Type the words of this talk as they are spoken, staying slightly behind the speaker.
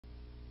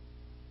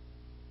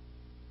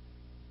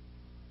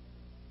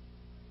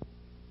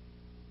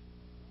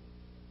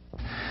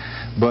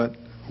But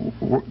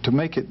to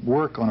make it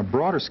work on a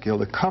broader scale,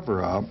 the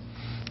cover-up,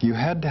 you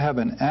had to have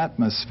an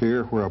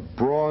atmosphere where a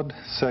broad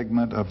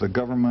segment of the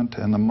government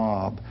and the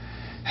mob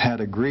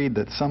had agreed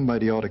that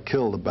somebody ought to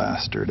kill the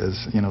bastard,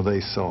 as they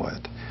saw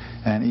it.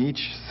 And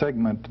each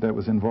segment that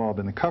was involved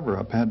in the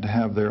cover-up had to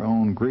have their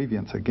own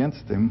grievance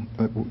against him,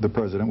 the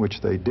president,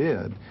 which they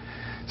did.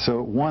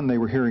 So one, they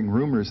were hearing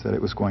rumors that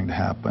it was going to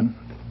happen.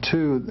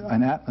 Two,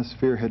 an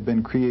atmosphere had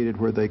been created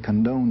where they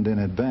condoned in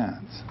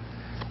advance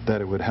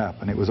that it would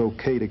happen. It was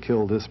okay to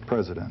kill this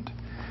president.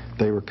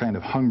 They were kind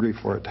of hungry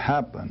for it to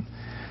happen.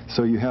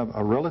 So you have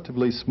a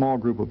relatively small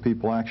group of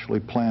people actually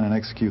plan and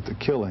execute the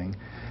killing,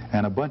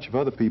 and a bunch of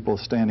other people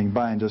standing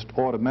by and just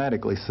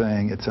automatically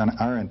saying it's in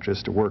our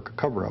interest to work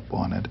a cover-up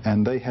on it.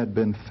 And they had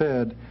been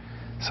fed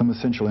some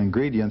essential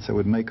ingredients that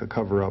would make a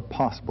cover-up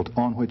possible,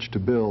 on which to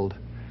build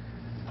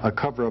a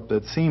cover-up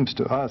that seems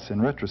to us,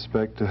 in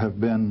retrospect, to have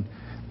been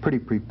pretty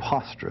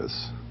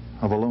preposterous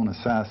of a lone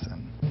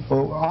assassin.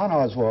 Well, on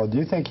Oswald, do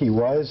you think he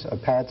was a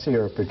patsy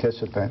or a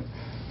participant?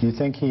 Do you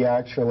think he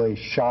actually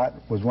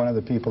was one of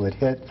the people that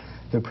hit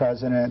the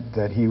president,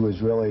 that he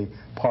was really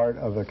part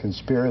of a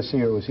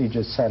conspiracy, or was he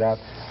just set up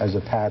as a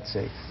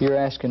patsy? You're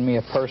asking me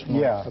a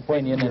personal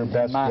opinion,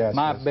 and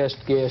my best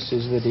guess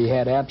is that he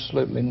had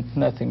absolutely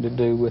nothing to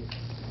do with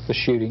the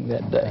shooting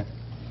that day.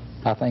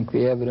 I think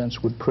the evidence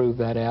would prove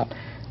that out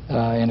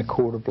in a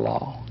court of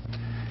law.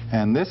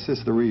 And this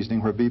is the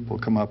reasoning where people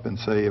come up and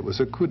say it was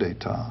a coup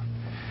d'etat.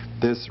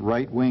 This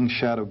right-wing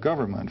shadow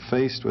government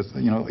faced with,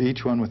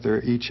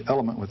 each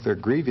element with their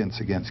grievance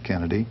against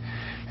Kennedy,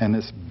 and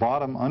this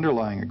bottom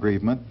underlying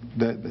agreement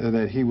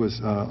that he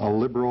was a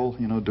liberal,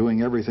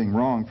 doing everything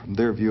wrong from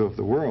their view of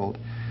the world,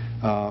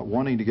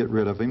 wanting to get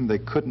rid of him. They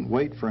couldn't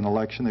wait for an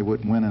election. They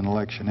wouldn't win an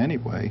election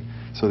anyway.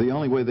 So the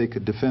only way they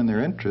could defend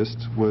their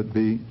interests would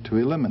be to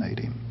eliminate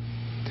him,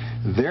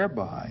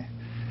 thereby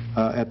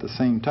at the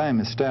same time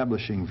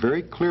establishing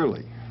very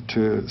clearly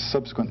to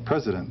subsequent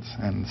presidents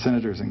and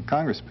senators and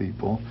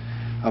congresspeople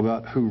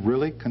about who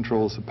really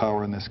controls the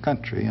power in this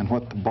country and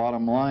what the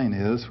bottom line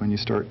is when you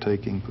start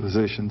taking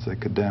positions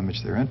that could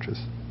damage their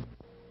interests.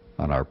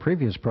 On our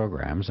previous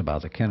programs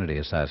about the Kennedy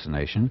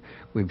assassination,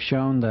 we've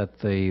shown that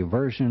the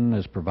version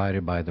as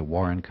provided by the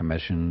Warren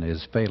Commission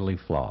is fatally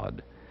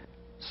flawed.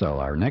 So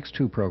our next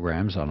two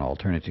programs on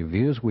Alternative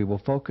Views, we will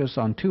focus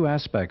on two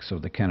aspects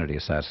of the Kennedy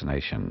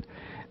assassination: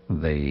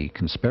 the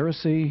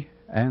conspiracy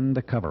and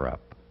the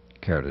cover-up.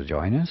 Care to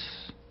join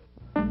us?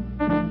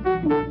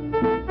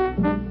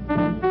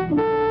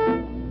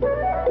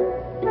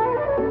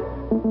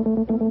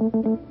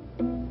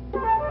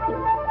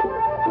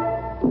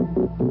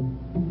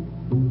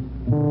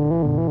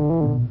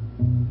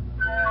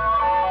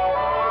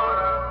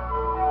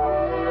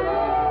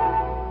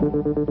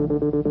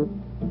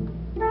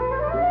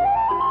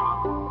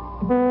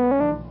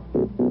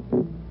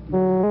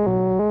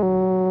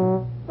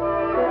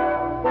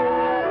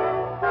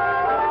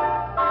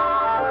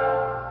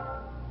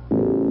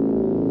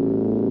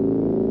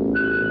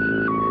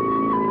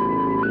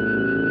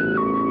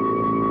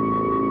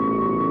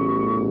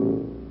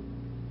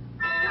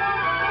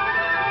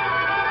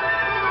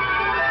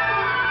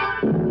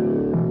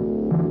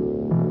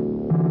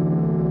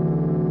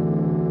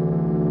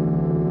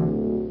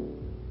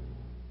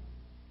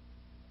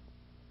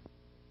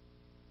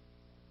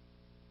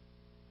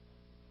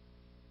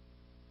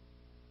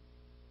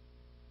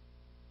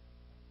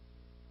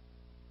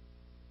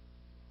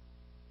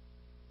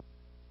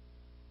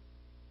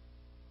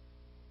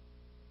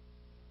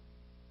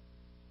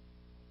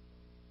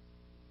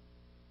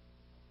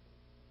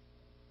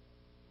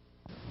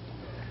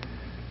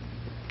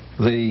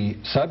 The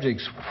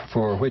subjects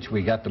for which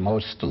we got the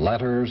most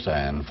letters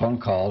and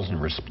phone calls and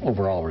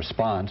overall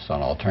response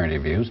on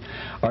Alternative Views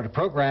are the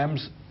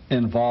programs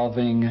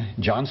involving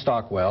John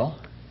Stockwell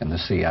in the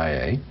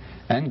CIA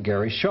and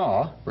Gary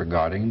Shaw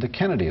regarding the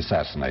Kennedy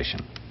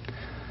assassination.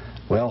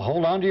 Well,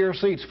 hold on to your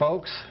seats,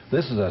 folks.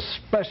 This is a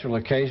special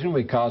occasion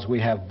because we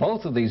have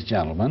both of these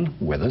gentlemen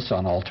with us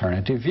on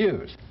Alternative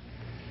Views.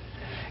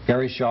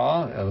 Gary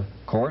Shaw, of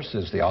course,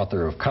 is the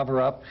author of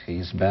Cover Up.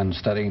 He's been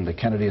studying the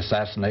Kennedy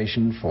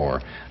assassination for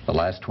the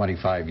last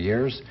 25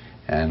 years,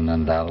 and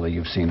undoubtedly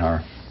you've seen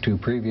our two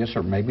previous,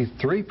 or maybe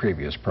three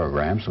previous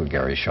programs with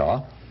Gary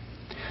Shaw.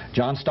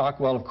 John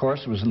Stockwell, of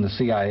course, was in the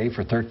CIA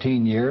for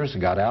 13 years,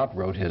 got out,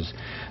 wrote his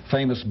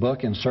famous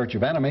book, In Search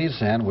of Enemies,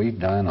 and we've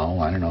done,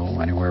 I don't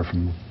know, anywhere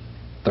from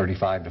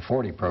 35 to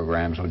 40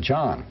 programs with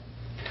John.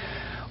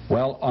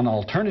 Well, on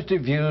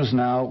Alternative Views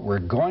now, we're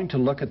going to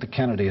look at the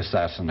Kennedy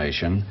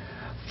assassination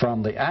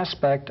from the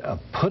aspect of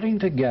trying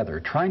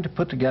to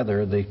put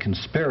together the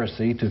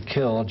conspiracy to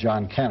kill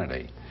John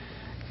Kennedy.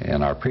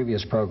 In our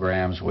previous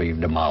programs,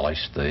 we've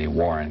demolished the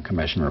Warren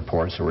Commission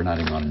report, so we're not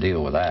even going to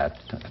deal with that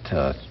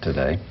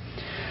today.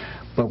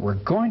 But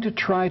we're going to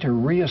try to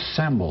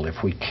reassemble,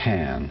 if we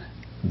can,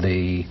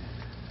 the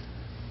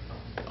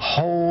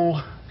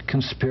whole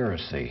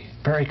conspiracy,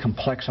 very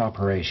complex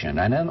operation,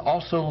 and then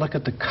also look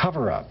at the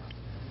cover-up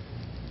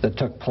that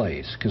took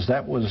place, because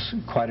that was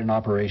quite an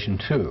operation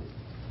too.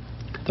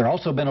 There have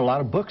also been a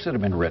lot of books that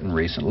have been written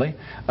recently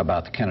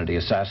about the Kennedy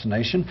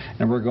assassination,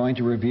 and we're going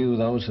to review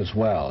those as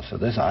well. So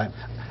this, I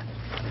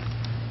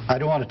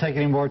don't want to take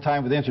any more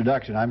time with the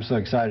introduction. I'm so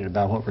excited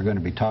about what we're going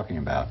to be talking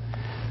about.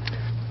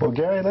 Well,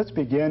 Gary, let's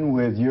begin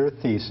with your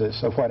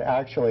thesis of what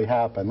actually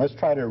happened. Let's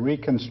try to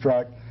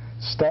reconstruct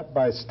step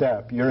by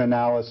step your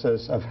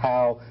analysis of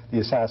how the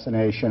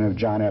assassination of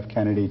John F.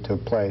 Kennedy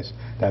took place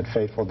that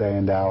fateful day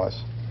in Dallas.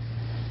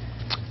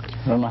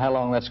 I don't know how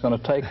long that's going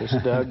to take us,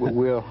 Doug, but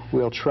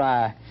we'll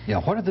try.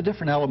 Yeah, what are the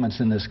different elements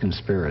in this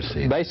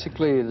conspiracy?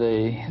 Basically,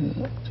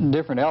 the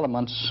different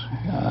elements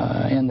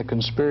in the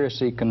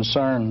conspiracy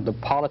concern the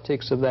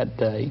politics of that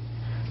day,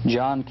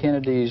 John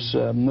Kennedy's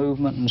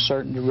movement in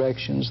certain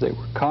directions that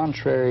were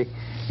contrary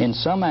in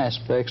some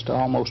aspects to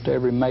almost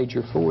every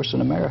major force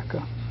in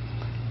America.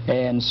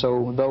 And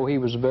so, though he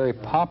was a very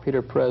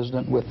popular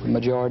president with the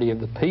majority of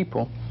the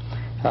people,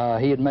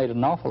 he had made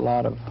an awful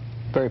lot of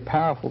very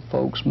powerful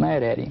folks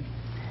mad at him.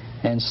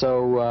 And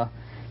so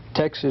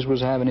Texas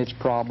was having its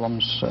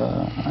problems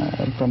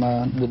from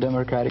the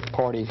Democratic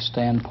Party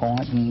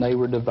standpoint, and they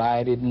were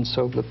divided, and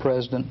so the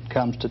president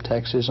comes to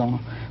Texas on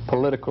a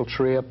political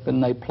trip,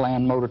 and they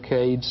plan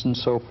motorcades and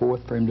so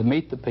forth for him to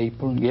meet the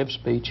people and give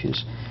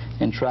speeches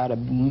and try to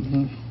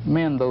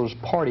mend those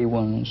party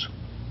wounds.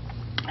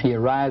 He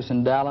arrives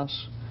in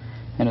Dallas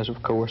and is,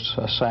 of course,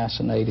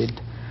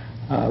 assassinated,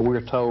 we're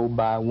told,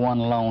 by one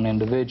lone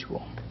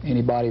individual.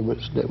 Anybody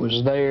that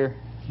was there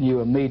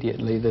knew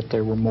immediately that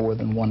there were more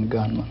than one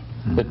gunman,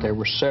 that there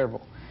were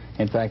several.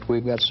 In fact,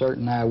 we've got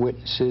certain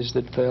eyewitnesses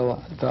that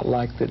felt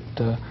like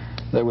that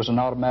there was an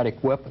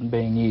automatic weapon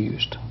being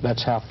used.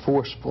 That's how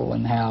forceful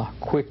and how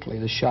quickly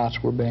the shots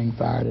were being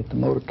fired at the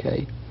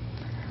motorcade.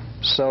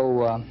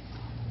 So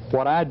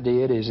what I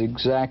did is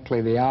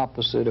exactly the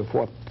opposite of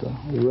what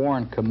the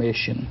Warren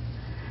Commission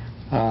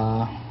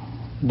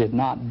did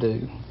not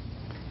do,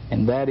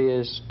 and that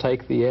is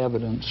take the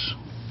evidence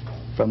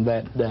from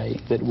that day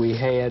that we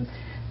had,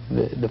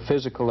 the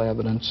physical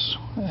evidence,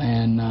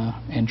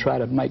 and try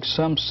to make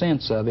some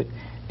sense of it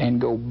and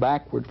go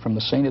backward from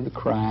the scene of the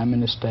crime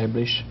and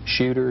establish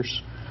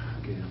shooters,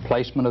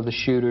 placement of the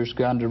shooters,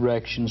 gun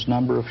directions,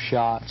 number of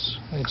shots,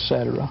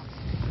 etc.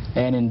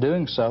 And in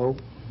doing so,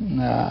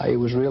 it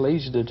was real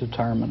easy to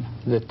determine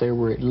that there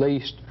were at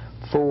least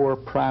 4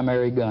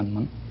 primary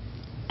gunmen,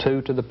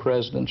 2 to the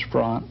president's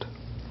front,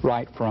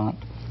 right front.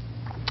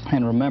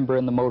 And remember,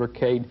 in the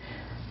motorcade,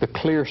 the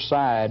clear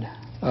side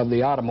of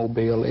the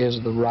automobile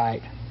is the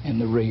right and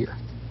the rear.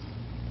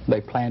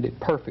 They planned it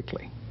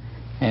perfectly.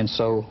 And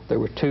so there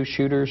were 2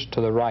 shooters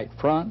to the right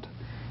front,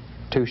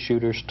 2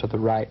 shooters to the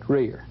right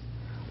rear.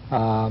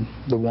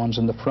 The ones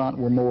in the front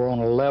were more on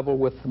a level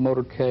with the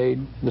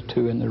motorcade. The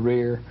 2 in the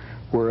rear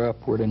were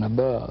upward and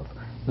above.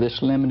 This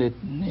limited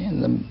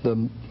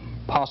the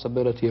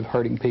possibility of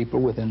hurting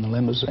people within the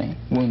limousine,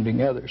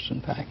 wounding others,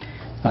 in fact,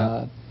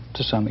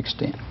 to some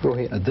extent. Go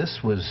ahead.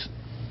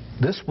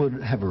 This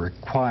would have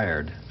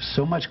required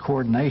so much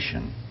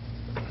coordination,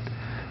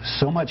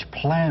 so much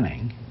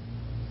planning,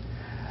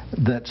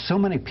 that so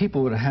many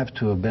people would have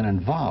to have been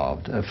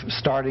involved,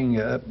 starting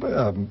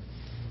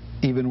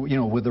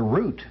even with the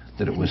route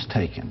that it was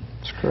taken.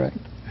 That's correct.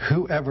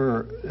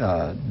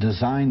 Whoever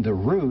designed the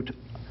route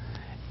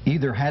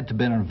either had to have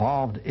been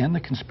involved in the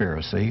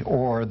conspiracy,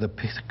 or the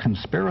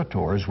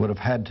conspirators would have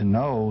had to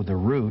know the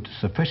route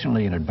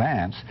sufficiently in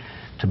advance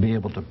to be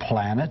able to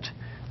plan it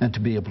and to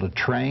be able to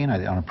train.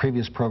 On a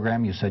previous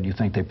program you said you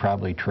think they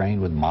probably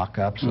trained with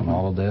mock-ups and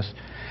all of this.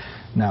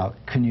 Now,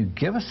 can you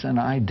give us an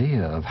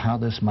idea of how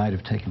this might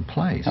have taken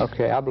place?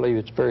 Okay, I believe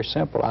it's very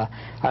simple.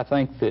 I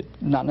think that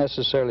not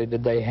necessarily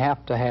did they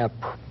have to have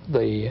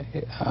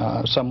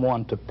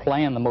someone to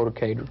plan the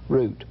motorcade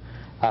route.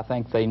 I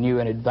think they knew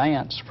in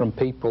advance from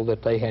people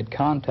that they had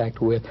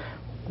contact with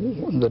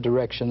the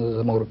direction that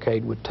the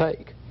motorcade would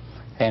take.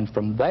 And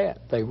from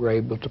that, they were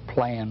able to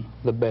plan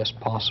the best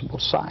possible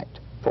site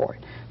for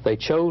it. They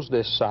chose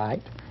this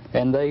site,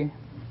 and they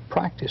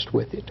practiced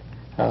with it.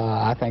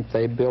 I think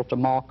they built a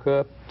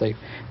mock-up.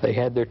 They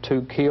had their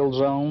 2 kill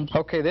zones.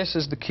 Okay, this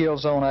is the kill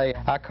zone A.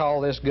 I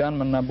call this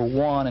gunman number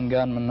 1 and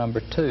gunman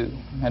number 2.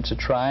 That's a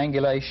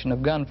triangulation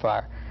of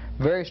gunfire,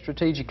 very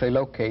strategically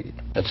located.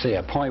 Let's see,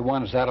 point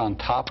 1, is that on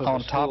top of the school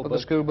book? On top of the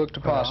school book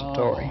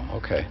depository. Oh,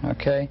 okay.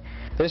 Okay.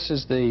 This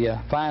is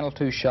the final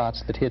 2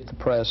 shots that hit the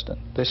president.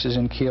 This is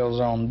in kill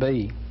zone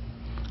B,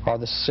 or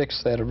the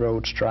 6th set of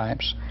road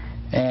stripes,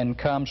 and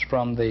comes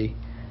from the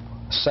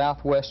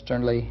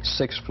southwesternly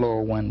 6th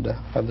floor window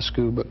of the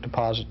school book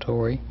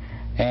depository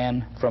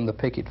and from the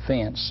picket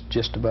fence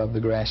just above the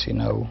grassy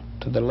knoll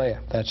to the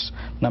left. That's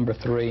number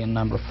 3 and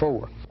number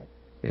 4.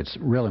 It's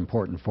real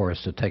important for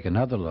us to take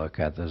another look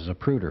at the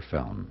Zapruder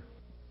film.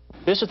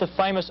 This is the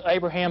famous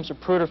Abraham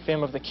Zapruder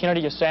film of the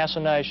Kennedy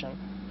assassination.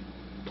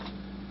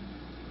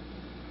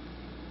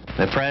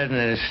 The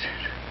president is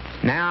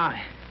now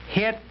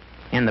hit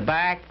in the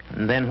back,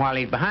 and then while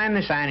he's behind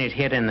the sign, he's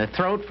hit in the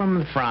throat from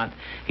the front.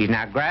 He's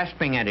now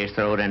grasping at his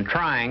throat and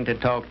trying to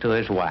talk to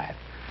his wife,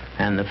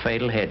 and the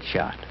fatal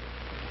headshot.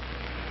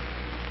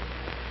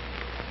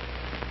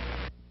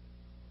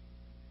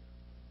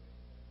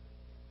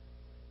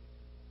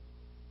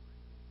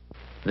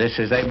 This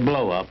is a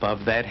blow-up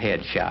of that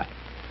headshot.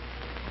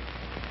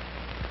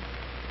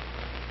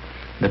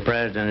 The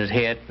president is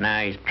hit.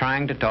 Now he's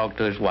trying to talk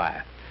to his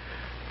wife,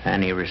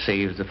 and he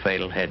receives the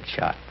fatal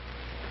headshot.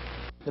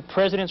 The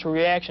president's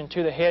reaction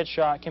to the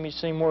headshot can be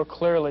seen more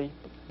clearly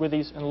with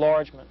these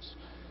enlargements.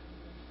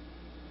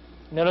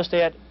 Notice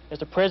that as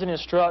the president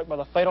is struck by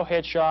the fatal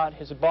headshot,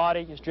 his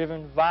body is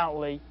driven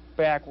violently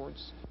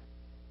backwards.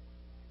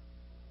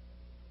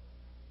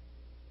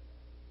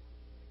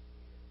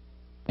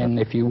 And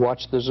if you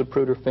watch the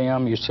Zapruder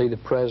film, you see the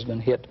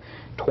president hit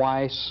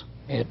twice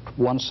at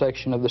one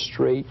section of the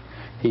street.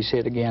 He's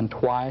hit again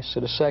twice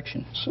at a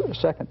second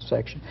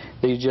section.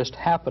 These just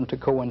happen to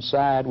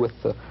coincide with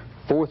the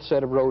fourth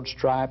set of road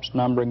stripes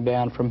numbering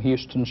down from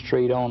Houston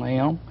Street on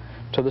Elm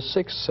to the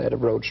sixth set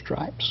of road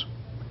stripes.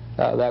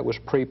 That was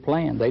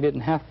pre-planned. They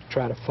didn't have to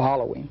try to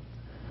follow him.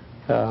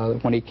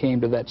 When he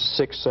came to that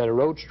sixth set of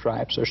road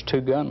stripes, there's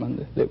two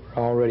gunmen that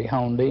were already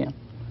honed in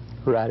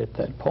right at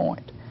that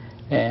point.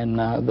 And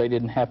they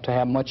didn't have to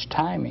have much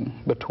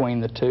timing between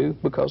the two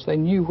because they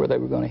knew where they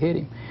were going to hit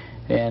him.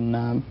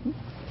 And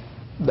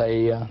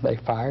they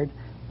fired.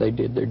 They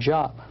did their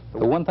job.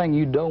 The one thing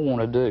you don't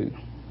want to do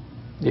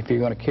if you're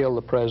going to kill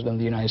the President of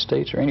the United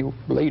States or any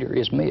leader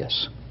is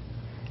miss.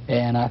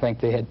 And I think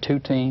they had two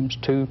teams,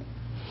 two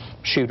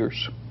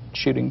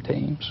shooting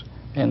teams,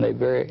 and they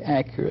very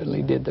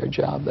accurately did their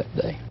job that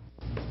day.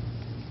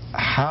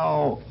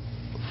 How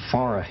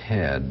far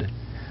ahead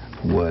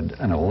would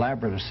an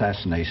elaborate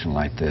assassination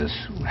like this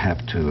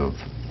have to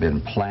have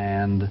been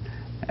planned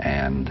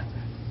and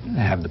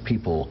have the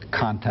people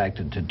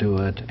contacted to do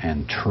it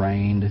and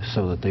trained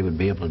so that they would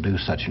be able to do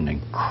such an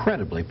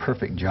incredibly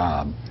perfect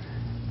job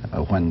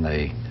when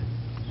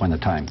the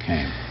time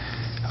came?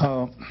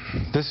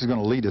 This is going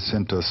to lead us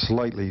into a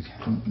slightly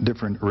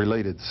different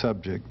related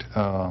subject.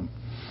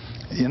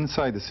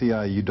 Inside the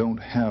CIA, you don't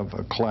have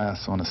a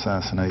class on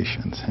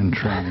assassinations in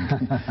training.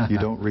 You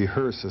don't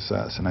rehearse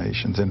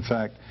assassinations. In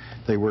fact,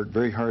 they work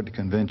very hard to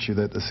convince you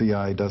that the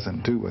CIA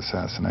doesn't do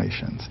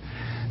assassinations.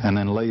 And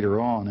then later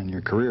on in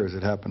your career, as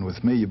it happened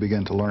with me, you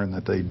begin to learn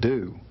that they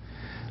do.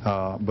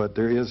 But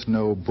there is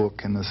no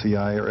book in the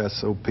CIA or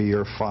SOP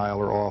or file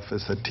or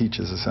office that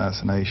teaches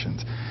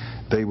assassinations.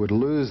 They would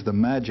lose the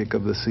magic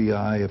of the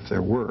CIA if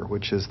there were,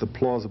 which is the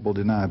plausible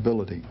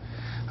deniability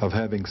of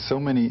having so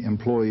many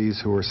employees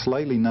who are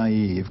slightly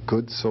naive,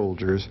 good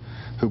soldiers,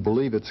 who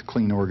believe it's a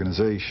clean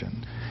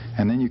organization.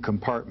 And then you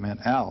compartment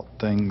out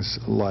things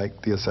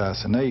like the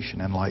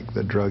assassination and like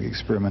the drug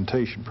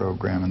experimentation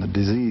program and the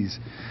disease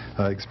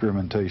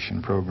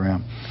experimentation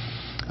program.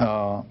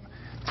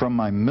 From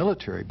my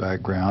military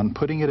background,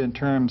 putting it in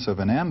terms of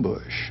an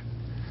ambush,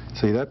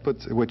 see, that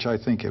puts, which I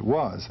think it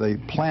was. They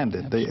planned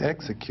it. They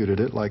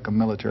executed it like a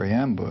military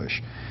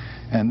ambush.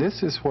 And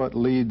this is what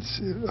leads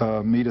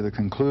me to the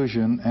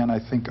conclusion, and I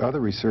think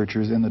other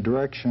researchers, in the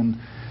direction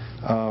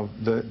of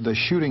the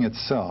shooting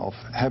itself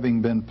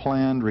having been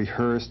planned,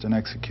 rehearsed, and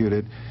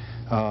executed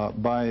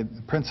by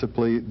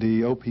principally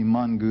the O.P.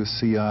 Mongoose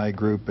CI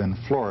group in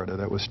Florida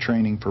that was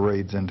training for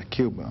raids into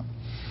Cuba.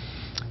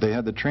 They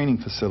had the training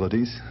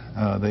facilities,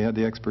 they had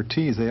the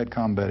expertise, they had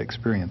combat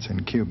experience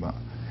in Cuba.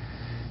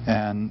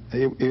 And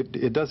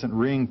it doesn't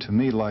ring to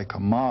me like a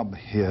mob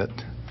hit.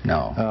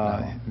 No.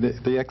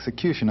 The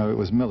execution of it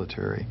was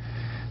military.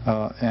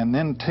 And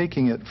then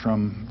taking it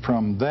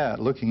from that,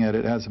 looking at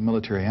it as a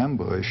military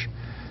ambush,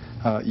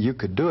 you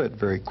could do it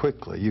very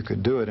quickly. You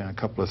could do it in a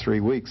couple of 3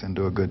 weeks and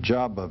do a good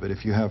job of it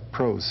if you have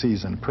pros,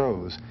 seasoned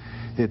pros.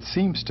 It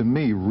seems to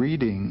me,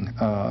 reading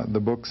the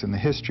books and the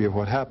history of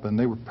what happened,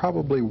 they were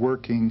probably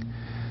working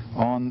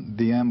on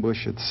the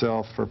ambush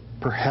itself for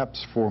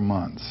perhaps 4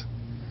 months.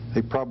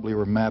 They probably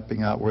were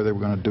mapping out where they were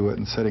going to do it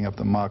and setting up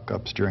the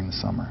mock-ups during the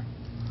summer.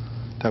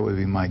 That would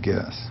be my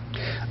guess.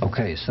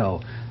 Okay,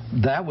 so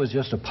that was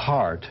just a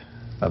part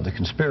of the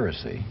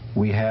conspiracy.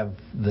 We have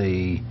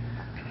the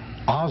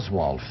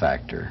Oswald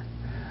factor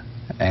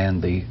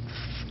and the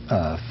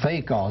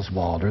fake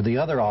Oswald, or the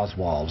other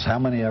Oswalds, how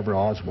many ever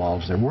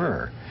Oswalds there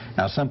were.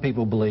 Now, some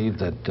people believe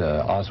that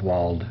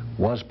Oswald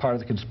was part of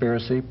the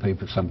conspiracy.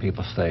 Some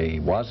people say he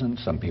wasn't.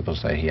 Some people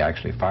say he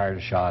actually fired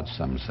a shot.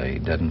 Some say he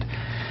didn't.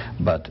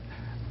 But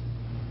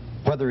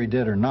whether he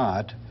did or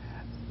not,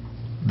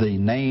 the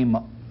name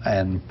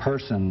and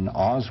person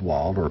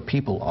Oswald, or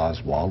people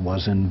Oswald,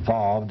 was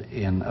involved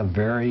in a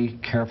very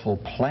careful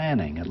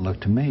planning, it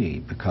looked to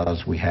me,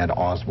 because we had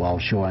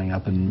Oswald showing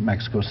up in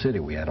Mexico City.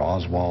 We had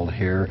Oswald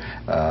here,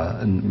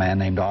 a man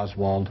named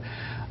Oswald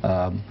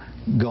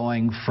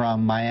going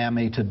from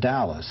Miami to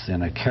Dallas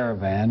in a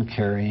caravan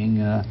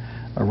carrying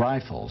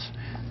rifles.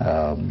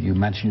 You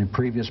mentioned in a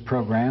previous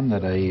program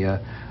that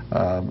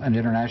an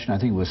international, I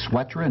think it was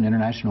Swetra, an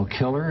international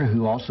killer,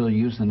 who also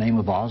used the name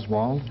of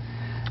Oswald.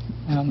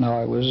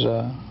 No, it was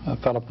a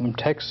fellow from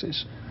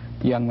Texas,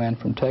 a young man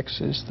from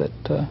Texas that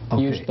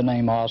used the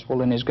name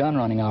Oswald in his gun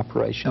running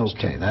operations.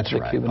 Okay, that's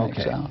right. The Cuban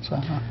exiles.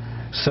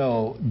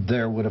 So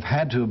there would have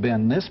had to have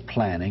been this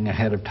planning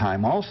ahead of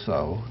time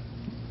also,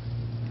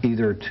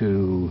 either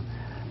to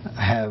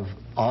have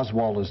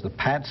Oswald as the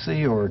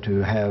patsy, or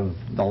to have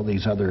all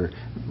these other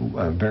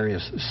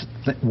various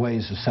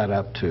ways set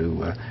up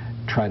to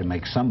try to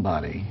make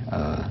somebody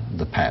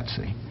the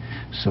patsy?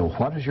 So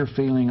what is your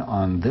feeling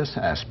on this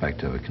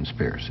aspect of a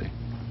conspiracy?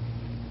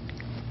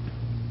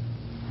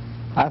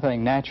 I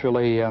think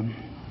naturally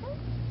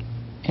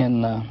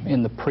in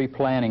the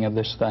pre-planning of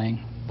this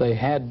thing, they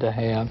had to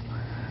have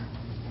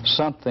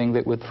something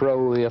that would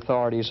throw the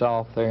authorities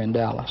off there in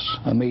Dallas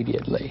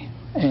immediately.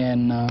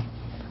 And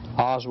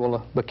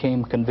Oswald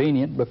became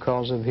convenient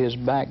because of his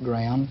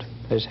background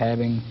as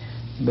having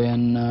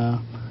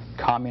been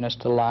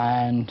communist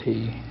aligned.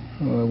 He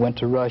went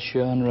to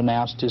Russia and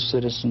renounced his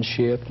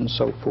citizenship and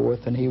so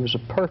forth, and he was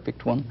a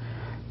perfect one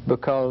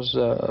because,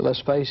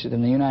 let's face it,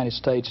 in the United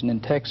States and in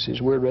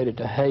Texas, we're ready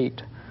to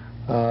hate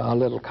a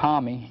little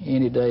commie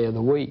any day of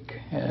the week,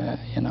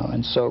 you know.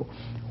 And so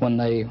when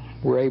they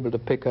were able to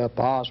pick up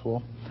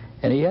Oswald,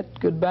 and he had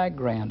good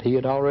background. He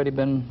had already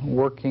been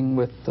working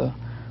with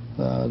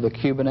the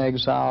Cuban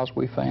exiles,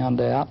 we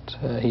found out.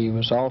 He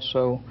was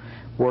also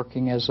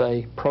working as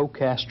a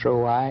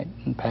pro-Castroite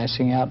and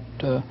passing out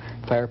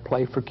fair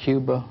play for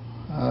Cuba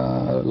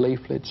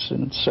leaflets,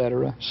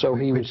 etc. So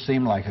he would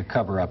seem like a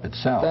cover-up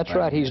itself. That's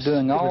right. He's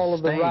doing all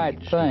of the right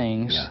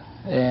things,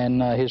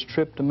 and his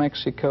trip to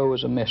Mexico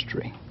is a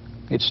mystery.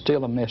 It's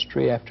still a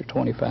mystery after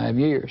 25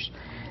 years,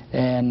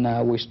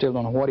 and we still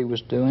don't know what he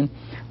was doing.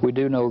 We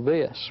do know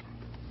this.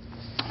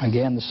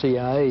 Again, the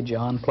CIA,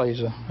 John, plays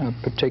a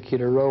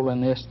particular role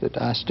in this that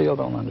I still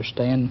don't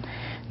understand.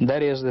 And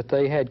that is that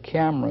they had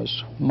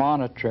cameras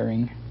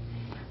monitoring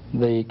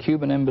the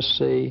Cuban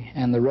embassy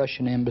and the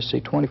Russian embassy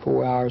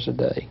 24 hours a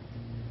day.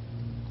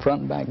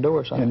 Front and back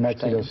doors, I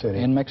understand. In Mexico City.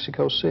 In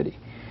Mexico City.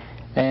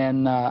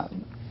 And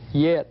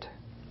yet,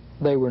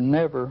 they were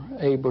never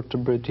able to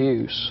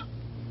produce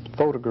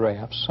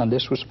photographs, and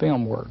this was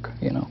film work,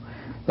 you know.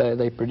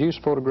 They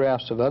produced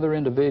photographs of other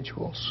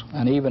individuals,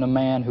 and even a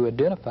man who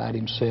identified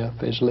himself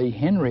as Lee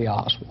Henry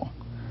Oswald,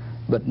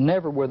 but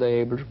never were they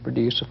able to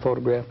produce a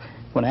photograph.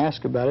 When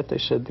asked about it, they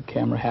said the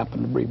camera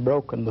happened to be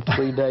broken the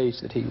 3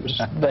 days that he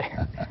was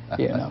there,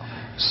 you know.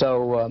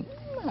 So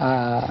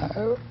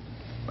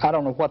I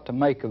don't know what to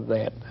make of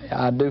that.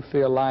 I do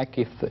feel like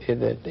if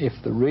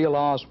the real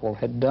Oswald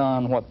had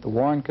done what the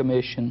Warren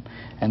Commission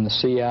and the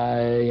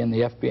CIA and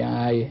the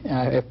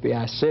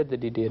FBI said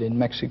that he did in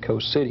Mexico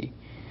City,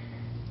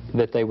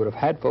 that they would have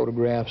had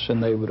photographs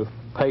and they would have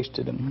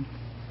pasted them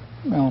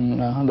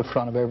on the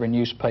front of every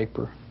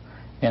newspaper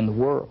in the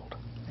world.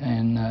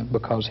 And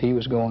because he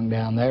was going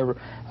down there,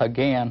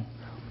 again,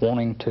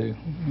 wanting to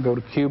go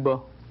to Cuba,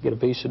 get a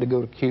visa to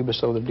go to Cuba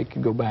so that he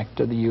could go back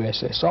to the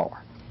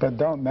USSR. But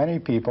don't many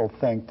people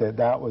think that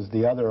that was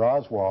the other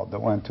Oswald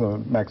that went to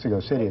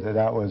Mexico City, that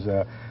that was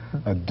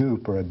a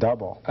dupe or a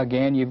double?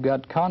 Again, you've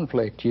got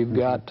conflict. You've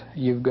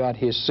got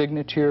his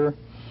signature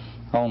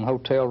on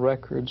hotel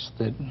records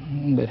that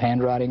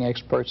handwriting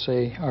experts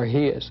say are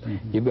his.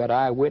 You've got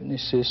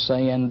eyewitnesses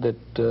saying that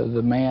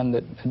the man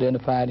that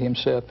identified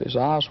himself as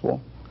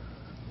Oswald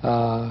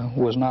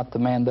was not the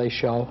man they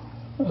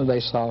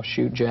saw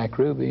shoot Jack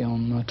Ruby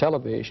on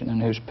television and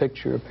whose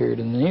picture appeared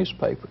in the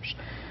newspapers.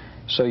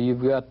 So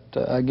you've got,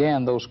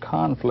 again, those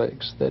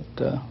conflicts that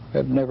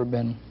have never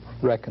been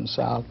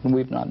reconciled, and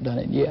we've not done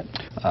it yet.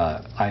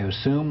 I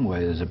assume,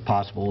 is it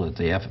possible that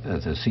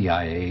the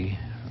CIA,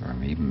 or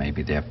even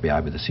maybe the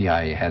FBI, but the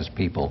CIA has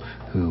people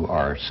who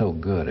are so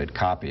good at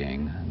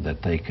copying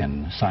that they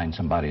can sign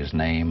somebody's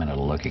name and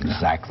it'll look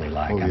exactly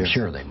like. I'm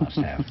sure they must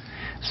have.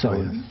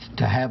 So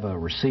to have a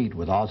receipt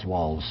with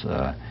Oswald's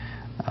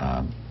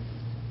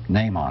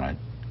name on it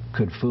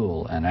could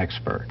fool an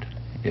expert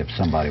if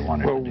somebody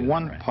wanted to do that. Well,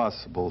 one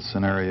possible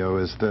scenario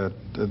is that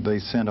they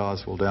sent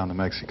Oswald down to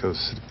Mexico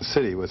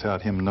City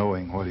without him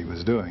knowing what he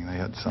was doing. They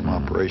had some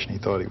operation he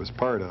thought he was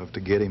part of to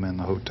get him in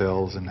the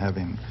hotels and have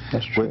him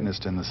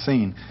witnessed in the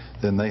scene.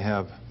 Then they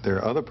have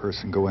their other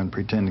person go in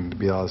pretending to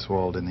be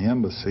Oswald in the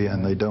embassy,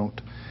 and they don't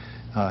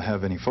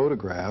have any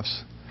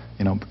photographs.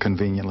 You know,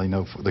 conveniently,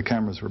 the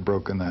cameras were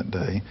broken that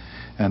day,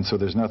 and so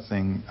there's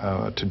nothing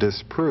to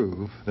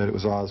disprove that it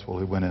was Oswald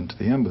who went into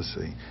the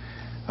embassy.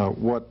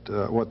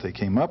 What they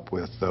came up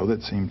with, though,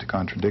 that seemed to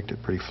contradict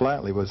it pretty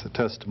flatly was the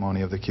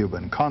testimony of the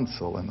Cuban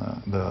consul and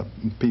the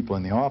people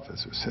in the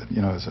office who said,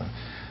 you know,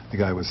 the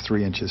guy was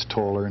 3 inches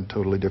taller and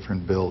totally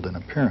different build and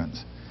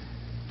appearance.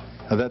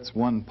 That's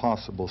one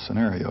possible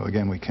scenario.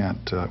 Again, we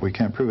can't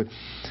prove it.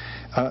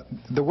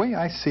 The way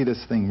I see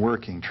this thing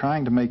working,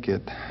 trying to make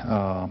it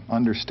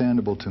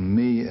understandable to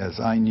me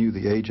as I knew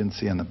the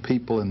agency and the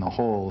people in the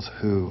halls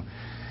who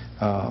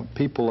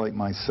people like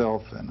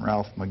myself and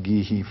Ralph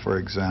McGehee, for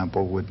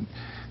example,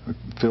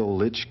 Phil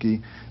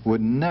Litchke,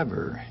 would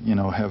never, you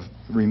know, have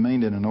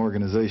remained in an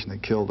organization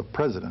that killed the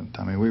president.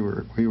 I mean, we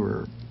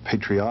were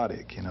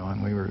patriotic, you know,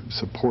 and we were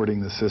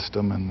supporting the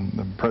system, and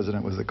the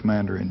president was the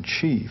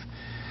commander-in-chief.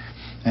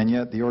 And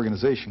yet the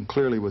organization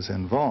clearly was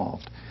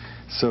involved.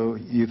 So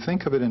you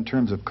think of it in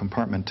terms of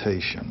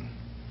compartmentation.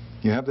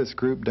 You have this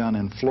group down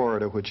in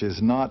Florida, which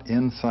is not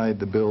inside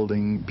the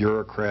building,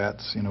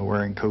 bureaucrats, you know,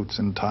 wearing coats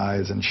and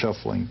ties and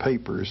shuffling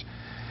papers.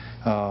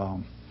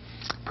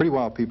 Pretty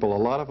wild people, a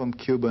lot of them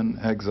Cuban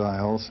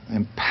exiles,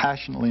 and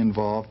passionately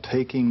involved,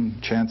 taking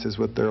chances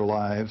with their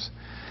lives,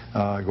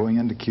 going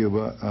into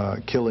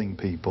Cuba, killing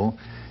people,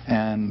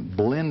 and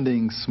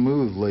blending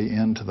smoothly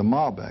into the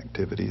mob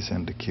activities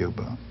into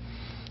Cuba.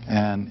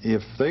 And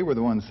if they were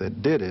the ones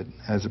that did it,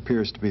 as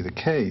appears to be the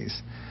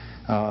case,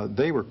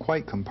 they were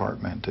quite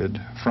compartmented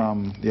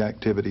from the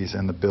activities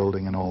in the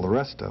building and all the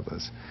rest of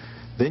us.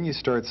 Then you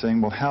start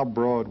saying, well, how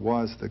broad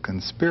was the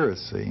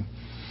conspiracy?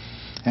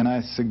 And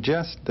I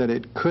suggest that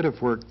it could have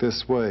worked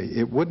this way.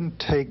 It wouldn't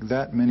take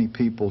that many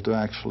people to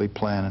actually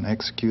plan and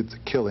execute the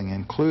killing,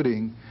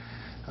 including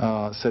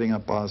setting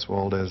up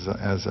Oswald as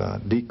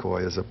a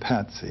decoy, as a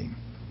patsy.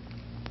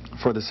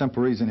 For the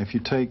simple reason, if you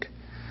take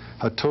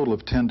a total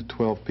of 10 to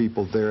 12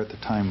 people there at the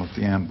time of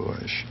the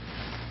ambush,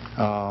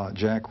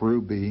 Jack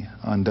Ruby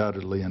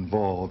undoubtedly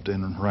involved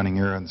in running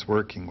errands,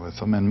 working with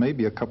them, and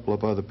maybe a couple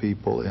of other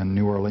people in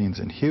New Orleans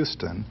and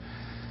Houston,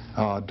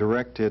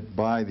 directed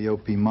by the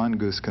O.P.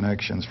 Mongoose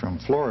connections from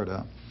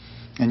Florida,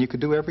 and you could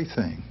do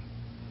everything,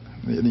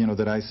 you know,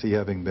 that I see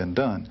having been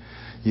done.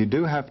 You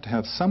do have to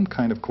have some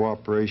kind of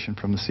cooperation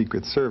from the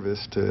Secret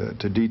Service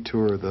to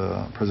detour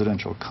the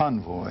presidential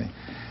convoy.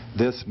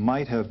 This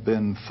might have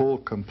been full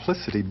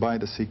complicity by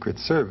the Secret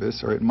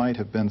Service, or it might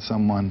have been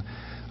someone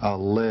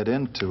led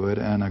into it,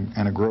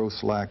 and a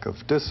gross lack of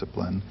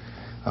discipline,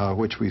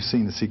 which we've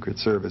seen the Secret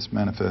Service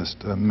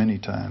manifest many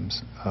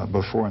times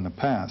before in the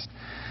past.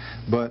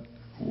 But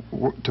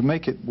to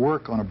make it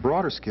work on a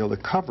broader scale, the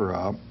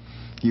cover-up,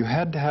 you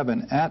had to have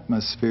an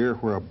atmosphere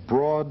where a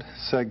broad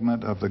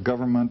segment of the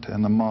government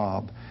and the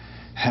mob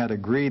had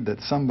agreed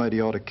that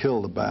somebody ought to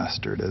kill the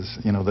bastard, as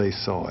you know, they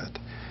saw it.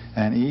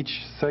 And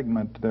each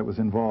segment that was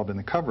involved in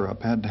the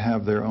cover-up had to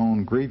have their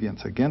own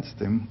grievance against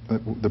him,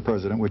 the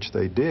president, which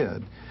they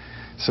did.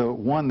 So,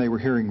 one, they were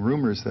hearing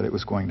rumors that it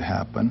was going to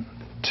happen.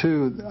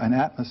 Two, an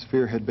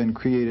atmosphere had been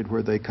created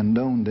where they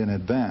condoned in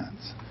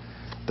advance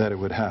that it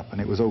would happen.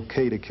 It was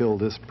okay to kill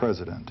this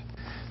president.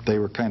 They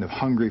were kind of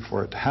hungry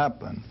for it to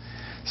happen.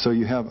 So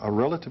you have a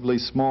relatively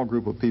small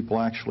group of people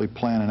actually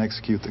plan and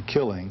execute the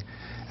killing,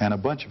 and a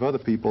bunch of other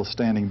people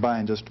standing by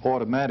and just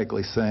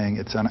automatically saying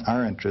it's in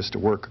our interest to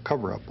work a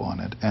cover-up on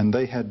it. And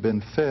they had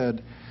been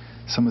fed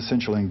some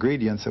essential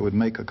ingredients that would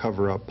make a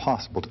cover-up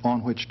possible,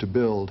 on which to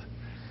build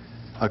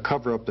a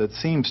cover-up that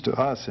seems to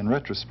us, in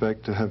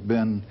retrospect, to have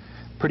been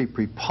pretty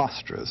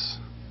preposterous,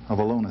 of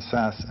a lone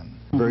assassin.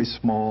 Very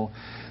small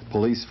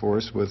police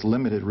force with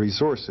limited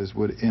resources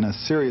would, in a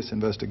serious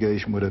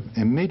investigation, would have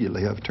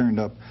immediately have turned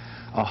up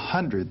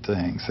 100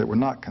 things that were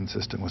not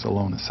consistent with a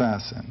lone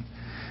assassin.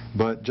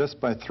 But just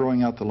by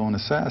throwing out the lone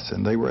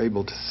assassin, they were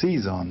able to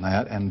seize on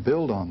that and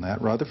build on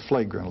that rather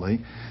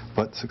flagrantly,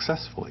 but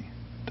successfully,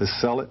 to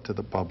sell it to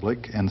the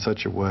public in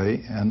such a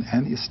way, and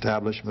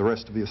the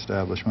rest of the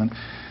establishment,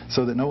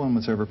 so that no one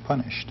was ever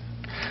punished.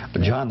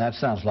 But John, that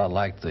sounds a lot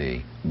like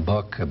the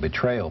book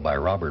Betrayal by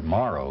Robert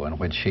Morrow, in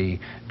which he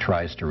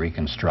tries to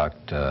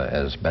reconstruct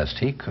as best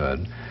he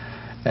could,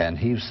 and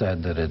he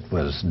said that it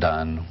was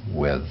done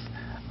with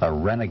a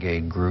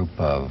renegade group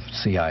of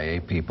CIA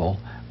people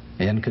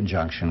in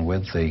conjunction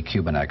with the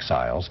Cuban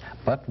exiles,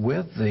 but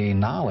with the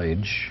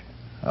knowledge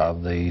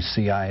of the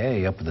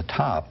CIA up at the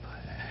top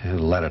who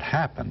let it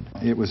happen.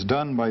 It was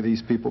done by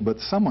these people, but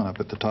someone up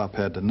at the top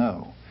had to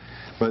know.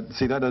 But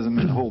see, that doesn't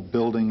mean the whole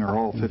building or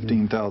all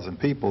 15,000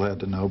 people had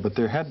to know, but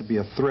there had to be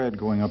a thread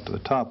going up to the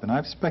top, and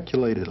I've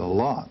speculated a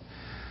lot.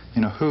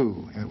 You know,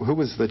 who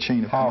was the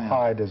chain of command? How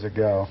high does it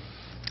go?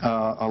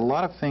 A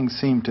lot of things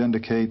seem to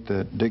indicate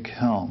that Dick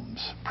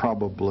Helms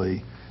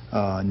probably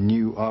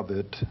knew of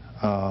it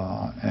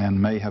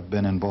and may have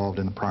been involved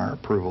in the prior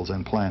approvals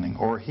and planning,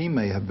 or he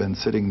may have been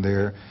sitting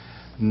there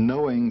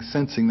knowing,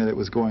 sensing that it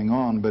was going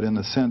on, but in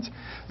the sense,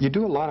 you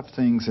do a lot of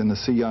things in the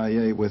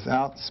CIA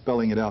without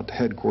spelling it out to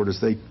headquarters.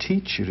 They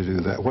teach you to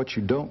do that, what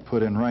you don't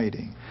put in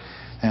writing.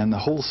 And the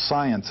whole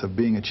science of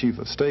being a chief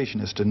of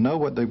station is to know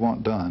what they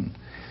want done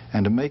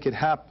and to make it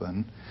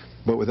happen,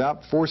 but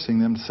without forcing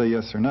them to say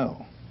yes or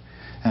no.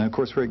 And of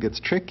course, where it gets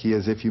tricky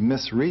is if you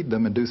misread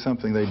them and do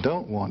something they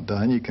don't want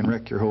done, you can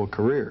wreck your whole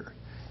career.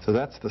 So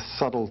that's the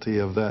subtlety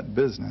of that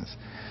business.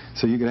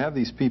 So you could have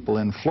these people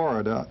in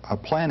Florida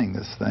planning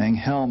this thing,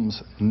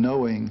 Helms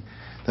knowing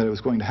that it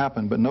was going to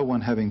happen, but no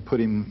one having put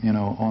him, you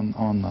know,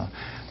 on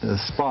the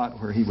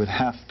spot where he would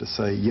have to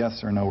say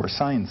yes or no or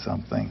sign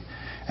something.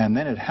 And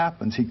then it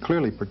happens. He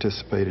clearly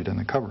participated in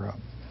the cover-up.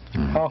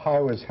 How high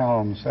was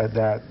Helms at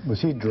that?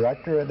 Was he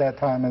director at that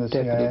time of the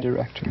CIA? Deputy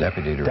director.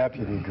 Deputy director.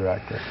 Deputy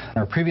director. In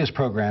our previous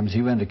programs,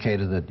 you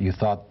indicated that you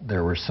thought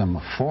there were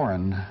some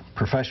foreign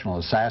professional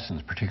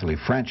assassins, particularly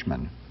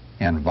Frenchmen,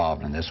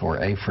 involved in this, or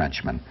a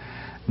Frenchman.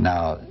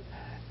 Now,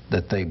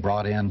 that they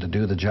brought in to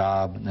do the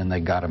job, and then they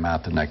got him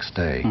out the next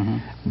day.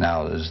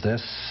 Now,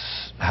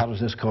 how does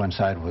this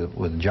coincide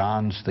with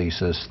John's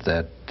thesis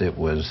that it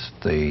was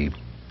the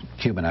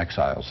Cuban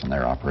exiles and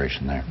their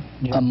operation there?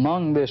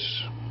 Among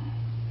this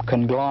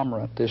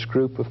conglomerate, this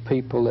group of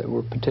people that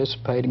were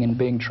participating in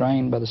being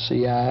trained by the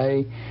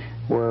CIA,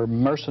 were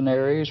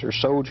mercenaries or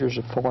soldiers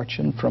of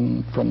fortune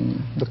from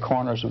the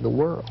corners of the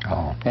world.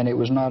 Oh. And it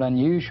was not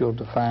unusual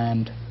to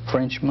find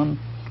Frenchmen,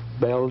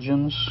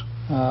 Belgians,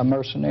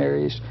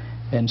 mercenaries,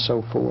 and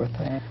so forth.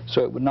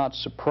 So it would not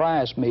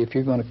surprise me if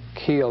you're going to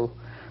kill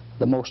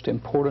the most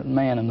important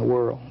man in the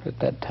world at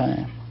that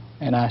time,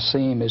 and I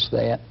see him as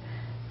that,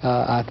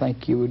 I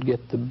think you would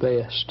get the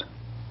best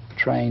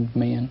trained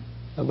men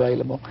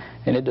available.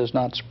 And it does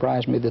not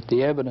surprise me that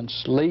the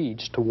evidence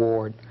leads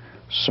toward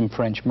some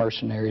French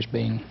mercenaries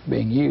being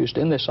used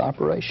in this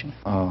operation.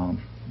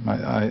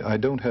 I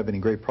don't have any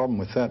great problem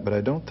with that, but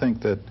I don't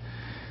think that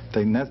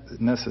they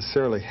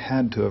necessarily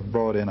had to have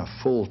brought in a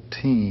full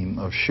team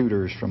of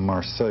shooters from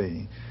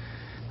Marseille,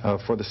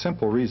 for the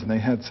simple reason they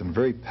had some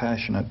very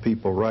passionate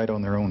people right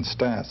on their own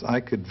staffs. I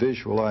could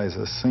visualize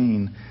a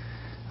scene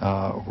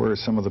where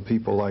some of the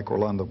people like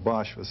Orlando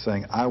Bosch was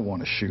saying, I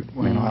want to shoot,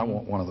 you know, I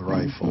want one of the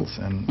rifles,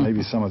 and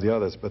maybe some of the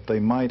others, but they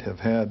might have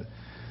had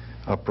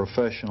a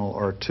professional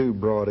or two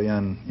brought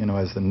in, you know,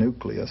 as the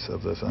nucleus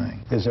of the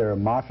thing. Is there a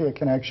Mafia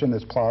connection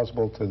that's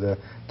plausible to the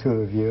two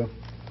of you?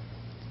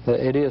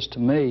 It is to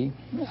me,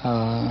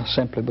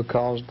 simply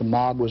because the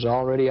mob was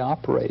already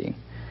operating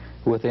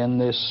within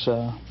this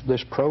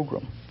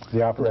program.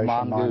 The Operation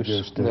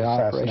Mongoose, the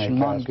Operation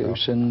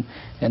Mongoose,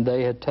 and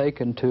they had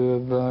taken two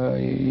of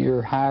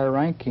your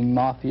higher-ranking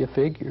Mafia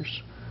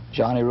figures,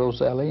 Johnny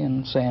Roselli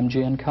and Sam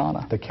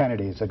Giancana. The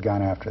Kennedys had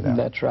gone after them.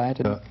 That's right.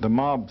 The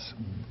mob's,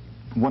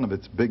 one of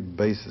its big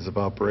bases of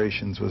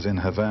operations was in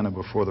Havana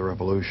before the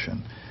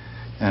revolution.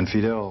 And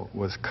Fidel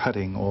was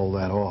cutting all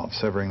that off,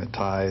 severing the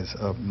ties,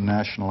 of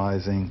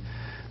nationalizing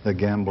the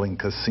gambling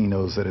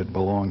casinos that had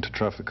belonged to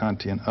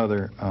Trafficante and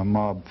other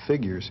mob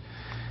figures.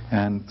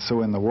 And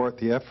so in the war,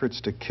 the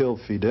efforts to kill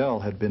Fidel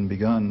had been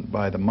begun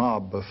by the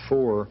mob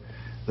before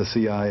the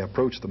CIA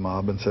approached the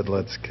mob and said,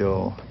 let's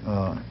kill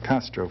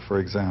Castro, for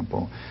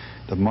example.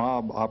 The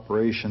mob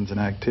operations and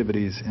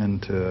activities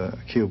into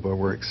Cuba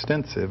were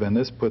extensive, and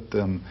this put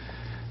them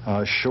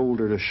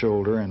shoulder to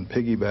shoulder and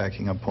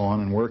piggybacking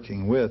upon and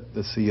working with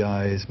the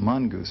CIA's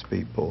Mongoose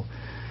people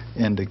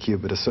into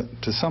Cuba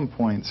to some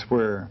points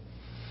where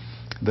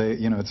they,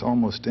 you know, it's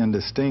almost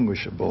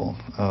indistinguishable,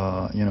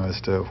 you know, as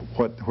to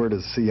where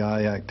does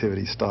CIA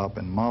activity stop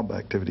and mob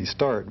activity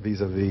start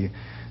vis-a-vis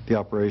the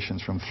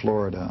operations from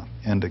Florida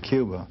into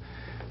Cuba.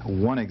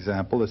 One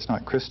example that's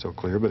not crystal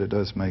clear, but it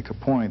does make a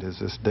point, is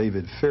this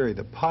David Ferry,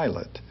 the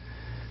pilot,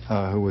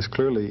 who was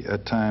clearly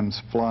at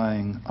times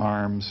flying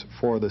arms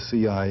for the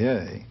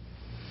CIA.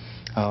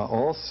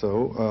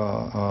 Also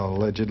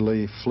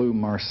allegedly flew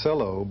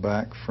Marcelo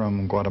back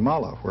from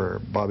Guatemala, where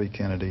Bobby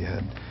Kennedy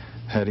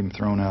had him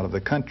thrown out of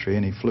the country,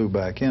 and he flew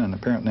back in. And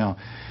apparently, now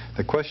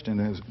the question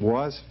is,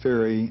 was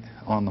Ferry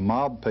on the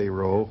mob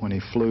payroll when he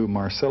flew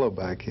Marcelo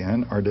back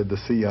in, or did the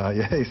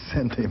CIA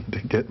send him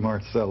to get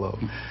Marcelo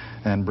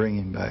and bring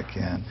him back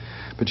in?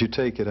 But you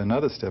take it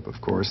another step, of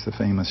course, the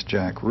famous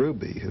Jack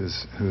Ruby,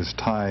 whose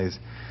ties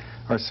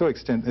are so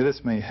extensive.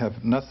 This may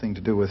have nothing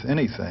to do with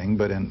anything,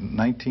 but in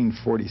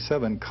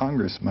 1947,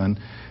 Congressman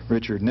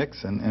Richard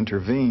Nixon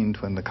intervened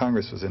when the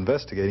Congress was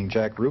investigating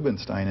Jack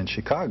Rubenstein in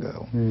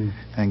Chicago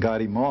and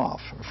got him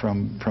off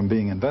from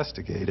being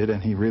investigated,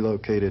 and he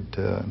relocated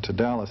to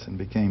Dallas and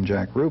became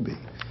Jack Ruby.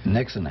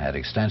 Nixon had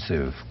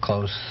extensive,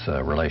 close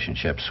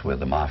relationships with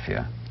the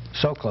Mafia.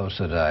 So close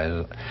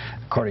that,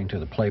 according to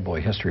the Playboy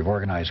History of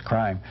Organized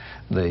Crime,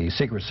 the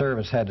Secret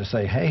Service had to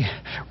say, hey,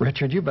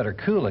 Richard, you better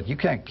cool it. You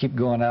can't keep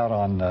going out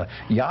on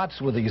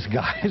yachts with these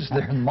guys.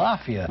 They're in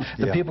Mafia.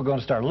 The people are going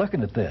to start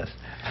looking at this.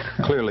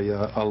 Clearly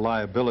a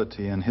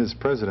liability in his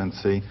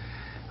presidency.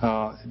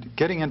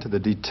 Getting into the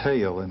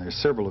detail, and there's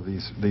several of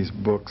these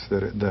books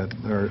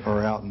that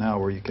are out now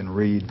where you can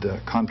read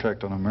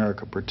Contract on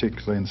America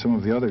particularly, and some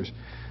of the others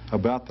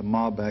about the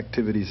mob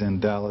activities in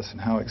Dallas and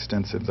how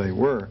extensive they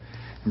were.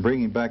 And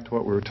bringing back to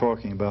what we were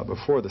talking about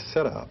before, the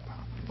setup,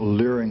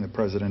 luring the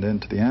president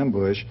into the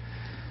ambush,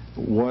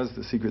 was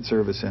the Secret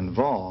Service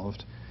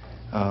involved?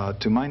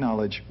 To my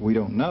knowledge, we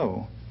don't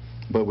know,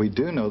 but we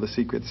do know the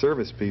Secret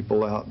Service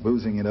people out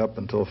boozing it up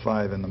until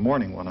 5 in the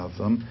morning, one of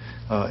them,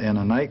 in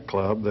a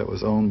nightclub that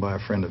was owned by a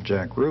friend of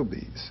Jack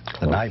Ruby's.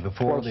 The night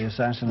before the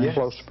assassination? Yes.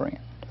 Close friend.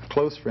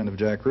 Close friend of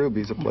Jack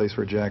Ruby's, a place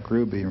where Jack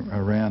Ruby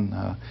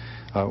ran,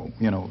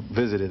 you know,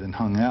 visited and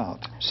hung out.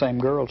 Same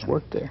girls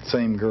worked there.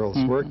 Same girls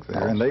worked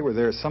there, and they were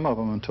there, some of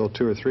them until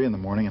 2 or 3 in the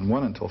morning, and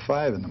one until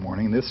 5 in the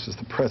morning, and this was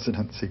the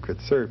President's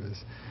Secret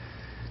Service.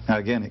 Now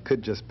again, it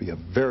could just be a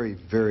very,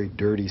 very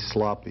dirty,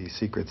 sloppy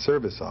Secret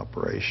Service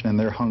operation, and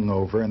they're hung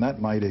over, and that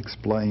might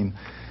explain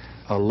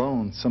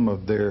alone some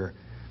of their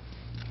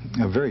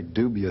very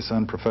dubious,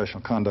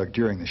 unprofessional conduct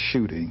during the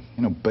shooting.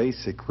 You know,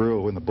 basic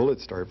rule, when the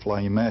bullets start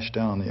flying, you mash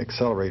down on the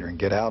accelerator and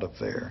get out of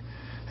there.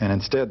 And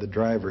instead, the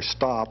driver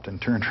stopped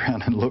and turned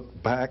around and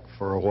looked back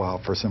for a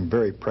while for some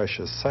very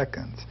precious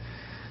seconds.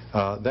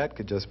 That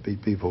could just be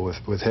people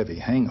with heavy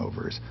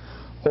hangovers.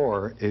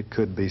 or it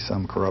could be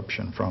some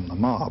corruption from the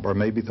mob, or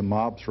maybe the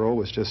mob's role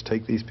was just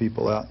take these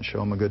people out and show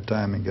them a good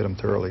time and get them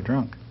thoroughly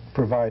drunk.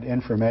 Provide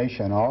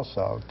information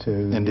also to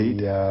Indeed.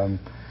 the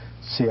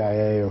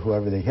CIA or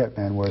whoever the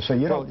hitmen were. So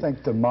you don't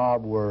think the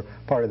mob were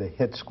part of the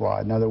hit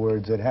squad? In other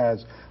words, it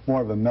has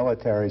more of a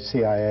military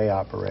CIA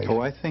operation.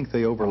 Oh, I think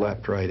they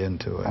overlapped right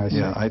into it. I see.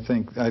 Yeah, I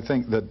think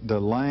that the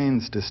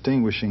lines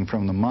distinguishing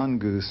from the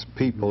mongoose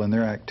people and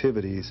their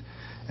activities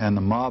and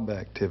the mob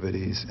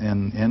activities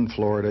in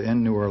Florida,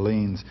 in New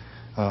Orleans,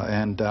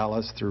 and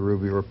Dallas through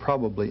Ruby were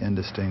probably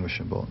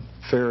indistinguishable.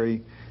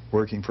 Ferry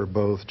working for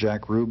both,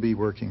 Jack Ruby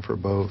working for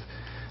both,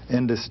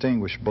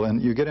 indistinguishable.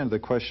 And you get into the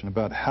question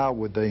about how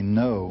would they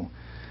know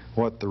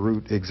what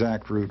the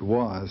exact route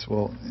was.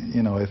 Well,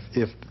 you know,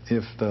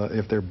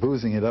 if they're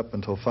boozing it up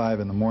until 5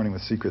 in the morning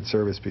with Secret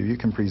Service people, you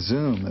can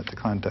presume that the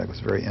contact was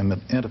very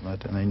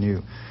intimate and they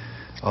knew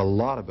a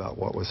lot about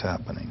what was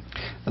happening.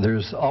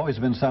 There's always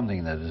been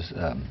something that has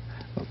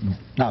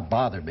not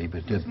bothered me,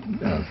 but did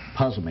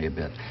puzzle me a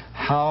bit.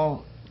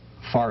 How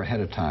far ahead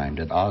of time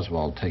did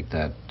Oswald take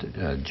that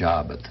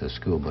job at the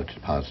school book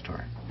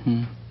depository?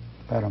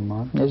 About a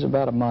month? It was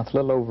about a month, a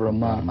little over a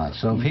month. About a month.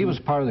 So if he was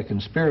part of the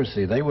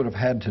conspiracy, they would have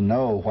had to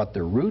know what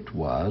the route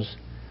was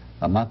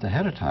a month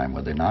ahead of time,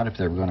 would they not, if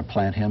they were going to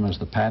plant him as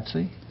the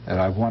patsy?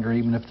 And I wonder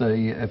even if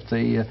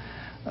the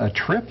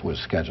trip was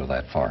scheduled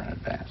that far in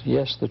advance.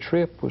 Yes, the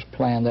trip was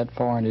planned that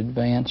far in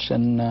advance,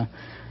 and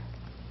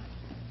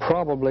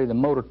probably the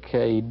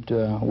motorcade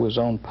was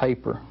on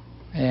paper.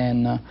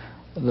 And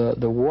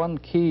the one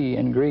key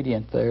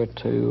ingredient there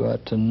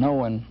to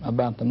knowing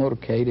about the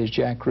motorcade is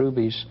Jack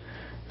Ruby's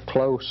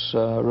close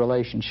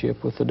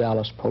relationship with the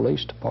Dallas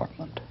Police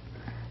Department.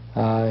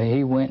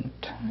 He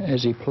went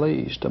as he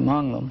pleased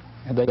among them.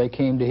 They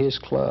came to his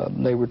club.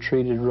 They were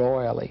treated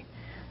royally.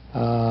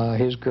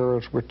 His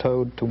girls were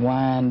told to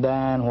wine,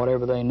 dine,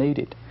 whatever they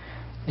needed,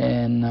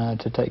 and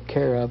to take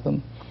care of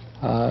them.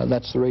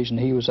 That's the reason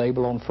he was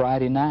able on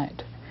Friday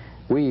night.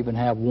 We even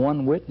have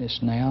one witness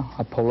now,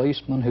 a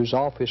policeman whose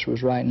office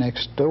was right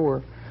next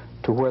door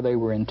to where they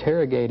were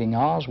interrogating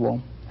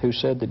Oswald, who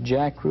said that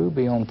Jack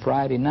Ruby on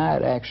Friday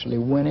night actually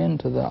went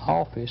into the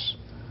office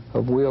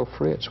of Will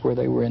Fritz where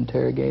they were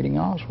interrogating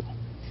Oswald.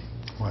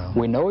 Wow.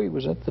 We know he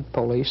was at the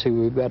police.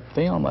 We've got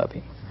film of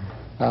him.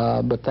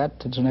 But that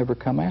has never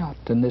come out.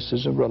 And this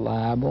is a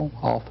reliable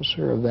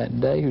officer of that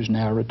day who's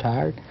now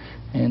retired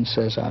and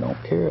says, I don't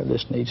care,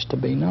 this needs to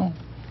be known.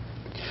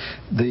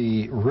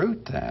 The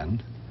route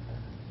then,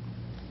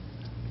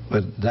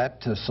 was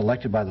that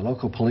selected by the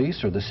local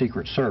police or the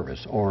Secret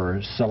Service,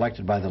 or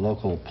selected by the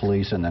local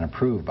police and then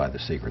approved by the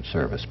Secret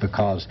Service?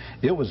 Because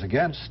it was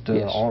against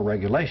all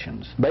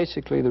regulations.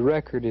 Basically, the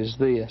record is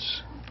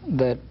this,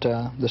 that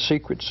the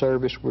Secret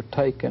Service were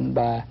taken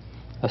by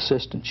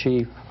Assistant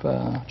Chief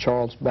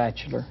Charles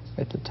Batchelor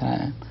at the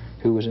time,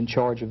 who was in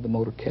charge of the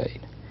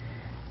motorcade.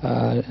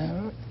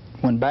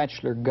 When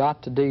Batchelor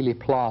got to Dealey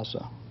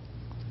Plaza,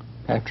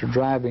 after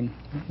driving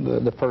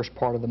the first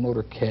part of the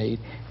motorcade,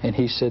 and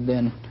he said,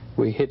 then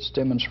we hit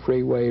Stemmons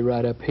Freeway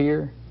right up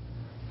here,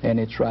 and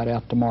it's right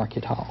out to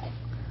Market Hall.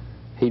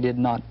 He did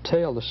not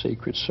tell the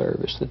Secret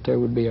Service that there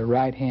would be a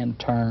right-hand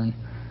turn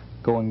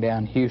going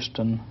down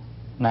Houston,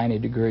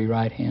 90-degree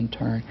right-hand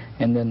turn,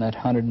 and then that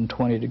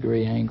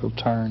 120-degree angle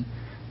turn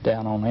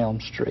down on Elm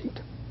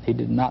Street. He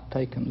did not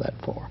take them that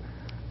far.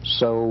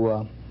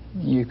 So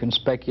you can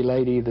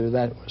speculate either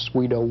that was,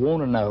 we don't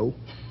want to know,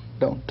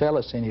 don't tell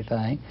us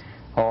anything,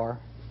 or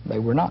they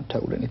were not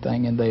told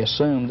anything, and they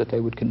assumed that they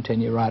would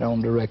continue right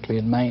on directly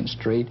in Main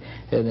Street,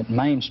 and that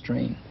Main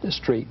Street, the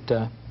street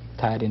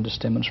tied into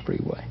Stemmons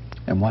Freeway.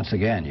 And once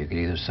again, you could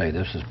either say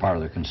this is part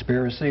of the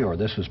conspiracy or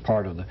this was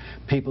part of the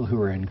people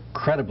who are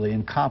incredibly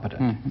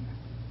incompetent.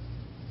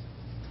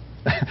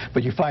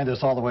 But you find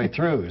this all the way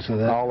through. So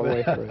that, all the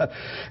way through.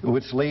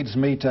 Which leads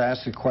me to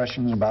ask the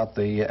question about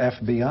the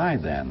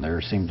FBI then. There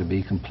seemed to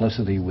be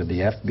complicity with the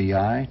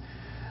FBI,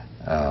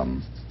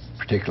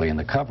 particularly in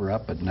the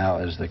cover-up, but now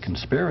as the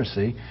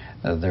conspiracy,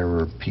 there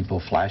were people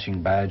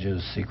flashing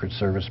badges, Secret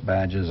Service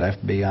badges,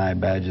 FBI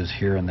badges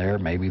here and there.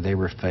 Maybe they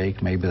were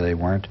fake, maybe they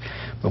weren't.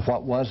 But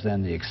what was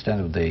then the extent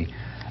of the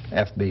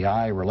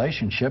FBI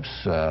relationships?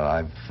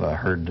 I've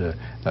heard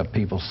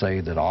people say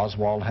that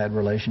Oswald had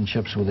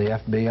relationships with the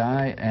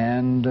FBI,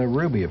 and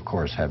Ruby, of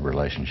course, had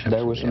relationships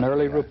There was with an the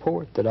early FBI.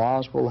 report that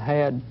Oswald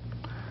had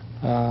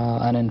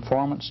an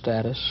informant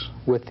status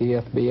with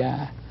the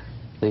FBI.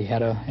 They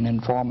had an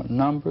informant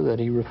number that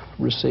he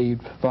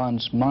received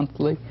funds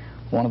monthly.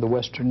 One of the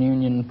Western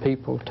Union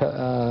people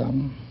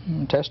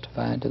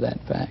testified to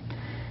that fact,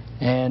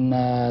 and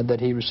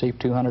that he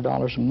received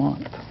 $200 a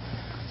month.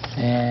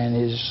 And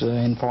his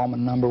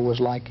informant number was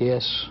like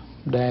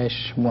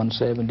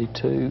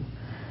S-172.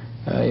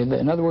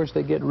 In other words,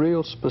 they get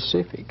real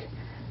specific.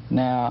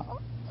 Now,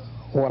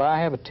 what I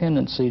have a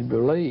tendency to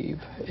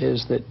believe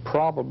is that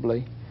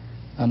probably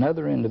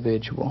another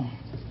individual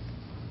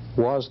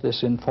was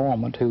this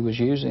informant who was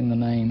using the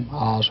name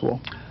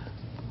Oswald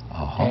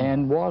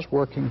and was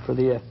working for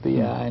the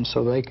FBI, and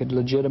so they could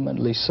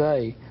legitimately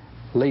say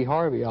Lee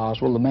Harvey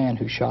Oswald, the man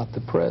who shot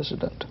the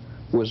president,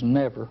 was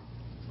never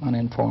an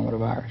informant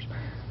of ours.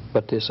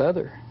 But this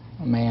other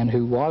man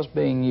who was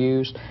being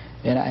used,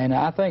 and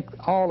I think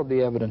all of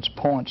the evidence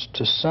points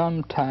to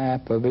some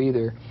type of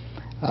either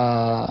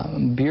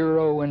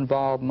bureau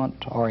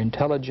involvement or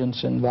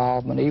intelligence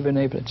involvement, even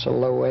if it's a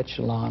low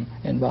echelon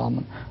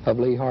involvement of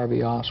Lee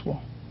Harvey Oswald.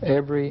 I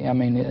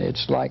mean,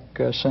 it's like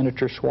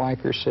Senator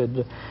Schweiker said,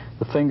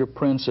 the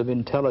fingerprints of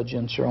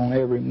intelligence are on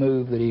every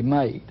move that he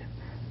made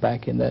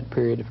back in that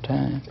period of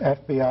time.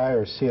 FBI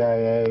or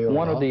CIA? Or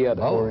one or the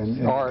other,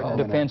 or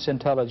Defense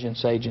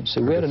Intelligence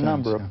Agency. We had a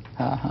number of,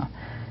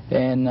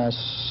 and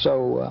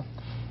so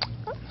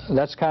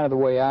that's kind of the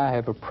way I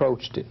have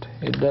approached it.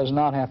 It does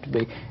not have to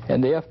be.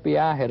 And the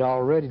FBI had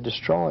already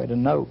destroyed a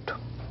note,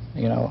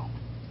 you know,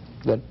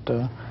 that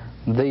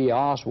the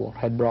Oswald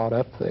had brought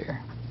up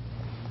there.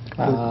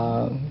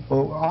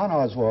 Well, on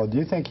Oswald, do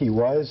you think he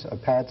was a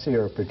patsy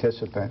or a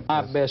participant?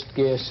 My best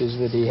guess is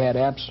that he had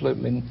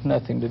absolutely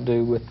nothing to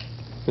do with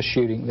the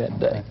shooting that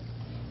day.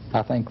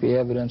 I think the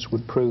evidence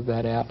would prove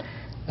that out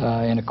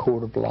in a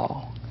court of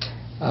law.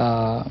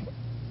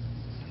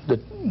 That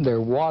there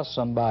was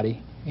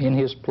somebody in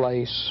his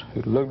place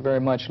who looked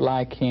very much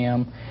like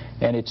him,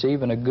 and it's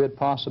even a good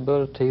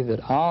possibility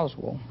that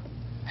Oswald,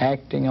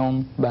 acting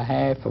on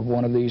behalf of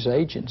one of these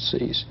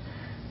agencies,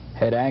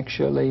 had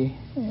actually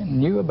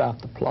knew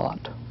about the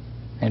plot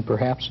and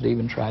perhaps had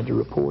even tried to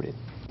report it.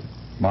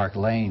 Mark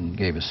Lane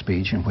gave a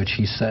speech in which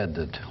he said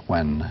that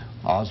when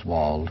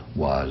Oswald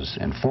was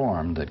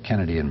informed that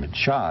Kennedy had been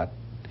shot,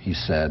 he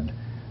said,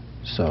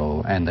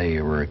 so, and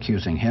they were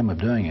accusing him of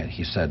doing it,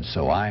 he said,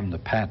 so I'm the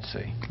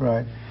patsy.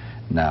 Right.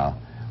 Now,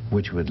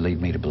 which would lead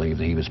me to believe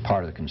that he was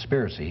part of the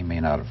conspiracy. He may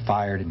not have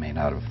fired, he may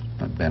not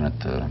have been at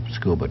the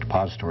school book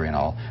depository and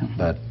all,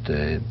 but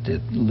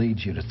it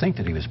leads you to think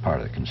that he was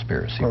part of the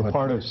conspiracy. Or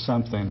part of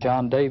something.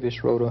 John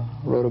Davis wrote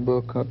a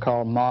book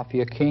called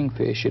Mafia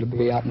Kingfish. It'll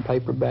be out in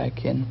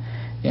paperback in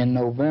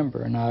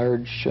November, and I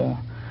urge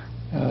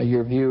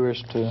your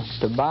viewers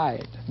to buy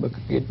it. But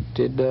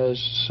it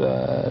does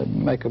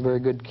make a very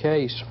good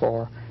case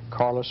for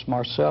Carlos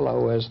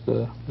Marcello as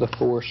the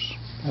force,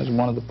 as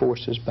one of the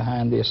forces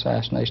behind the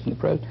assassination of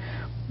the president.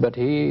 But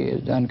he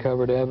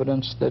uncovered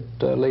evidence that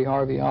Lee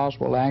Harvey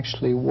Oswald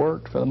actually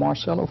worked for the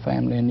Marcello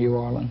family in New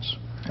Orleans.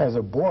 As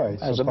a boy,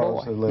 as a boy,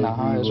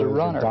 as a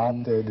runner.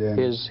 Adopted and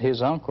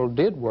his uncle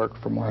did work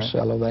for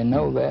Marcello. Right. They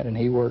know that, and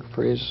he worked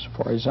for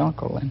his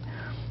uncle. And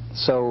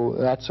so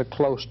that's a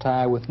close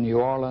tie with New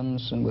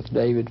Orleans and with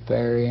David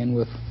Ferry and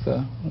with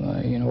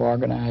you know,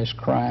 organized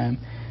crime.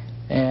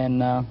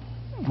 And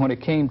when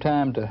it came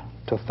time to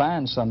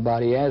find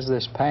somebody as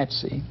this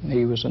patsy,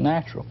 he was a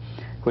natural,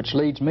 which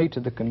leads me to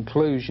the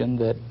conclusion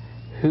that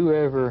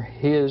whoever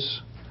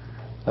his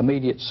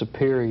immediate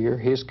superior,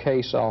 his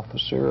case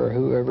officer, or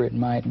whoever it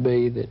might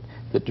be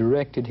that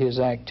directed his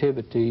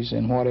activities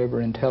in whatever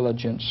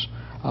intelligence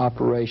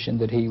operation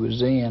that he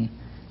was in,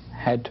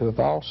 had to have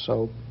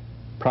also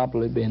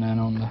probably been in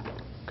on the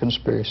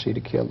conspiracy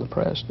to kill the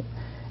president.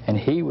 And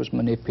he was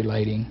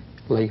manipulating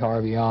Lee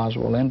Harvey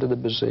Oswald into the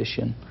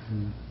position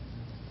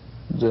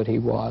that he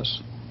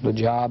was. The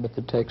job at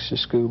the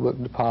Texas School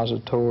Book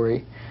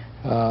Depository,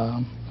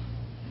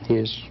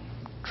 his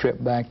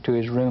trip back to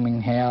his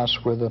rooming house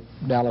where the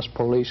Dallas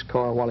police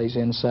car, while he's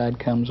inside,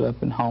 comes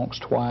up and honks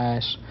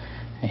twice,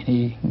 and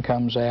he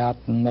comes out,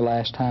 and the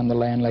last time the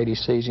landlady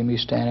sees him,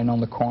 he's standing on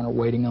the corner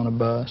waiting on a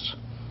bus.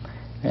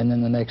 And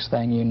then the next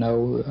thing you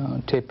know,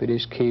 Tippit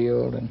is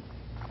killed, and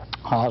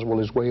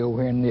Oswald is way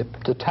over here, and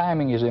the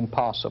timing is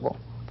impossible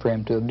for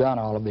him to have done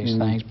all of these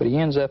things, but he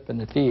ends up in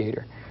the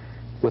theater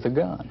with a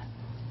gun,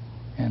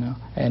 you know,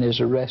 and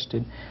is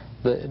arrested.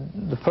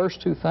 The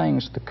first two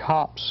things the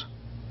cops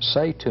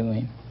say to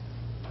him,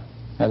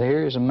 now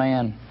here is a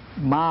man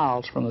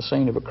miles from the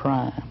scene of a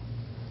crime.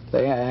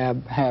 They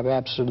have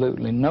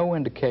absolutely no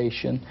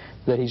indication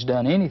that he's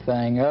done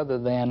anything other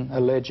than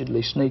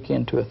allegedly sneak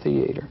into a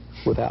theater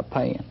without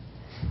paying.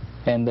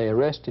 And they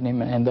arrested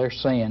him, and they're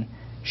saying,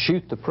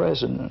 shoot the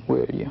president,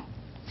 will you?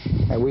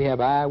 And we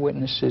have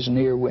eyewitnesses and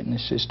ear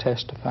witnesses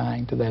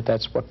testifying to that.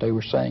 That's what they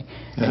were saying.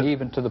 And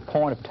even to the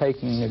point of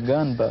taking a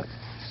gun butt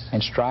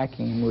and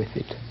striking him with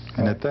it.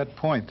 And at that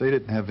point, they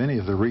didn't have any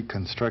of the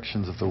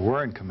reconstructions of the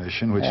Warren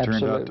Commission, which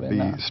turned out to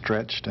be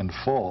stretched and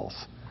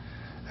false.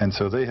 And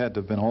so they had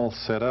to have been all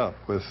set up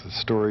with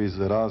stories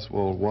that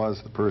Oswald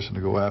was the person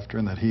to go after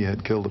and that he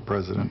had killed the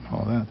president and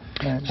all that.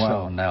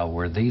 Wow. So now,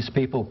 were these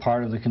people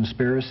part of the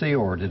conspiracy,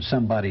 or did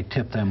somebody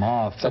tip them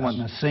off on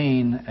the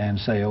scene and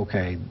say,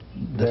 okay,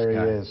 this there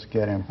guy. He is,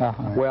 get him.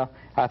 Right. Well,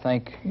 I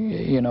think,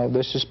 you know,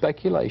 this is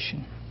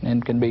speculation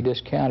and can be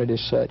discounted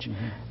as such.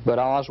 But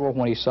Oswald,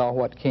 when he saw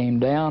what came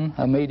down,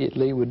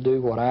 immediately would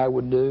do what I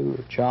would do,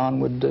 or John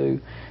would do,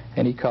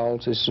 and he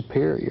calls his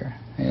superior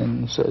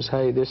and says,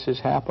 hey, this has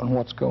happened,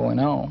 what's going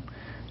on?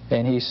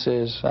 And he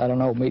says, I don't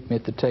know, meet me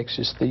at the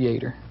Texas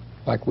Theater,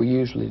 like we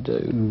usually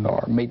do,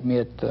 or meet me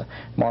at the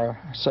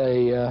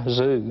Marseille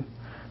Zoo,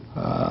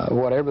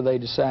 whatever they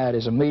decide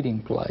is a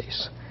meeting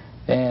place.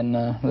 And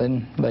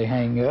then they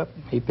hang up.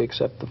 He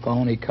picks up the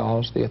phone. He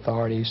calls the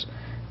authorities.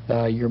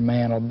 Your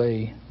man will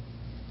be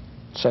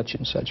such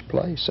and such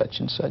place, such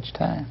and such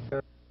time.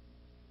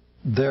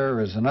 There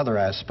is another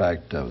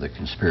aspect of the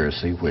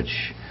conspiracy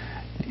which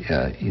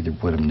either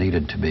would have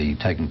needed to be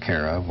taken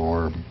care of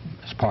or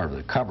as part of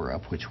the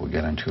cover-up, which we'll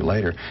get into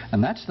later,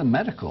 and that's the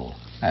medical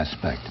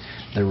aspect.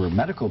 There were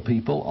medical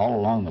people all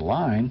along the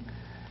line,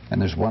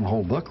 and there's one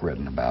whole book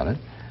written about it,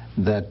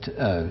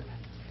 that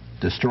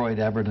destroyed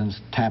evidence,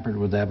 tampered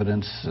with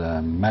evidence,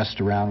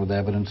 messed around with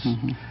evidence.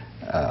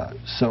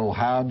 So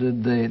how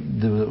did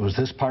was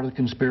this part of the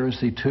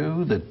conspiracy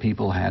too, that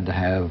people had to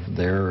have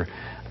their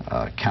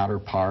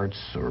counterparts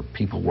or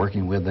people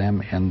working with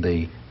them in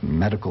the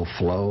medical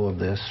flow of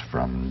this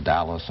from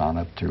Dallas on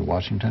up through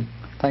Washington?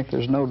 I think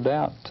there's no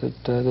doubt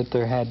that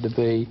there had to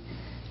be,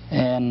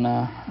 and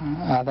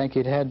I think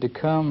it had to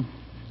come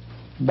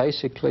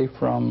basically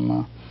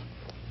from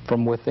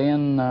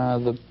within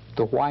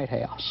the White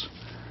House.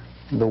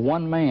 The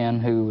one man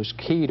who was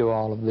key to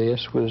all of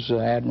this was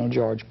Admiral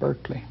George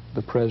Berkeley,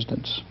 the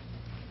President's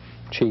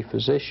chief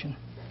physician.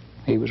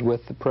 He was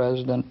with the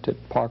President at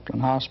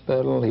Parkland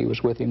Hospital. He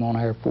was with him on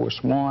Air Force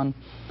One.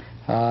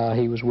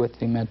 He was with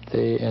him at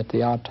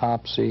the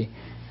autopsy,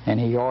 and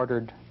he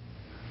ordered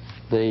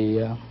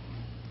the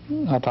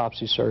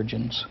autopsy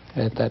surgeons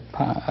at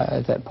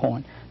that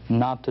point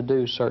not to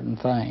do certain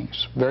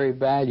things, very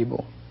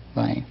valuable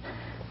things,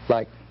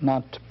 like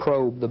not to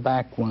probe the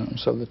back wound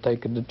so that they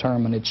could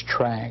determine its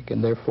track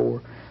and therefore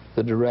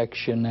the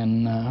direction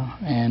and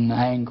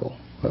angle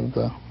of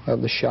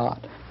the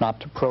shot, not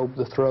to probe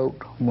the throat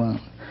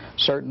wound.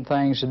 Certain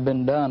things had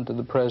been done to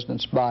the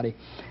President's body.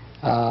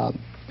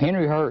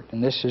 Henry Hurt,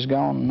 and this has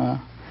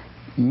gone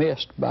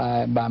missed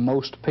by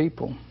most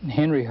people,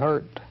 Henry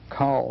Hurt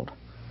called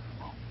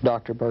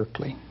Dr.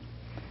 Berkeley,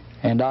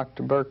 and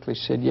Dr. Berkeley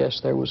said,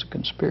 yes, there was a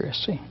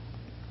conspiracy.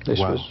 This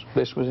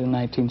was in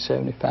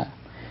 1975.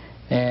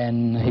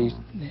 And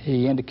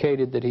he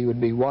indicated that he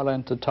would be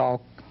willing to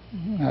talk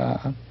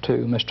to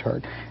Mr.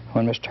 Hurt.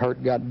 When Mr.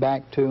 Hurt got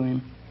back to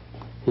him,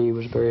 he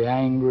was very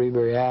angry,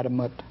 very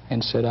adamant,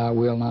 and said, I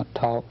will not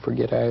talk,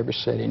 forget I ever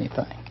said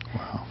anything.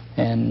 Wow.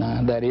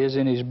 And that is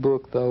in his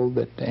book, though,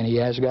 and he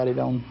has got it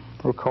on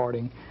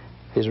recording.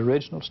 His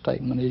original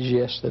statement is,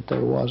 yes, that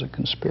there was a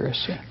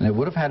conspiracy. And it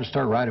would have had to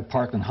start right at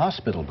Parkland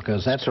Hospital,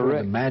 because that's where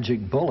the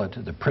magic bullet,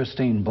 the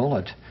pristine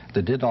bullet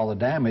that did all the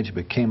damage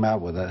but came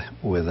out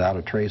without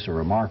a trace or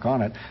remark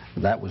on it,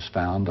 that was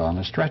found on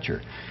a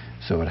stretcher.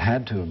 So it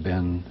had to have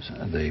been,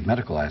 the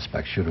medical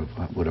aspect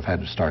would have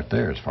had to start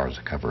there as far as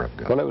the cover-up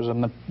goes. Well, it was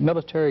a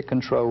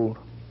military-controlled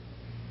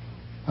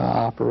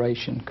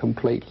operation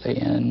completely,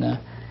 and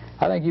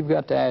I think you've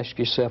got to ask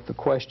yourself the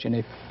question,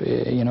 if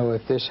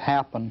this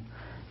happened,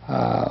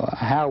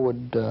 how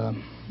would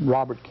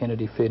Robert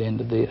Kennedy fit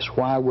into this?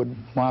 Why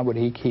would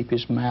he keep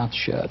his mouth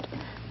shut,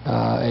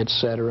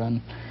 etc.?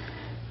 And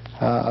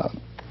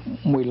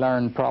we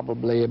learned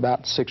probably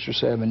about 6 or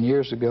 7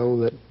 years ago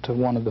that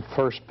one of the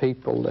first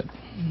people that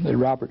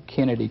Robert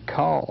Kennedy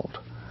called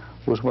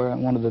was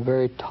one of the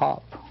very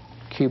top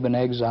Cuban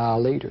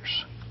exile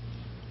leaders,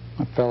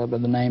 a fellow by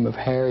the name of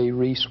Harry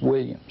Reese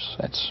Williams.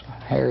 That's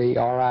Harry,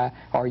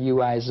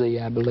 R-I-R-U-I-Z,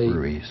 I believe.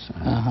 Reese.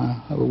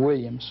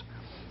 Williams.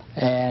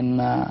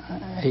 And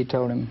he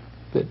told him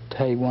that,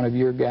 hey, one of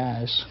your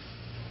guys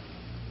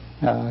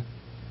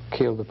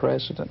killed the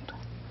president.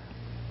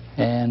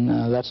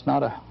 And that's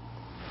not a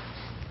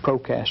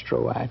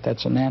pro-Castro act,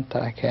 that's an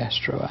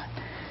anti-Castro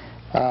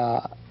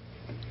act.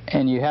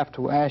 And you have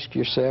to ask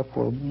yourself,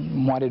 well,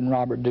 why didn't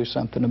Robert do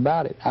something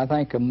about it? I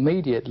think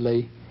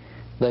immediately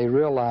they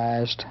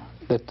realized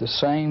that the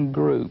same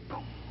group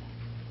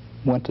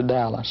went to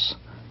Dallas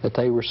that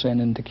they were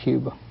sending to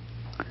Cuba.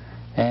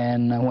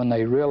 And when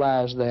they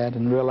realized that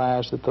and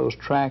realized that those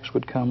tracks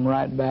would come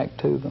right back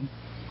to them,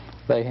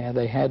 they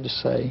had to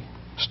say,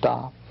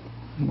 stop,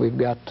 we've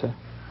got to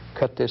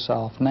cut this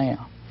off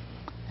now.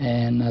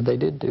 And they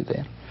did do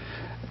that.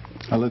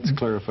 Let's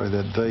clarify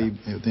that. They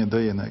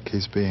in that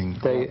case being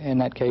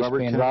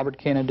Robert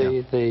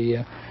Kennedy,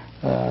 yeah.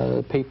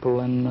 The people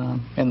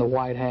in the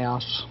White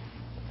House,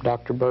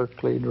 Dr.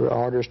 Berkeley,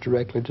 orders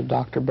directly to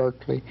Dr.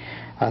 Berkeley.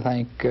 I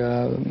think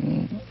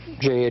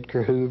J.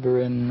 Edgar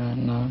Hoover and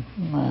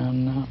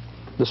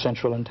the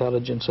Central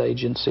Intelligence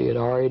Agency had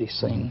already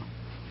seen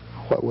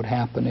what would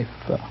happen if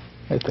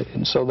they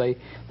didn't. So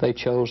they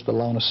chose the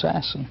lone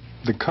assassin.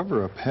 The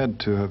cover-up had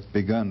to have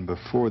begun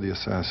before the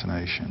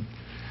assassination.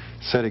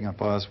 Setting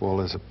up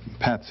Oswald as a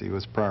patsy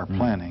was prior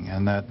planning,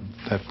 and that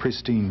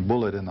pristine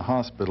bullet in the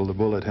hospital, the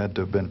bullet had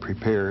to have been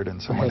prepared, and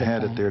someone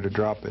had it there to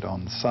drop it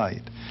on the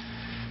site.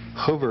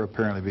 Hoover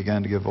apparently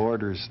began to give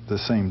orders the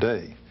same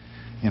day,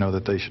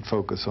 that they should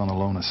focus on the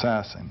lone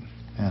assassin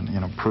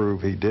and,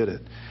 prove he did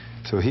it.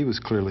 So he was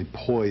clearly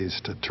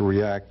poised to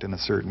react in a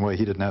certain way.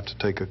 He didn't have to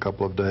take a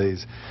couple of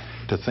days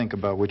to think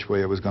about which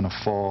way it was going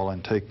to fall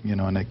and take,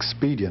 an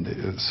expedient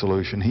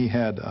solution. He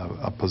had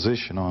a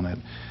position on it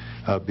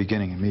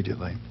beginning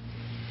immediately.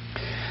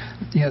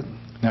 Yeah,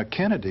 Now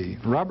Kennedy,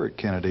 Robert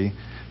Kennedy,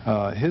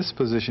 his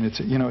position,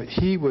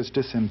 he was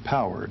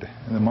disempowered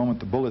the moment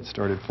the bullets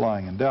started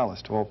flying in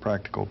Dallas to all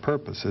practical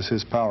purposes.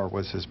 His power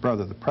was his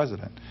brother, the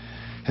president.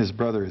 His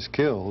brother is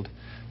killed.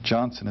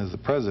 Johnson is the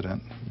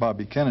president.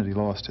 Bobby Kennedy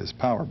lost his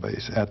power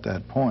base at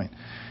that point.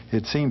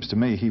 It seems to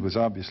me he was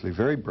obviously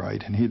very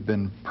bright, and he'd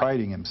been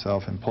priding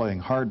himself in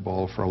playing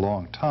hardball for a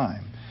long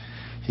time.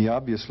 He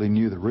obviously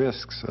knew the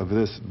risks of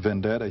this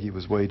vendetta he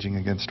was waging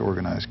against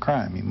organized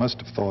crime. He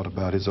must have thought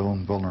about his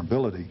own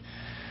vulnerability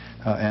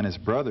and his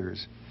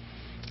brother's.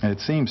 And it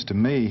seems to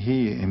me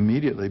he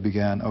immediately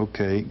began,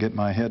 okay, get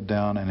my head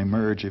down and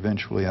emerge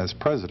eventually as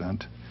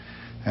president,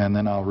 and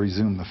then I'll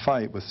resume the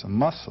fight with some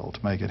muscle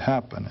to make it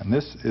happen. And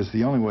this is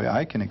the only way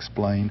I can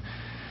explain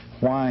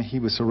why he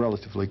was so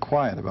relatively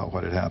quiet about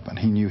what had happened.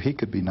 He knew he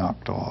could be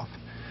knocked off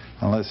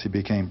unless he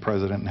became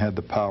president and had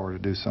the power to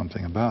do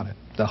something about it.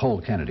 The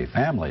whole Kennedy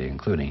family,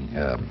 including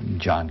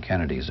John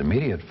Kennedy's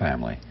immediate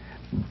family,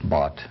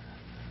 bought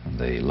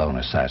the lone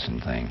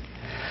assassin thing.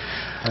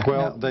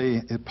 Well,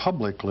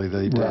 publicly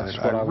they did.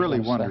 I really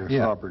wonder if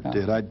Robert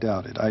did. I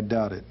doubt it. I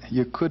doubt it.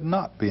 You could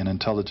not be an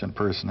intelligent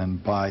person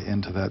and buy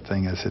into that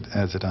thing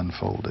as it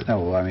unfolded.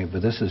 No, I mean,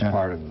 but this is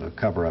part of the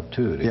cover-up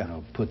too,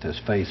 to put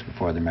this face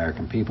before the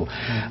American people.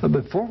 But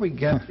before we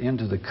get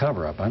into the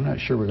cover-up, I'm not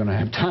sure we're going to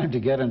have time to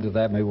get into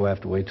that. Maybe we'll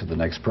have to wait till the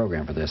next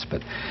program for this.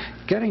 But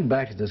getting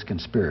back to this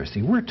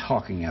conspiracy, we're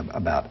talking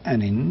about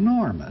an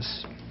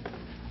enormous,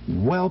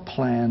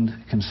 well-planned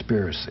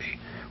conspiracy,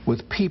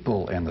 with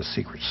people in the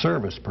Secret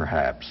Service,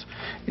 perhaps,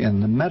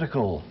 in the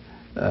medical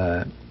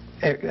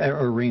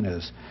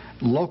arenas,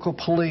 local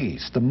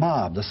police, the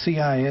mob, the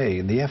CIA,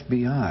 and the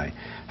FBI.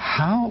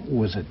 How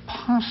was it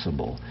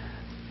possible,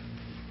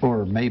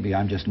 or maybe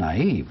I'm just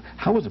naive,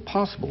 how was it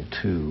possible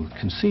to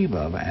conceive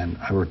of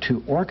or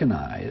to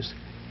organize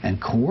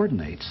and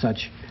coordinate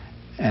such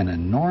an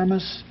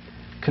enormous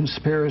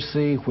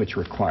conspiracy which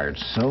required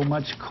so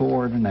much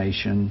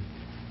coordination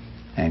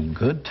and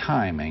good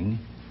timing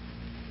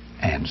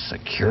and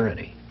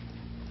security?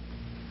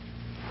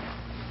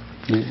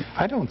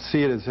 I don't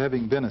see it as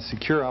having been a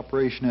secure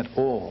operation at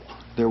all.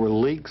 There were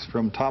leaks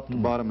from top to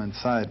bottom and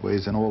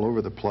sideways and all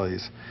over the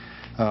place.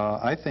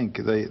 I think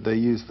they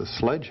used the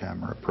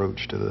sledgehammer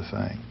approach to the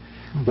thing.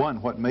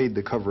 One, what made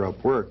the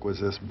cover-up work was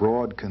this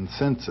broad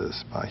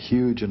consensus by a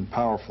huge and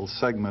powerful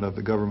segment of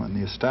the government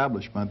and the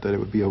establishment that it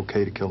would be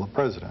okay to kill the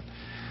president.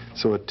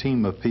 So a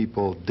team of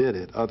people did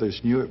it.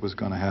 Others knew it was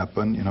going to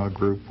happen. A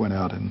group went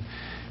out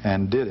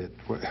and did it.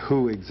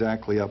 Who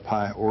exactly up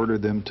high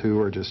ordered them to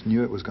or just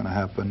knew it was going to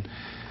happen,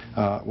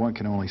 one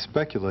can only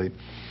speculate.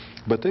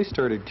 But they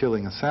started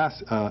killing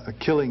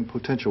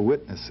potential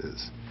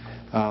witnesses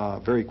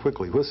very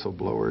quickly,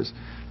 whistleblowers,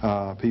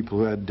 people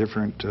who had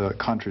different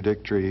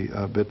contradictory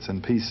bits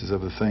and pieces of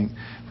the thing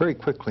very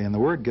quickly. And the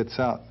word gets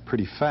out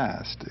pretty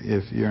fast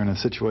if you're in a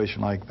situation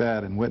like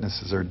that and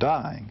witnesses are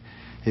dying.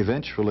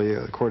 Eventually,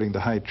 according to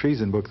the High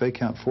Treason book, they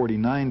count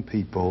 49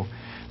 people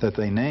that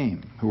they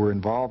name who were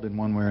involved in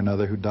one way or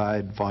another who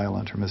died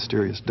violent or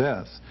mysterious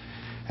deaths.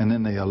 And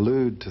then they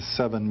allude to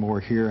 7 more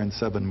here and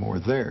 7 more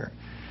there.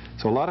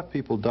 So a lot of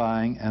people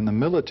dying, and the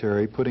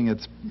military putting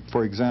its,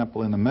 for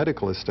example, in the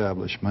medical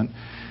establishment,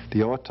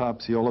 the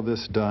autopsy, all of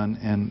this done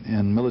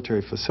in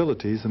military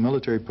facilities, the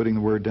military putting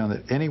the word down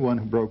that anyone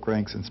who broke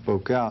ranks and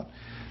spoke out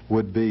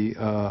would be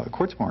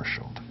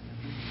courts-martialed.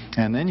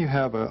 And then you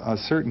have a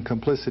certain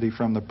complicity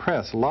from the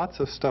press.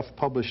 Lots of stuff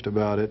published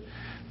about it,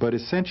 but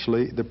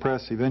essentially the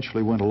press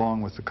eventually went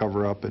along with the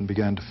cover-up and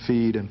began to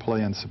feed and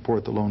play and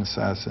support the lone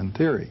assassin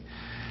theory.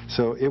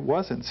 So it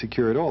wasn't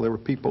secure at all. There were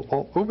people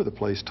all over the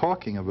place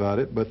talking about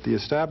it, but the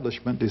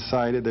establishment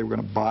decided they were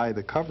going to buy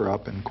the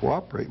cover-up and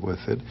cooperate with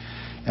it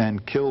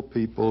and kill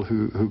people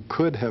who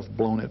could have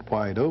blown it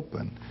wide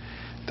open.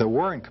 The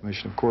Warren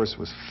Commission, of course,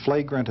 was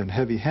flagrant and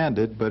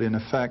heavy-handed, but in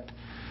effect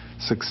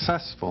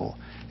successful.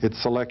 Its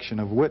selection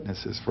of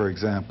witnesses, for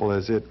example,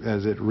 as it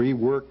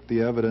reworked the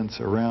evidence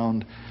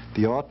around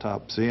the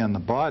autopsy and the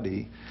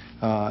body,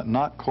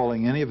 not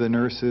calling any of the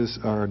nurses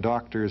or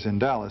doctors in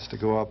Dallas to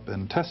go up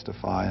and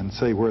testify and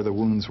say where the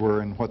wounds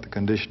were and what the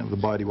condition of the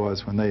body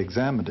was when they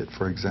examined it,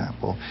 for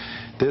example.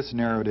 This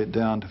narrowed it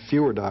down to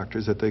fewer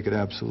doctors that they could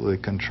absolutely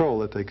control,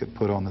 that they could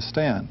put on the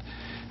stand.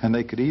 And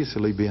they could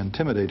easily be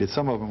intimidated.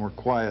 Some of them were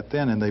quiet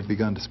then, and they've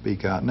begun to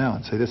speak out now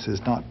and say this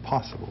is not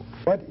possible.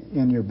 What,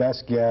 in your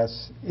best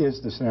guess,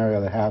 is the scenario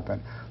that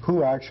happened?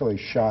 Who actually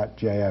shot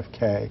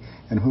JFK,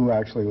 and who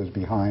actually was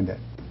behind it?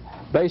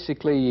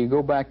 Basically, you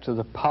go back to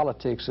the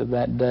politics of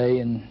that day,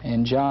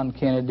 and John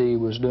Kennedy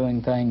was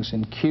doing things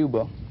in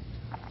Cuba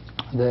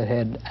that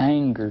had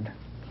angered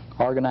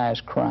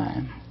organized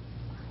crime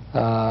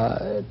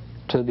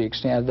to the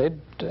extent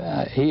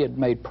that he had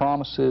made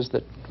promises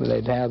that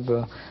they'd have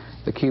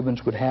the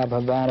Cubans would have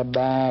Havana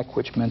back,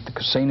 which meant the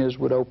casinos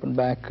would open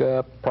back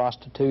up,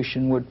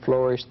 prostitution would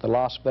flourish, the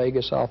Las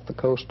Vegas off the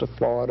coast of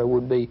Florida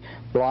would be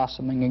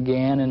blossoming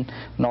again, and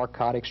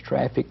narcotics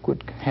traffic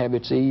would have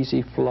its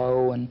easy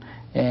flow,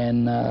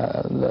 and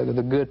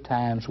the good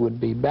times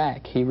would be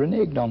back. He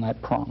reneged on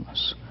that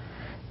promise.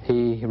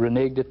 He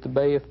reneged at the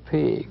Bay of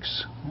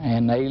Pigs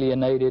and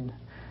alienated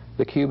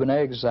the Cuban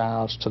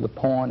exiles to the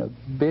point of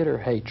bitter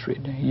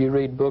hatred. You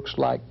read books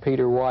like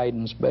Peter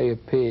Wyden's Bay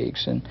of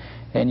Pigs,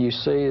 and you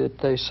see that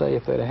they say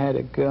if they'd had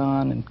a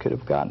gun and could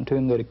have gotten to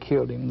him, they'd have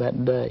killed him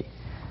that day,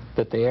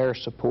 that the air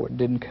support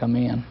didn't come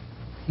in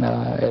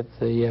at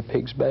the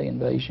Pigs Bay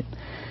invasion.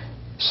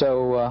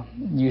 So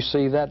you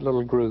see that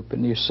little group,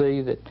 and you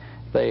see that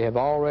they have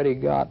already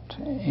got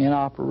in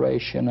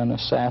operation an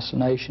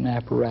assassination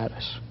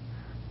apparatus.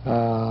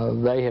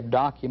 They have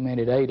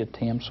documented 8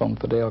 attempts on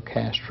Fidel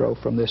Castro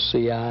from this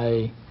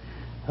CIA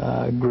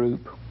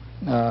group.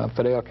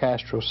 Fidel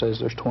Castro says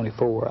there's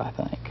 24, I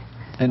think.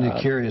 And you're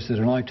curious that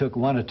it only took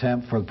 1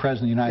 attempt for the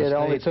President of the United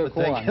States. It only took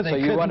 1, so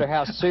you wonder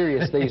how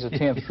serious these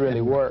attempts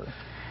really were.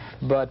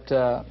 But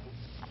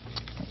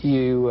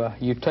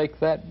you take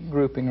that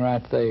grouping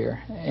right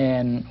there,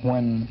 and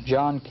when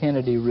John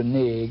Kennedy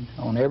reneged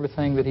on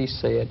everything that he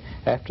said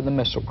after the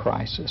missile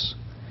crisis,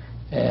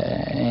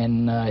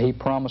 and he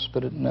promised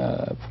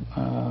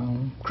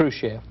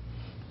Khrushchev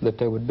that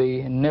there would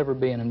never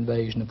be an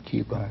invasion of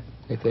Cuba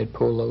if they'd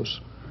pull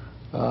those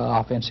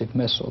offensive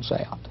missiles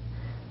out.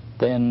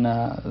 Then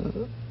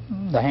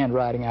the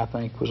handwriting, I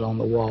think, was on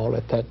the wall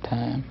at that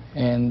time,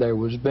 and there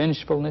was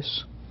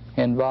vengefulness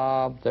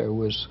involved, there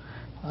was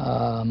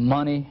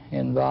money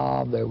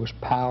involved, there was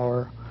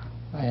power,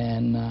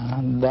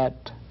 and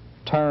that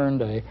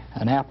turned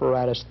an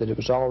apparatus that it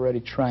was already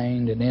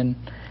trained and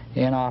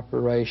in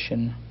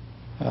operation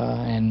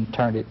and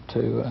turned it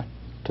to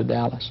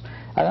Dallas.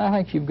 And I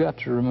think you've got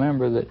to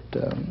remember that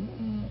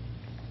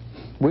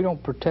we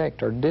don't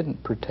protect or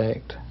didn't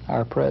protect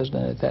our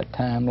president at that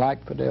time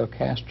like Fidel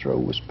Castro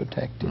was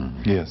protected,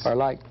 yes, or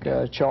like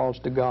Charles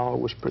de Gaulle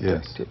was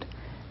protected.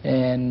 Yes.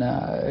 And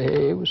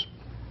it was,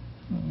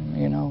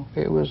 you know,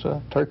 it was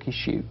a turkey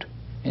shoot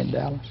in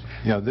Dallas.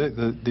 Yeah,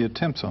 the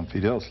attempts on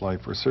Fidel's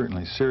life were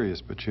certainly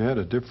serious, but you had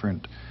a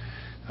different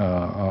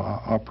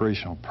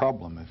operational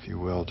problem, if you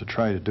will, to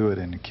try to do it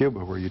in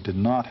Cuba, where you did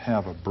not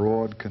have a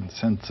broad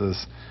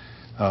consensus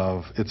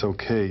of it's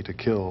okay to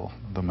kill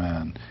the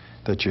man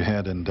that you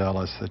had in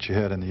Dallas, that you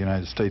had in the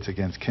United States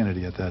against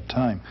Kennedy at that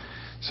time.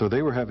 So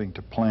they were having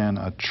to plan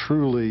a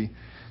truly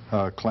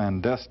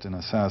clandestine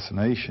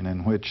assassination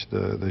in which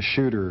the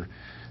shooter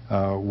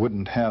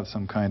wouldn't have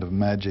some kind of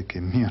magic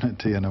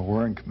immunity in a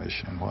Warren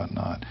Commission and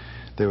whatnot.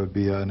 There would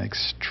be an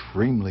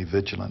extremely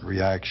vigilant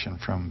reaction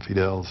from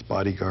Fidel's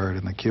bodyguard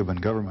and the Cuban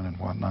government and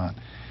whatnot.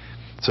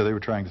 So they were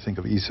trying to think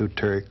of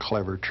esoteric,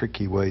 clever,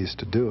 tricky ways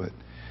to do it.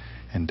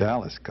 In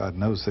Dallas, God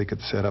knows they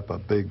could set up a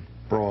big,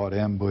 broad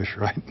ambush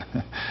right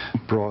in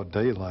broad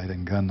daylight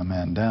and gun the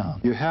man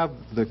down. You have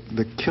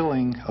the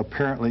killing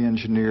apparently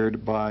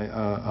engineered by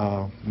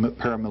a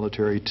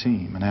paramilitary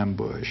team, an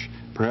ambush.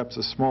 Perhaps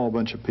a small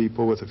bunch of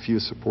people with a few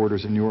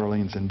supporters in New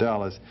Orleans and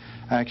Dallas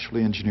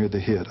actually engineered the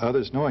hit,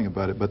 others knowing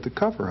about it, but the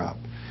cover-up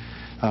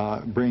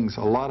brings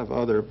a lot of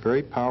other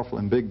very powerful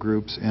and big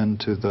groups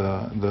into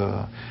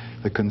the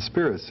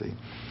conspiracy.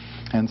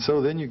 And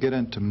so then you get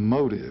into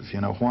motive.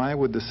 You know, why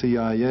would the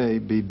CIA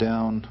be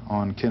down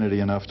on Kennedy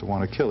enough to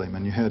want to kill him?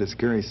 And you had, as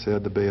Gary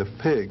said, the Bay of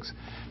Pigs,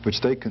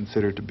 which they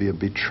considered to be a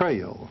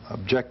betrayal.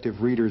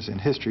 Objective readers in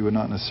history would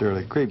not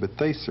necessarily agree, but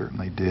they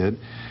certainly did.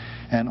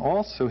 And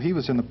also, he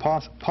was in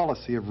the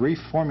policy of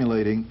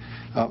reformulating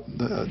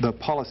the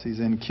policies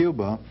in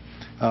Cuba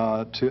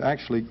to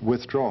actually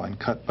withdraw and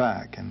cut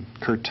back and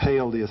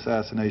curtail the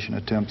assassination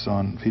attempts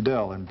on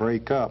Fidel and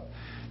break up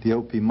the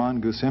OP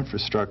Mongoose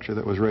infrastructure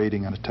that was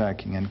raiding and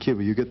attacking in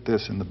Cuba. You get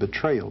this in the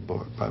Betrayal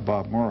book by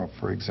Bob Morrow,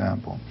 for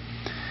example.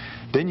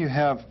 Then you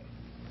have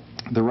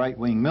the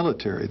right-wing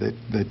military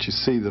that you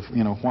see,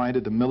 you know, why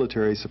did the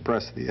military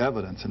suppress the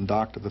evidence and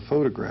doctor the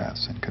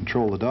photographs and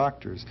control the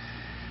doctors?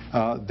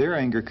 Their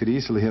anger could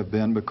easily have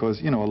been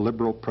because, you know, a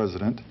liberal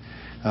president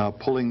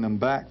pulling them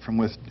back from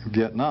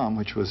Vietnam,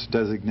 which was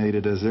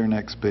designated as their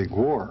next big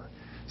war.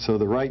 So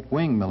the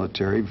right-wing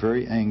military,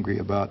 very angry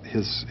about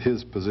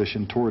his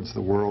position towards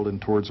the world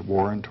and towards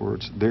war and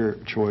towards their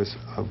choice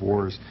of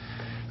wars.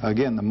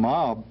 Again, the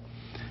mob,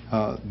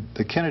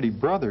 the Kennedy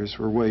brothers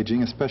were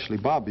waging, especially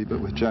Bobby,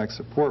 but with Jack's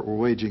support, were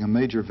waging a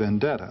major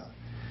vendetta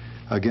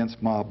against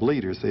mob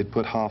leaders. They had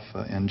put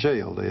Hoffa in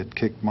jail. They had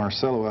kicked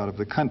Marcello out of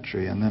the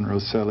country, and then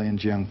Rosselli and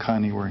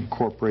Giancani were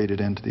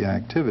incorporated into the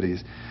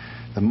activities.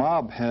 The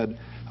mob had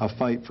a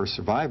fight for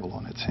survival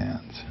on its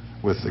hands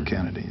with the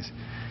Kennedys.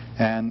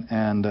 And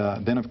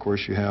then, of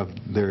course, you have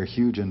their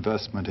huge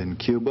investment in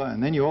Cuba,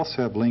 and then you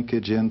also have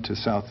linkage into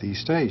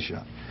Southeast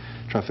Asia.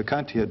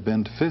 Trafficante had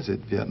been to visit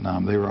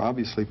Vietnam. They were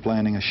obviously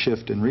planning a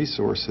shift in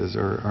resources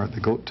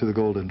to the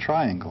Golden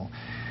Triangle.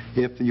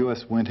 If the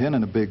U.S. went in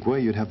a big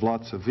way, you'd have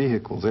lots of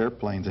vehicles,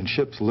 airplanes, and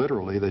ships,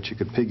 literally, that you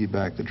could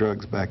piggyback the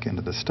drugs back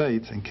into the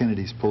States, and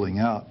Kennedy's pulling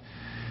out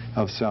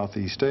of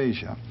Southeast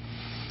Asia.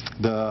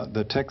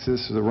 The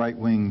Texas, the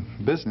right-wing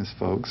business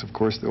folks, of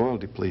course, the oil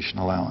depletion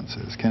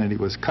allowances. Kennedy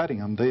was cutting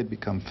them. They had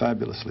become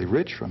fabulously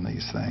rich from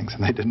these things,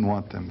 and they didn't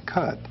want them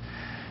cut.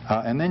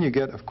 And then you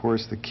get, of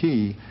course, the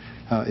key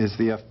is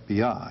the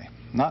FBI.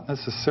 not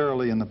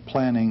necessarily in the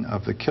planning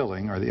of the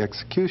killing or the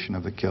execution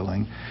of the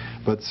killing,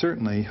 but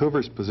certainly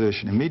Hoover's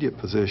position, immediate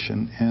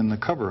position in the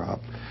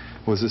cover-up,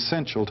 was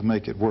essential to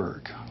make it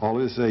work. All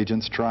of his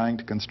agents trying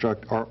to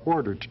construct, or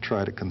ordered to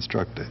try to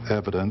construct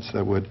evidence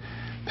that would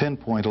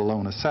pinpoint a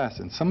lone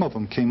assassin. Some of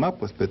them came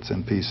up with bits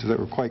and pieces that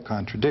were quite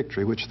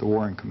contradictory, which the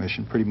Warren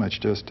Commission pretty much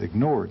just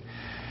ignored.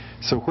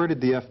 So where did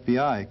the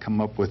FBI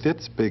come up with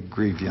its big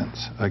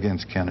grievance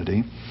against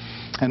Kennedy?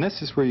 And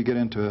this is where you get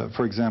into,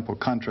 for example,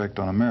 Contract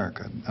on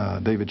America,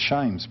 David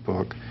Scheim's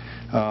book.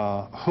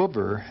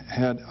 Hoover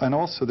had, and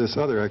also this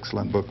other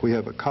excellent book, we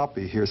have a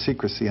copy here,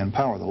 Secrecy and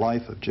Power, The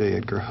Life of J.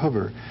 Edgar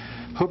Hoover.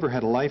 Hoover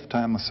had a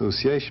lifetime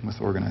association with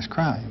organized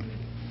crime.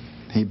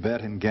 He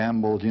bet and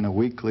gambled, you know,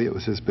 weekly. It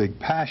was his big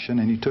passion,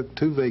 and he took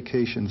 2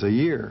 vacations a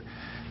year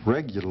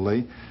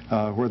regularly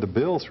where the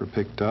bills were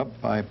picked up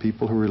by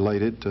people who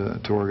related to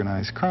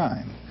organized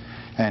crime.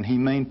 And he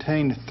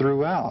maintained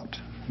throughout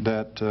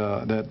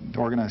that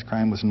organized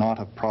crime was not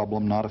a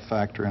problem, not a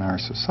factor in our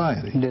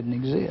society. Didn't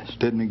exist.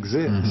 Didn't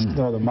exist.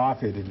 No, the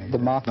Mafia didn't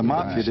exist. The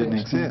Mafia didn't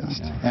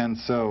exist. And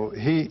so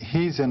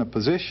he's in a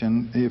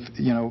position, if,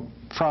 you know,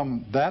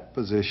 from that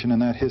position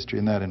and that history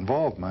and that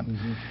involvement,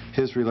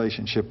 his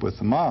relationship with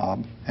the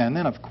mob, and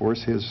then of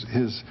course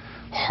his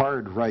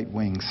hard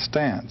right-wing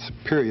stance,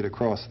 period,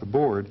 across the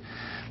board,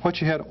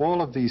 what you had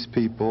all of these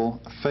people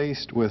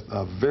faced with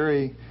a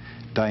very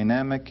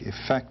dynamic,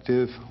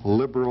 effective,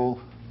 liberal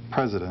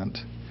president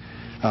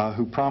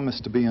who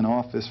promised to be in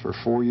office for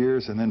 4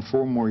 years and then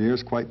 4 more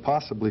years, quite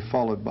possibly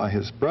followed by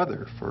his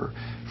brother for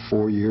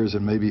 4 years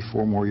and maybe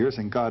 4 more years,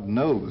 and God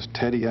knows,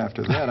 Teddy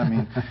after that. I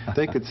mean,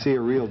 they could see a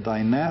real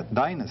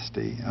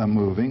dynasty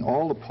moving.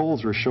 All the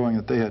polls were showing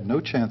that they had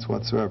no chance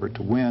whatsoever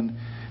to win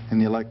in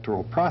the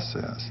electoral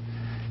process.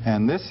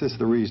 And this is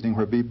the reasoning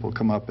where people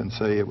come up and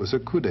say it was a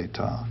coup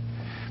d'etat.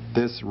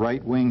 This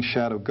right-wing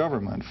shadow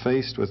government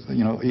faced with,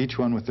 you know, each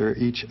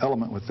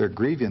element with their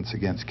grievance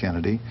against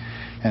Kennedy,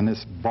 and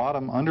this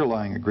bottom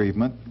underlying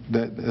agreement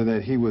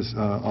that he was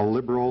a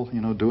liberal,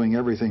 you know, doing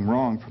everything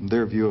wrong from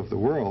their view of the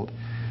world,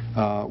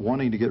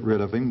 wanting to get rid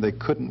of him. They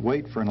couldn't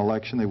wait for an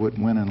election. They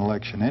wouldn't win an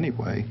election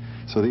anyway.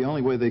 So the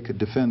only way they could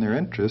defend their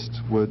interests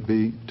would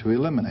be to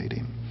eliminate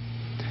him,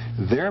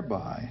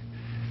 thereby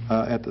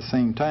at the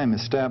same time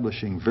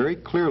establishing very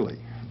clearly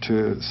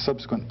to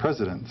subsequent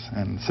presidents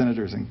and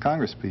senators and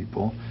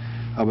congresspeople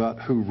about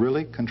who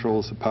really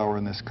controls the power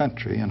in this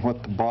country and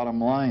what the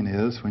bottom line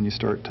is when you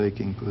start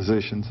taking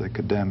positions that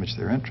could damage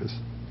their interests.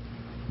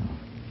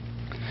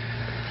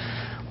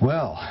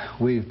 Well,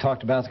 we've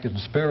talked about the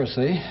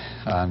conspiracy.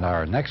 On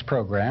our next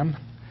program,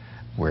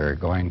 we're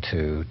going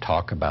to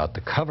talk about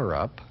the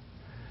cover-up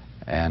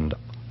and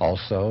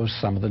also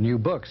some of the new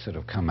books that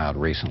have come out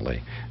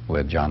recently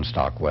with John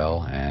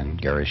Stockwell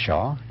and Gary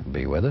Shaw. Will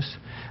be with us.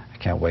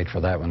 Can't wait for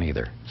that one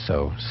either.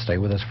 So stay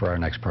with us for our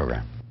next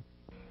program.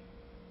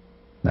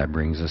 That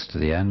brings us to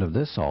the end of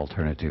this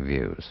Alternative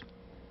Views.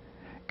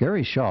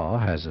 Gary Shaw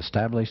has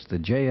established the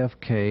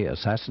JFK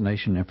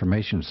Assassination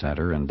Information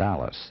Center in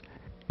Dallas.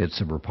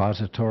 It's a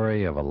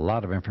repository of a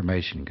lot of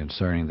information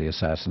concerning the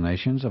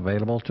assassinations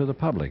available to the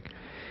public.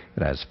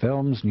 It has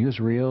films,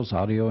 newsreels,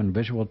 audio and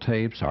visual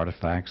tapes,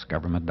 artifacts,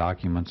 government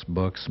documents,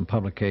 books, and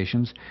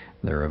publications.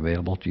 They're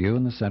available to you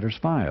in the center's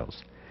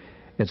files.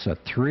 It's a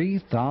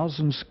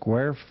 3,000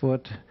 square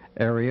foot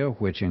area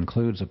which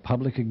includes a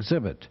public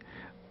exhibit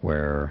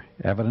where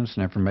evidence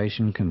and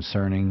information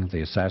concerning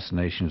the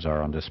assassinations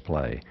are on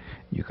display.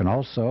 You can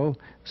also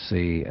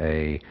see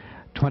a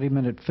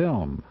 20-minute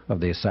film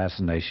of the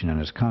assassination and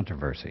its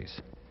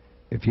controversies.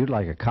 If you'd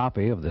like a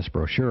copy of this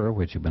brochure,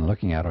 which you've been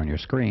looking at on your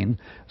screen,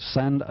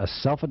 send a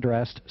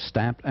self-addressed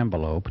stamped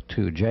envelope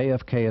to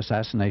JFK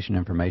Assassination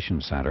Information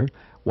Center,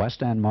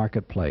 West End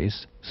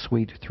Marketplace,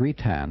 Suite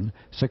 310,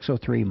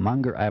 603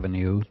 Munger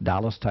Avenue,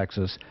 Dallas,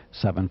 Texas,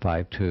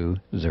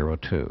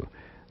 75202.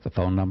 The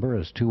phone number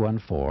is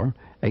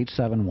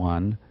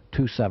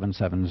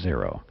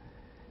 214-871-2770.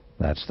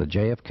 That's the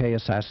JFK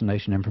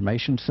Assassination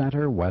Information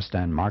Center, West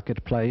End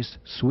Marketplace,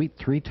 Suite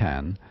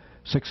 310,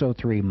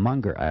 603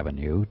 Munger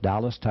Avenue,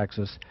 Dallas,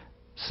 Texas,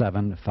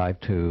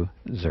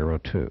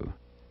 75202.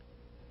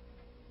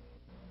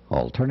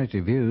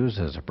 Alternative Views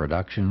is a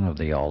production of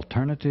the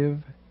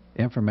Alternative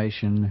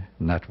Information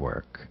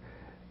Network.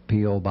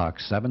 P.O.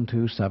 Box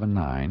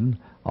 7279,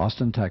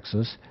 Austin,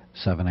 Texas,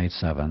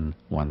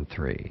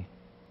 78713.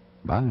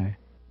 Bye.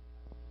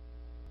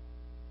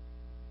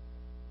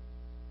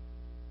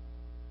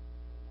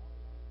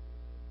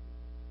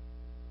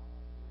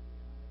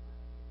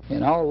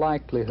 In all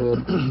likelihood,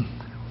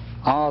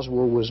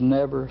 Oswald was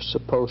never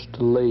supposed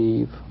to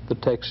leave the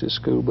Texas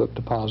School Book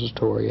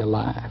Depository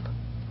alive.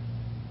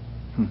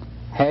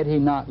 Had he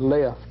not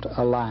left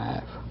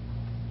alive,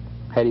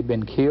 had he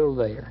been killed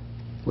there,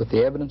 with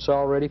the evidence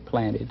already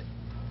planted,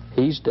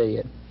 he's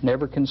dead,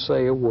 never can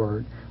say a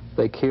word.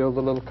 They killed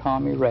the little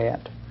commie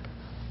rat,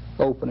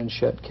 open and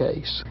shut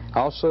case.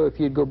 Also, if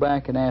you'd go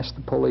back and ask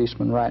the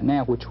policemen right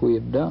now, which we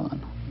have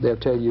done, they'll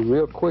tell you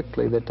real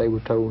quickly that they were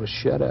told to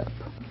shut up.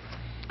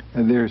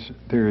 And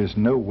there is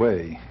no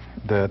way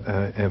that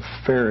a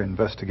fair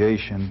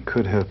investigation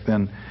could have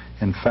been,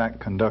 in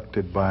fact,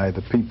 conducted by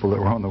the people that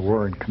were on the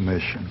Warren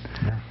Commission.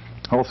 Yeah.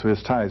 Also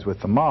his ties with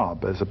the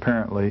mob, as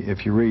apparently,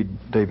 if you read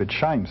David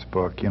Scheim's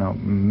book, you know,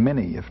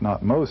 many, if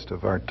not most,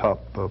 of our top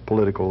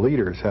political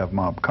leaders have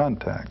mob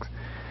contacts.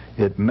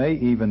 It may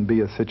even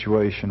be a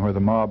situation where the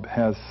mob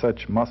has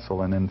such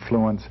muscle and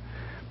influence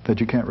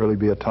that you can't really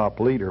be a top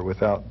leader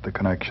without the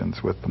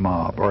connections with the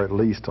mob, or at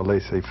least a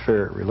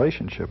laissez-faire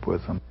relationship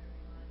with them.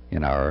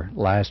 In our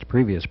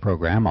previous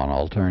program on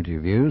Alternative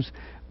Views,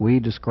 we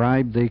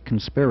described the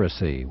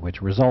conspiracy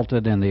which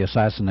resulted in the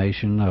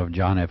assassination of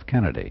John F.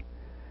 Kennedy.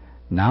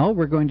 Now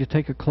we're going to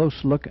take a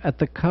close look at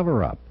the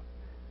cover-up,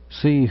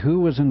 see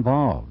who was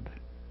involved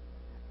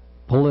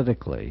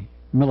politically,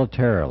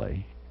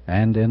 militarily,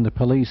 and in the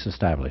police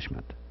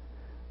establishment.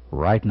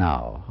 Right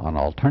now on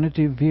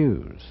Alternative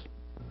Views.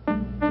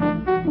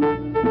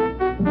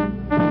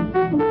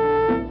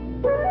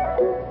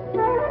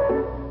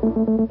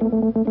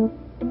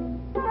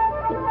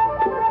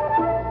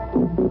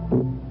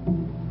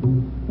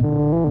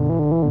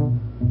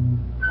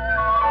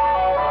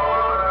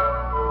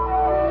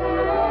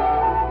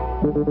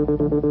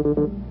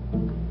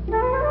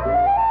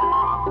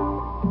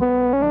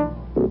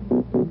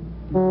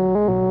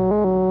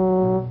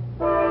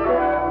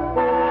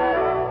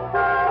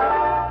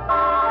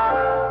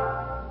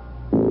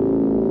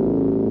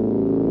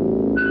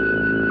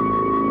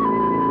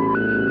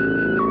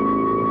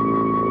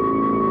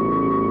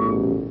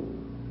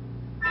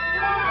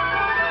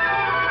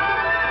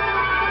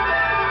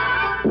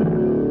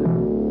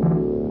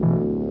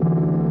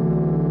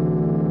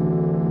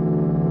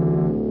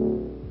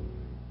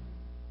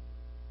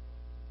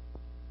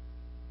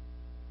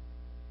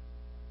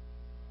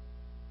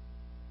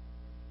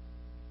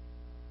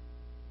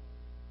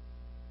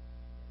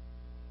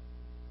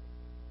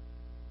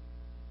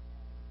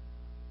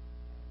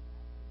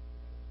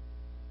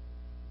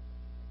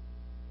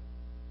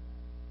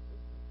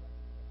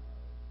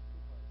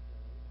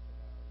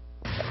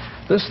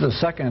 This is the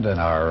second in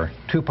our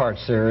two-part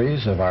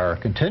series of our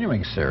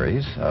continuing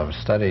series of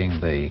studying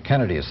the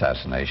Kennedy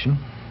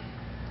assassination.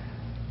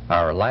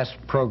 Our last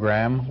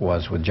program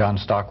was with John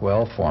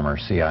Stockwell, former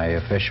CIA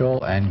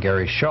official, and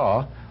Gary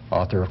Shaw,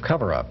 author of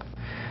Cover Up.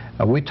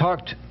 We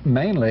talked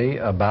mainly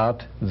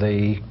about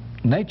the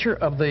nature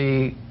of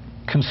the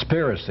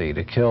conspiracy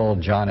to kill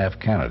John F.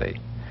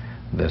 Kennedy,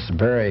 this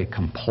very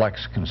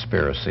complex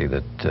conspiracy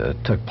that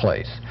took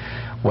place.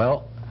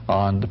 Well,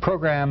 on the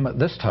program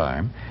this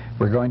time,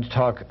 we're going to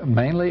talk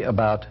mainly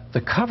about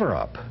the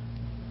cover-up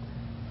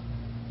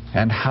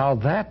and how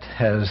that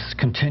has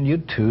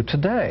continued to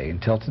today,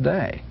 until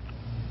today,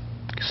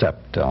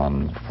 except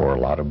for a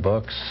lot of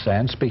books.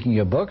 And speaking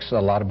of books, a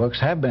lot of books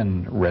have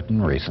been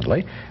written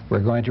recently.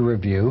 We're going to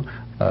review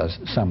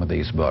some of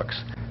these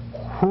books.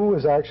 Who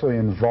was actually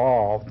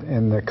involved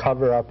in the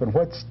cover-up, and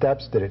what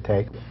steps did it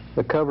take?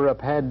 The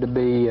cover-up had to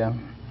be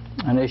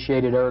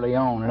initiated early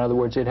on. In other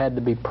words, it had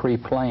to be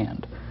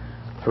pre-planned.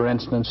 For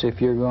instance, if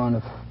you're going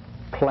to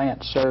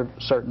plant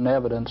certain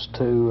evidence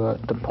to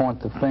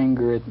point the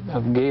finger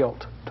of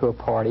guilt to a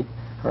party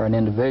or an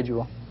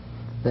individual,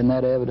 then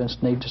that evidence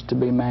needs to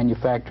be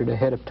manufactured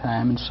ahead of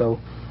time. And so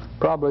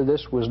probably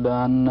this was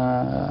done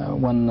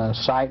when the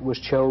site was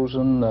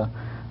chosen,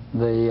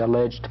 the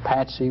alleged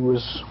patsy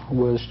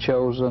was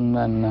chosen,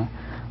 and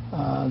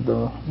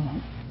the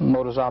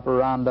modus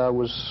operandi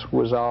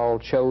was all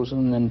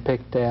chosen and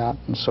picked out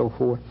and so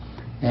forth.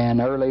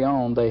 And early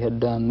on they had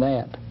done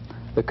that.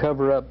 The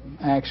cover-up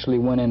actually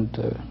went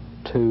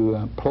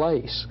into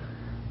place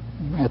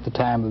at the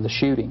time of the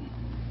shooting,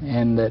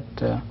 and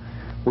that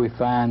we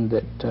find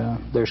that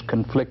there's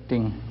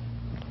conflicting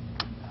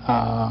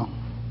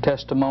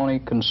testimony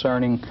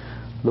concerning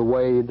the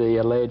way the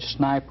alleged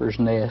sniper's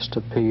nest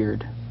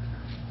appeared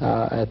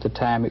at the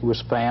time it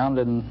was found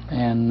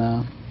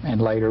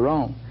and later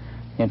on.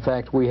 In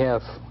fact, we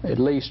have at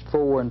least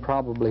 4 and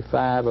probably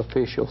 5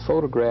 official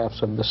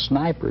photographs of the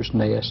sniper's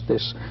nest,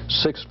 this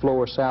 6th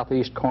floor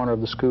southeast corner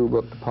of the school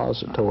book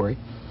depository,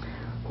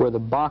 where the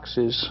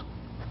boxes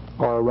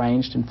are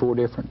arranged in 4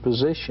 different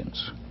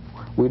positions.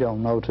 We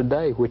don't know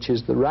today which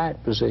is the right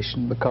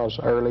position, because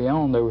early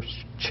on there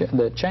was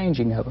the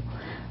changing of them.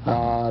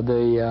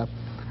 The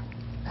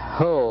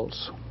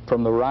hulls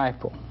from the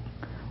rifle,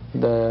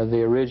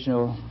 the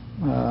original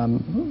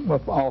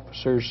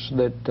officers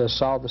that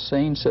saw the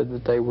scene said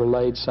that they were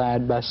laid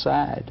side by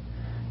side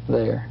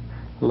there.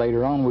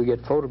 Later on we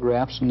get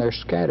photographs and they're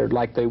scattered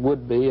like they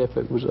would be if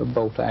it was a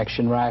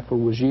bolt-action rifle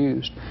was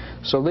used.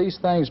 So these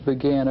things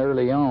began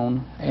early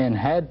on and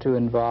had to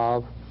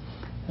involve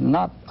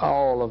not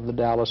all of the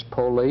Dallas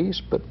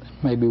police, but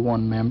maybe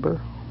one member,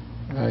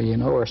 you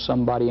know, or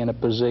somebody in a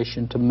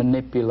position to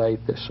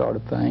manipulate this sort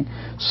of thing.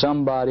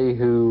 Somebody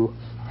who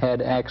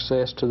had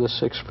access to the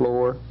 6th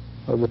floor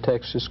of the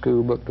Texas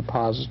School Book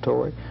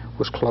Depository,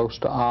 was close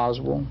to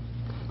Oswald,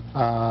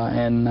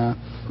 and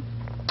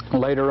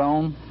later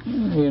on,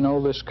 you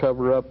know, this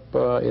cover-up,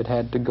 it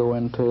had to go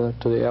into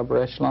the upper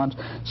echelons.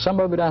 Some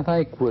of it, I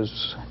think,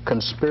 was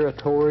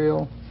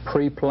conspiratorial,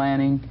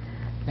 pre-planning,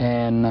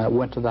 and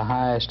went to the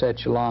highest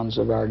echelons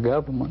of our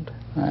government,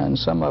 and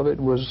some of it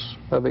was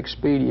of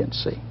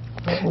expediency.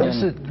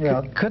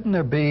 Couldn't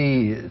there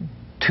be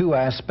two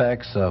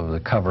aspects of the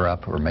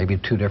cover-up, or maybe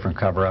two different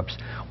cover-ups?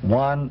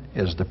 One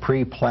is the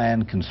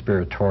pre-planned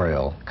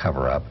conspiratorial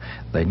cover-up.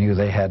 They knew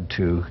they had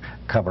to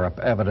cover up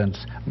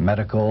evidence,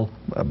 medical,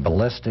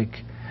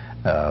 ballistic,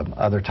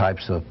 other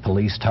types of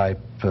police-type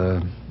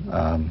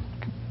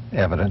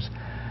evidence.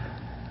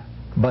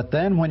 But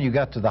then when you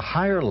got to the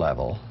higher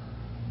level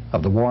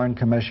of the Warren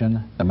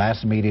Commission, the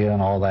mass media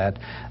and all that,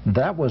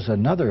 that was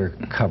another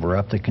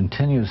cover-up that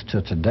continues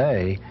to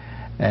today,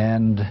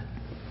 and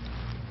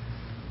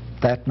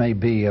that may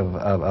be of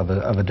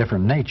a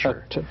different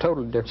nature.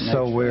 Totally different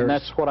nature. And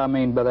that's what I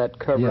mean by that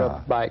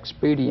cover-up by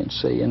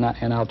expediency, and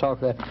I'll talk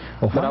about that.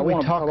 Well, but I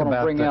want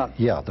to bring out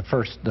the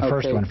first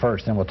one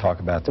first, then we'll talk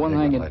about the one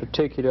thing in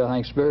particular I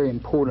think is very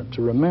important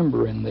to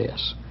remember in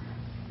this,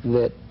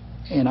 that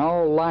in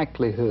all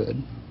likelihood,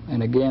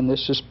 and again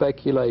this is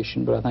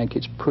speculation, but I think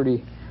it's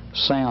pretty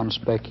sound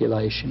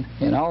speculation,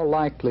 in all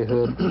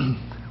likelihood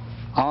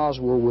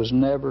Oswald was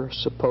never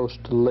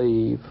supposed to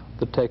leave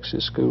the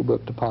Texas School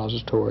Book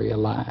Depository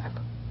alive.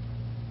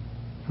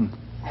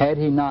 Had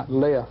he not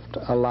left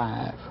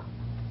alive,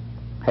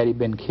 had he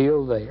been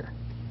killed there,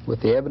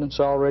 with the evidence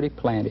already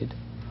planted,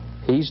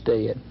 he's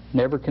dead,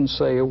 never can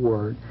say a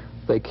word,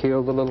 they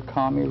killed the little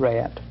commie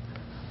rat,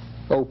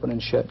 open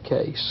and shut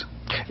case.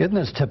 Isn't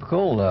this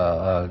typical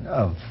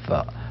of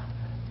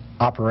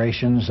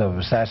operations of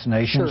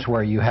assassinations,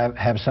 where you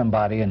have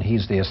somebody and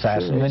he's the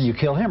assassin, and then you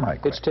kill him right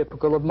quick? It's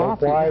typical of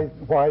Mafia.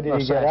 Why did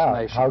he get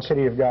out? How could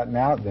he have gotten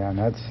out then?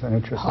 That's an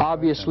interesting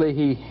Obviously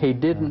he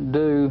didn't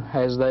do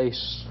as they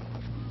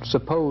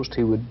supposed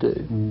he would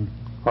do,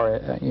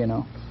 or you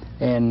know,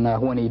 and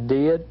when he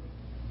did,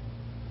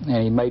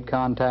 and he made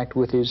contact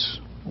with his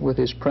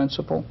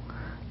principal,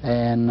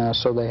 and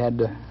so they had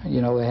to,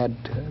 they had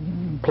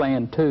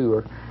plan 2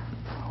 or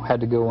had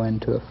to go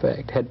into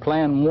effect. Had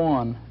Plan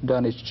 1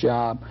 done its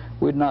job,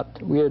 we had not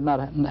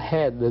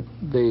had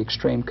the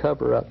extreme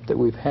cover-up that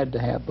we've had to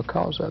have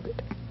because of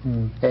it.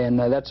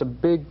 And I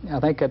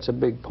think that's a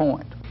big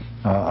point.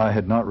 I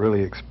had not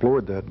really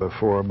explored that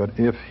before, but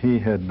if he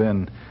had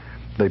been,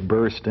 they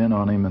burst in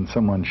on him and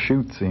someone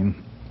shoots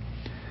him,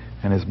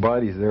 and his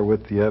body's there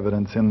with the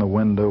evidence in the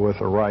window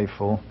with a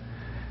rifle,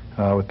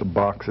 with the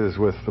boxes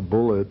with the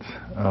bullets,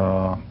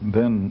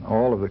 then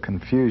all of the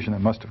confusion that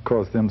must have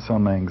caused them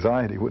some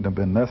anxiety wouldn't have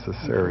been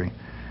necessary.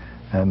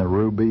 And the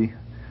ruby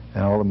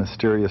and all the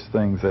mysterious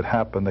things that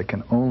happen that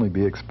can only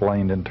be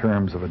explained in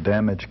terms of a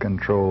damage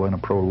control and a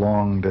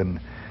prolonged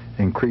and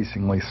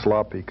increasingly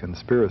sloppy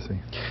conspiracy.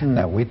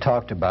 Now, we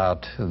talked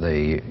about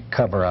the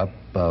cover-up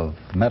of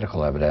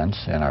medical evidence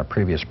in our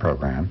previous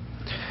program.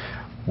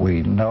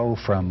 We know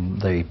from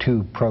the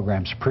 2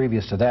 programs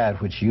previous to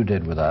that, which you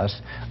did with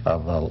us,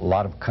 of a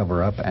lot of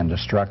cover-up and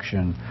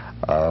destruction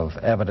of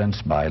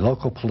evidence by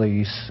local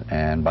police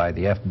and by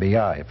the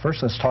FBI.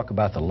 First, let's talk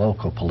about the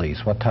local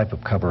police. What type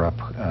of cover-up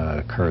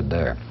occurred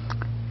there?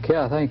 Okay,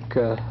 I think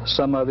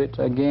some of it,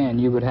 again,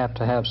 you would have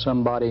to have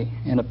somebody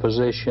in a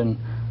position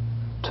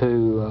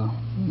to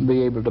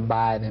be able to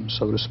buy them,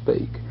 so to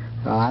speak.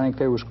 I think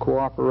there was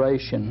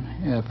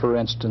cooperation, for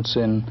instance,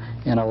 in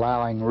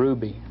allowing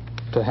Ruby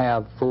to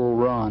have full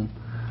run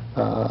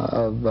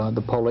of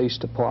the police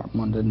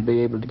department and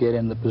be able to get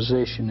in the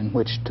position in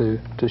which to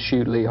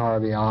shoot Lee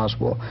Harvey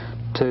Oswald,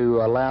 to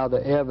allow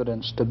the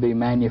evidence to be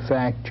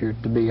manufactured,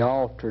 to be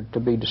altered, to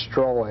be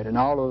destroyed, and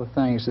all of the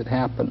things that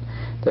happened.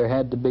 There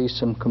had to be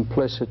some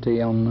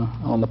complicity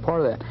on the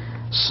part of that.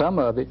 Some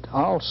of it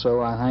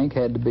also, I think,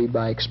 had to be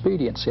by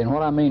expediency. And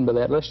what I mean by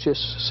that, let's just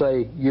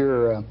say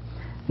you're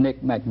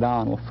Nick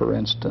McDonald, for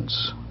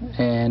instance,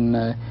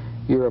 and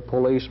you're a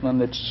policeman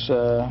that's,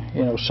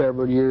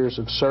 several years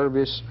of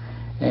service,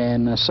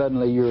 and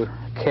suddenly you're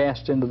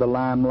cast into the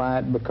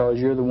limelight because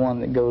you're the one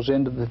that goes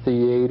into the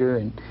theater,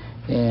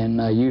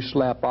 and you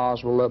slap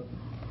Oswald up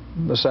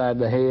beside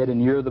the head,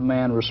 and you're the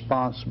man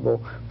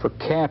responsible for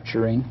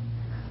capturing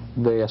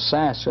the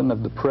assassin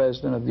of the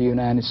President of the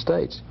United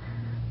States.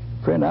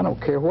 Friend, I don't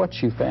care what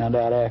you found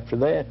out after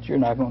that. You're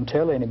not going to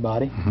tell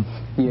anybody.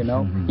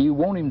 You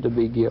want him to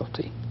be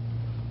guilty.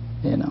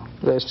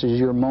 This is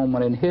your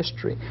moment in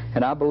history.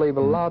 And I believe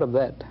a lot of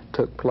that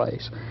took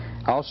place.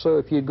 Also,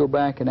 if you go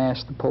back and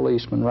ask the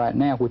policemen right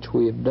now, which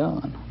we have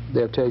done,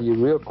 they'll tell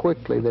you real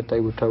quickly that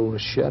they were told to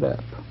shut up.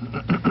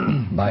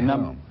 By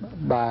whom?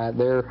 By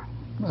their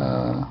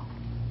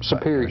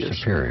superiors. Their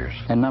superiors.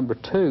 And number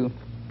 2,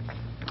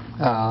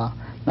 not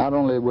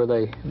only were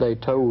they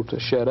told to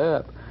shut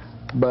up,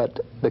 but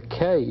the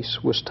case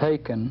was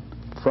taken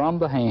from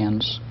the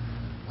hands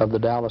of the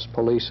Dallas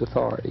police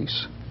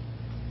authorities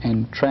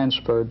and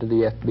transferred to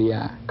the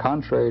FBI,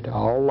 contrary to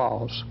all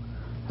laws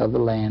of the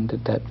land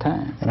at that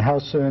time. And how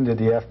soon did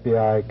the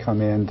FBI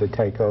come in to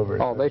take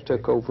over? Oh, they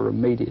took over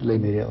immediately.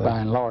 By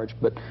and large,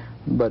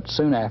 but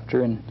soon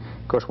after. And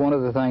of course, one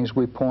of the things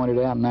we pointed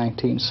out in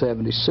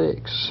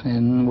 1976,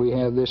 and we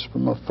have this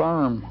from a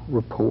firm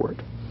report,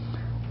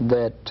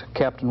 that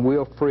Captain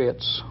Will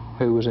Fritz,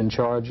 who was in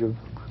charge of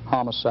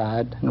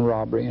homicide and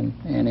robbery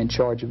and in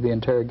charge of the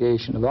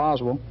interrogation of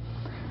Oswald,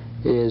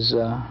 is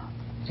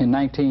in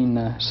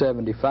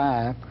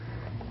 1975,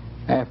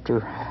 after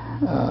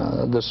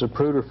the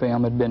Zapruder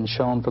film had been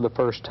shown for the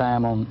first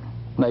time on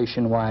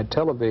nationwide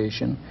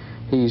television.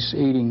 He's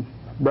eating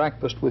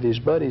breakfast with his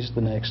buddies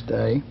the next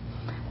day,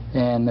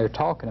 and they're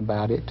talking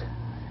about it,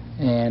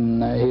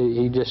 and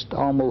he just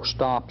almost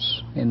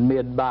stops in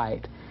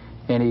mid-bite,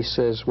 and he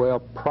says, well,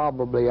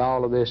 probably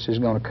all of this is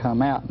going to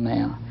come out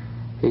now.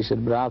 He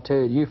said, but I'll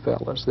tell you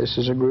fellas, this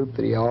is a group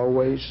that he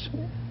always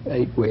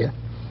ate with.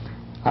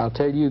 I'll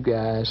tell you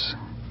guys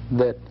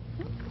that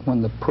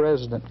when the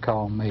president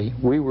called me,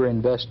 we were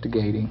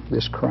investigating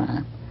this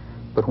crime.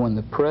 But when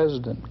the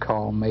president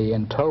called me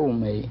and told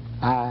me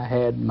I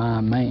had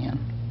my man,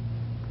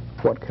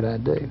 what could I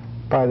do?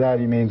 By that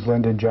he means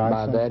Lyndon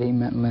Johnson? By that he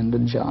meant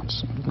Lyndon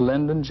Johnson.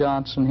 Lyndon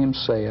Johnson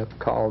himself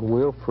called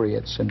Will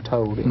Fritz and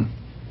told him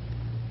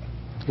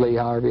Lee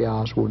Harvey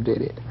Oswald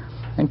did it.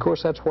 And of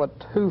course that's what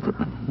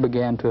Hoover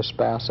began to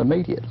espouse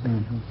immediately.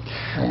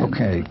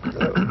 Okay,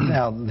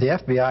 now the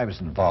FBI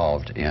was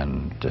involved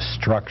in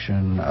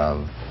destruction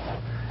of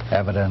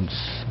evidence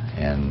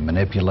and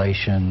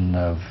manipulation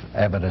of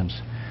evidence,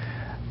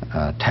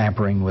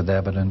 tampering with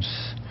evidence,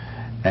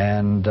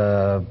 and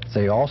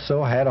they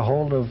also had a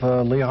hold of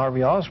Lee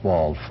Harvey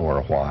Oswald for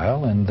a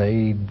while, and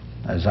they,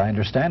 as I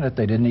understand it,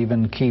 they didn't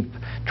even keep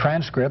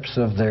transcripts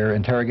of their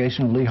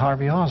interrogation of Lee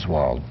Harvey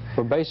Oswald.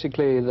 Well,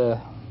 basically the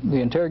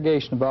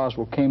interrogation of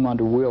Oswald came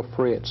under Will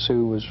Fritz,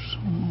 who was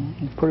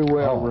pretty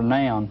well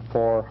renowned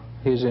for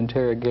his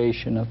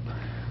interrogation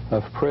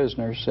of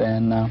prisoners,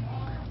 and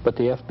but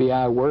the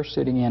FBI were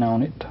sitting in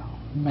on it.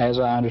 As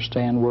I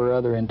understand, were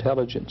other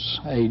intelligence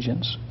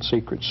agents,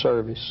 Secret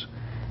Service.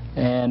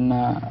 And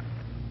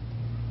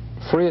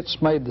Fritz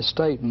made the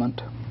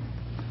statement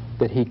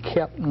that he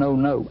kept no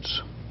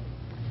notes.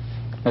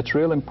 That's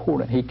real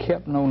important. He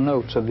kept no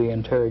notes of the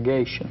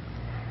interrogation.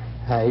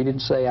 He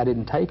didn't say, I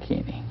didn't take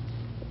any.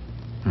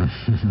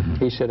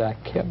 He said, I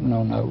kept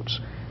no notes.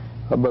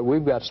 But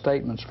we've got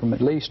statements from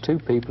at least two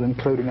people,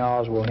 including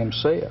Oswald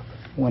himself.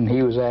 When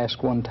he was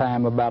asked one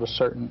time about a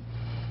certain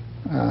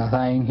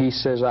thing, he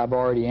says, I've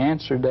already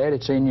answered that.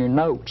 It's in your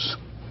notes.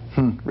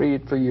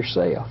 Read it for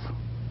yourself.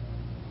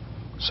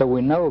 So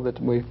we know that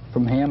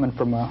from him and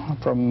from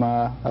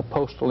a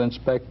postal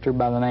inspector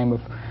by the name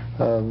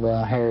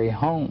of Harry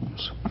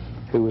Holmes,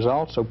 who was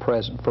also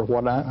present for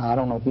what I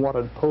don't know what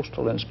a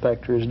postal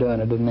inspector is doing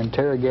at an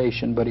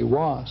interrogation, but he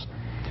was,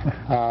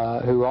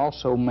 who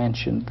also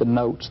mentioned the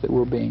notes that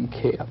were being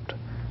kept.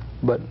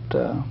 But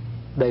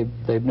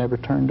they've never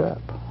turned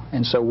up.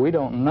 And so we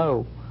don't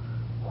know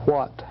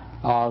what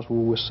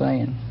Oswald was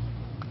saying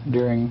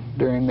during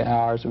the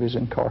hours of his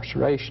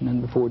incarceration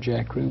and before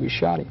Jack Ruby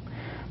shot him.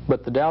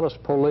 But the Dallas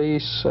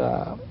police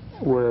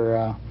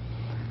were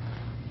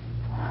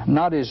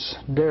not as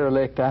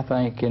derelict, I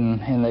think, in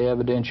the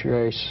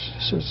evidentiary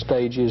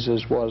stages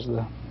as was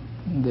the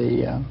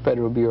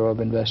Federal Bureau of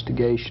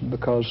Investigation,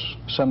 because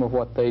some of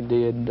what they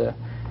did,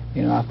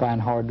 you know, I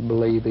find hard to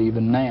believe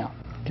even now.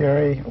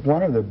 Gary,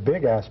 one of the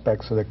big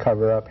aspects of the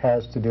cover-up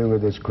has to do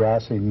with this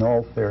grassy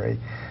knoll theory.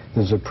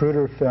 The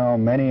Zapruder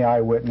film, many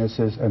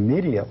eyewitnesses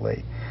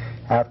immediately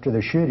after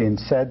the shooting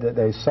said that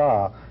they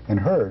saw and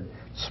heard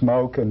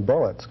smoke and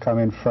bullets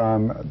coming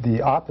from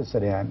the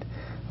opposite end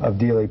of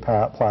Dealey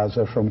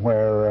Plaza from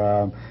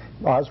where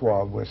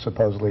Oswald was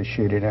supposedly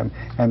shooting him.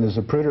 And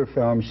the Zapruder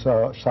film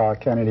saw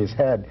Kennedy's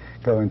head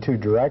go in two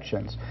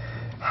directions.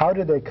 How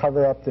did they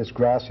cover up this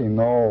grassy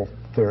knoll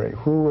theory?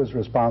 Who was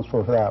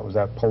responsible for that? Was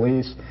that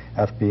police,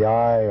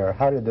 FBI, or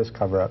how did this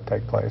cover-up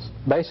take place?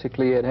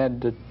 Basically, it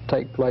had to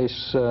take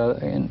place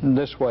in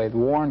this way. The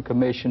Warren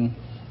Commission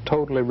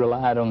totally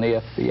relied on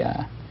the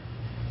FBI.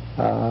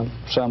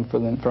 Some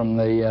from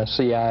the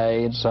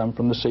CIA and some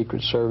from the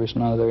Secret Service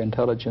and other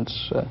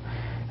intelligence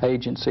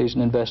agencies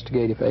and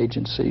investigative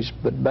agencies.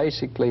 But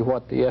basically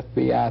what the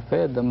FBI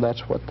fed them,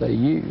 that's what they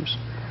used.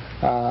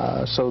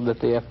 So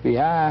that the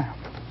FBI,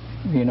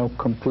 you know,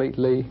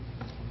 completely,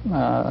 you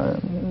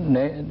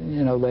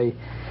know,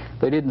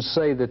 they didn't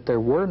say that there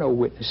were no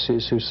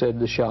witnesses who said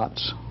the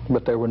shots,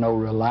 but there were no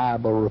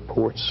reliable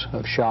reports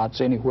of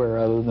shots anywhere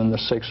other than the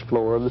 6th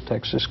floor of the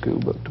Texas School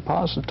Book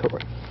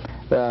Depository.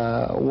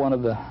 One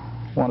of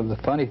the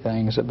funny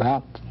things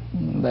about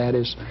that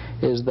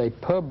is they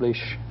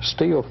publish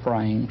still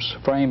frames,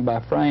 frame by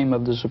frame,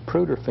 of the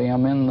Zapruder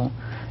film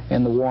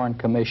in the Warren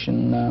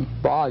Commission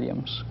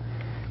volumes.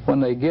 When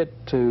they get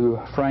to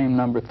frame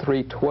number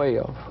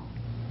 312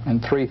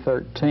 and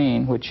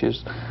 313, which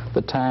is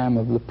the time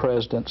of the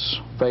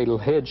president's fatal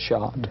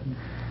headshot,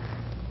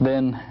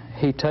 then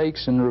he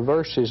takes and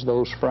reverses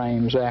those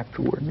frames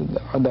afterward.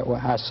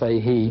 I say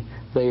he.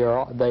 They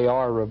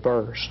are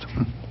reversed.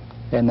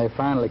 And they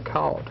finally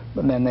caught.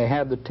 But then they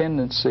have the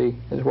tendency,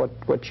 is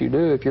what you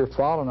do if you're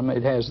following them,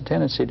 it has the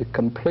tendency to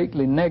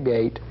completely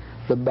negate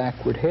the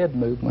backward head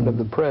movement of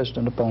the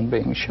president upon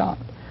being shot.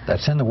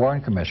 That's in the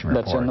Warren Commission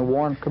report. That's in the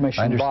Warren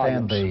Commission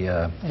volumes. I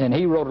understand and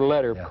he wrote a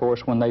letter, of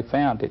course, when they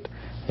found it,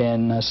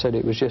 and said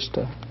it was just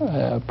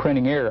a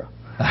printing error.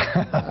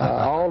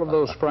 All of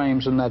those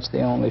frames, and that's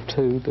the only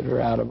 2 that are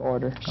out of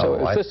order. So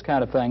it's this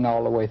kind of thing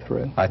all the way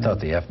through. I thought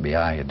the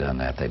FBI had done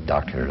that. They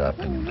doctored it up.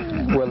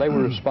 Well, they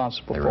were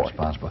responsible for it. They were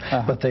responsible.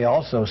 But they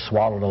also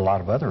swallowed a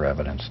lot of other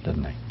evidence,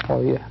 didn't they?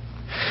 Oh, yeah.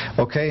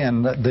 Okay,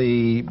 and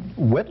the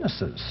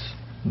witnesses,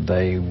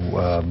 they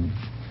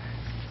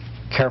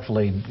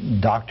carefully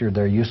doctored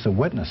their use of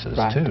witnesses,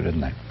 too,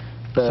 didn't they?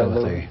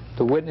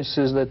 The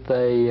witnesses that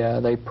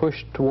they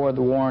pushed toward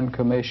the Warren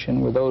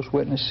Commission were those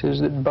witnesses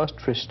that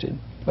buttressed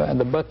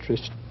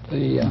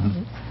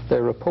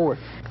their report.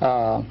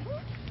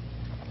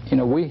 You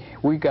know,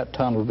 we got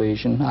tunnel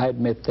vision. I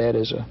admit that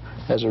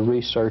as a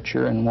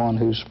researcher and one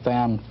who's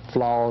found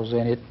flaws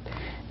in it,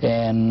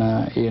 and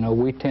you know,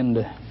 we tend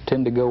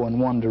to go in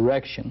one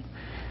direction.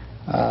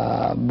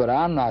 But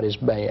I'm not as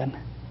bad.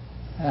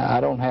 I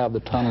don't have the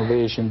tunnel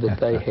vision that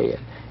they had,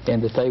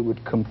 and that they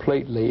would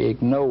completely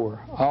ignore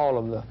all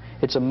of the...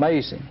 It's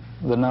amazing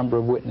the number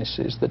of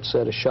witnesses that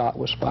said a shot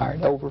was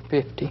fired, over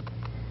 50.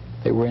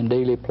 They were in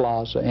Dealey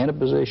Plaza in a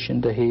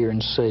position to hear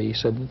and see,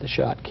 said that the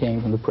shot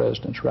came from the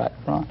president's right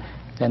front,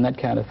 and that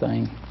kind of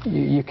thing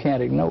you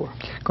can't ignore.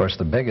 Of course,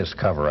 the biggest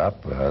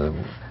cover-up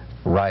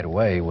right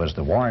away was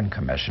the Warren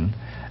Commission,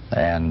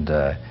 and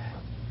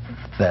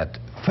that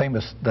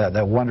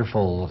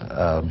wonderful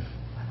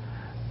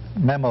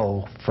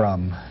memo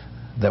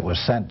that was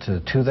sent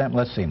to them.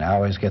 Let's see, now I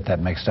always get that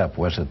mixed up.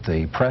 Was it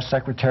the press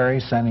secretary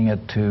sending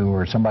it to,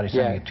 or somebody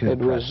sending it to the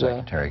press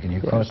secretary? Can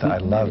you quote that? I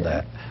love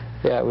that.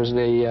 Yeah, it was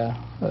the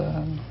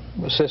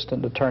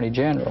Assistant Attorney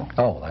General.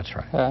 Oh, that's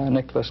right.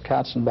 Nicholas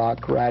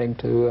Katzenbach writing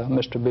to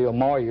Mr. Bill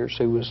Moyers,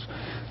 who was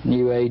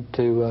new aide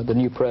to the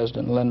new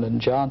president,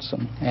 Lyndon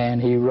Johnson, and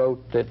he wrote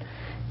that,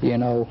 you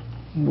know,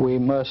 we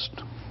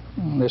must,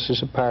 this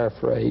is a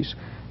paraphrase,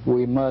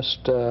 we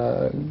must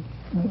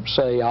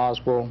say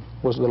Oswald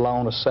was the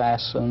lone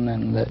assassin,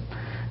 and that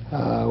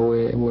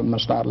we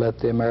must not let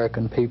the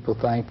American people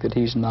think that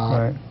he's not.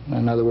 Right.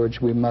 In other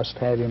words, we must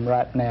have him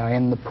right now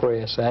in the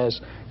press as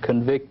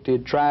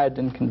convicted, tried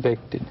and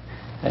convicted,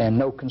 and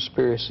no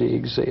conspiracy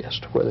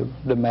exists, whether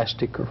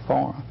domestic or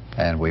foreign.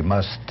 And we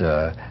must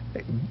get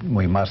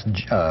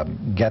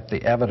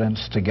the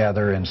evidence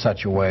together in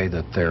such a way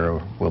that there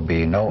will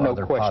be no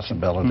other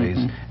possibilities,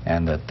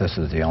 and that this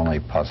is the only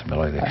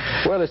possibility.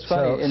 Well, it's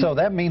funny. So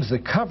that means the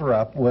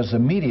cover-up was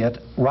immediate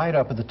right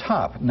up at the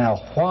top.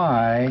 Now,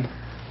 why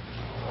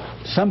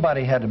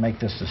somebody had to make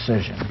this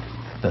decision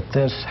that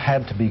this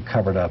had to be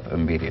covered up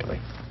immediately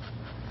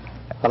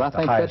at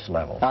the highest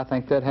level? I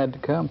think that had to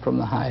come from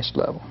the highest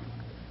level.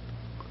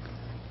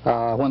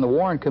 When the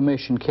Warren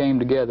Commission came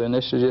together, and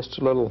this is just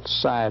a little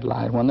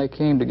sidelight, when they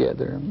came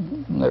together,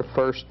 their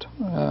first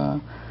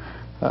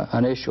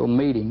initial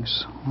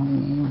meetings,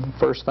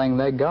 first thing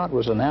they got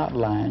was an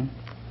outline.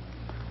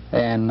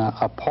 And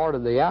a part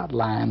of the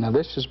outline, now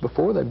this is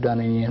before they've done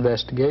any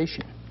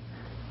investigation,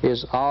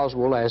 is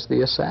Oswald as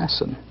the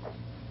assassin.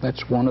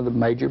 That's one of the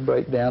major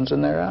breakdowns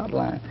in their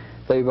outline.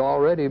 They've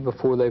already,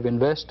 before they've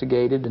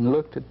investigated and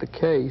looked at the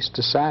case,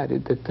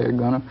 decided that they're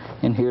going to,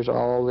 and here's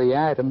all the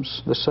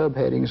items, the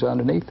subheadings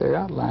underneath their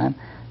outline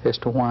as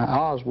to why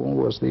Oswald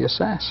was the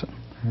assassin.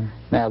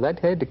 Now, that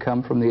had to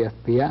come from the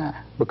FBI,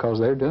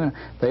 because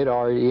they'd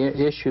already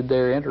issued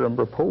their interim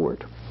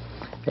report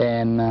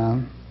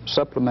and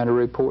supplementary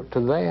report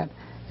to that,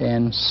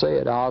 and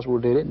said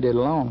Oswald did it and did it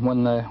alone.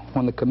 When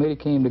the committee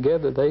came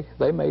together,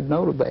 they made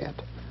note of that.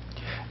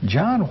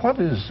 John, what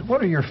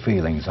are your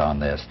feelings on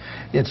this?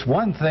 It's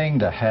one thing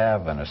to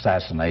have an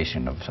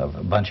assassination of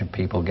a bunch of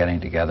people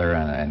getting together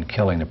and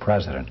killing the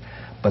president,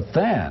 but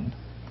then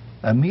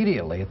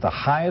immediately at the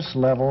highest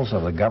levels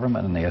of the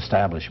government and the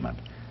establishment,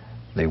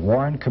 the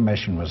Warren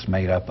Commission was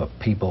made up of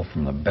people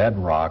from the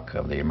bedrock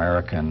of the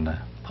American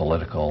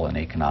political and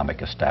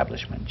economic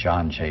establishment,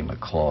 John J.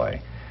 McCloy,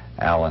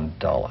 Allen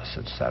Dulles,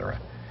 etc.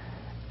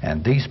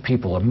 And these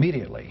people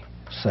immediately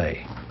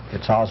say,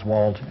 it's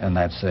Oswald and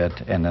that's it,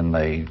 and then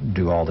they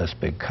do all this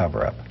big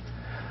cover-up.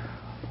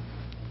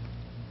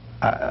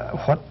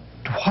 What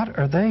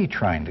are they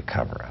trying to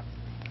cover up?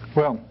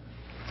 Well,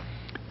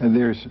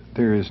 there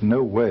is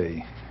no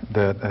way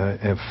that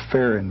a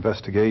fair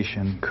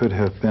investigation could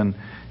have been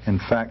in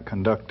fact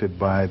conducted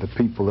by the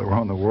people that were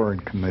on the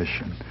Warren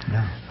Commission.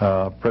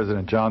 No.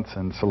 President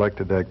Johnson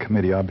selected that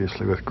committee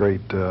obviously with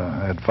great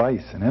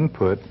advice and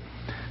input.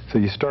 So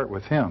you start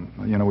with him.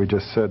 You know, we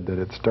just said that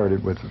it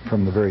started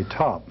from the very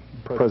top.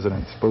 The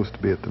president's supposed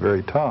to be at the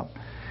very top.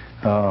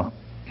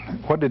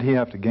 What did he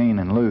have to gain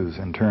and lose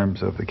in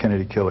terms of the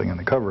Kennedy killing and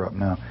the cover-up?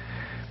 Now,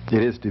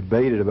 it is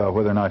debated about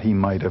whether or not he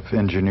might have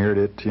engineered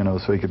it, you know,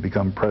 so he could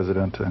become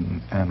president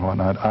and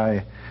whatnot.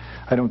 I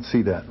don't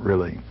see that,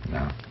 really.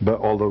 No. But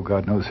although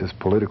God knows his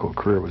political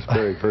career was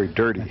very, very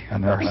dirty,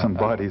 and there are some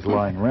bodies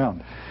lying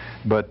around.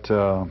 But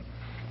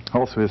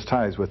also his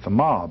ties with the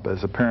mob,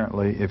 as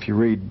apparently, if you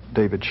read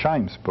David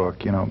Scheim's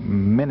book, you know,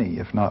 many,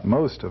 if not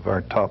most, of our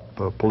top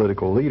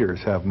political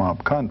leaders have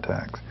mob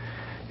contacts.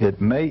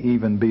 It may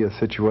even be a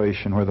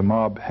situation where the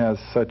mob has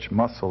such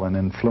muscle and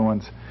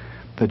influence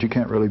that you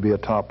can't really be a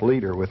top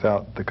leader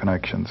without the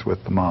connections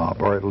with the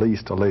mob, or at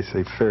least a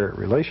laissez-faire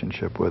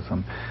relationship with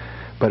them.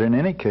 But in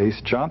any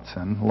case,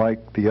 Johnson,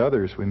 like the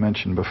others we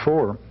mentioned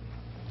before,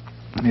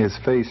 is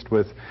faced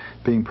with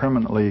being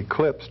permanently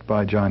eclipsed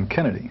by John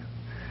Kennedy.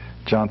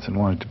 Johnson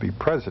wanted to be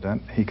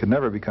president. He could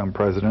never become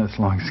president as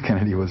long as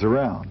Kennedy was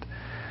around.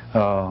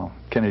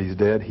 Kennedy's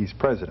dead, he's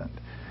president.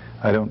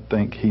 I don't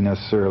think he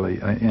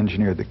necessarily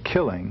engineered the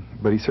killing,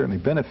 but he certainly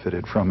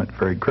benefited from it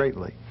very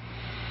greatly.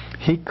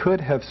 He could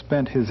have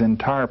spent his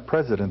entire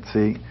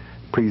presidency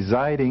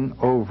presiding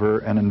over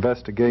an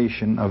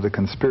investigation of the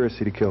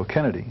conspiracy to kill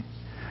Kennedy,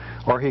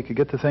 or he could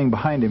get the thing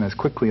behind him as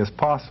quickly as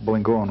possible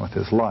and go on with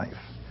his life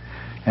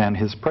and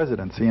his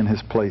presidency and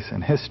his place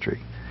in history.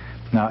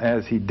 Now,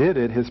 as he did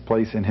it, his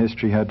place in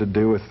history had to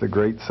do with the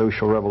great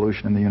social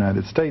revolution in the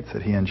United States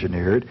that he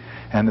engineered,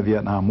 and the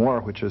Vietnam War,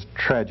 which is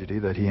tragedy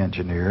that he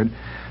engineered,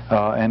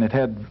 and it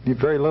had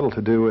very little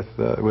to do with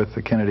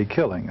the Kennedy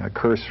killing, a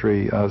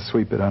cursory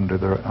sweep it under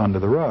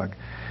the rug.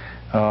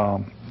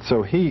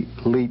 So he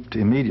leaped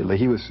immediately.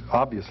 He was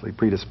obviously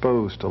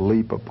predisposed to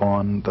leap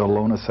upon the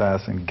lone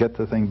assassin, get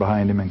the thing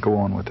behind him, and go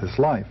on with his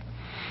life.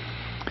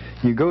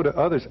 You go to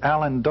others,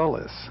 Allen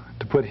Dulles.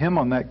 To put him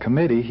on that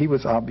committee, he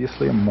was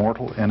obviously a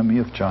mortal enemy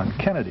of John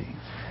Kennedy.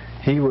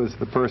 He was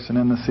the person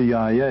in the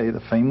CIA, the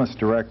famous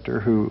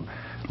director who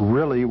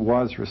really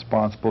was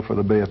responsible for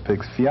the Bay of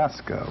Pigs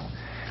fiasco,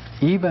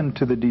 even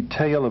to the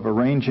detail of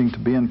arranging to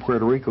be in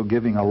Puerto Rico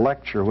giving a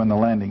lecture when the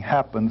landing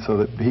happened so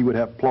that he would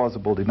have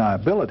plausible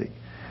deniability,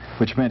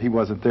 which meant he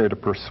wasn't there to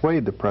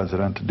persuade the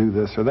president to do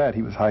this or that.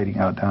 He was hiding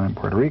out down in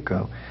Puerto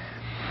Rico.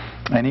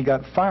 And he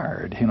got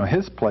fired. You know,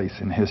 his place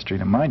in history,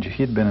 to mind you,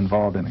 he'd been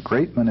involved in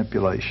great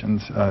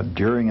manipulations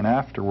during and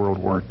after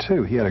World War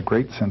II. He had a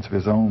great sense of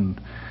his own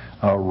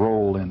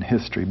role in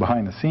history,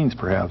 behind the scenes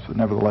perhaps, but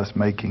nevertheless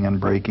making and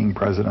breaking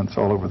presidents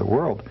all over the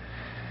world.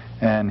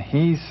 And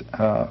he's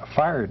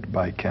fired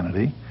by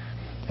Kennedy,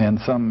 and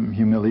some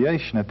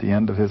humiliation at the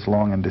end of his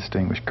long and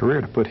distinguished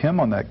career. To put him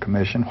on that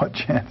commission, what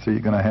chance are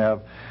you going to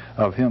have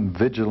of him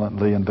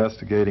vigilantly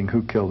investigating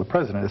who killed the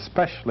president,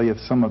 especially if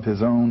some of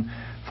his own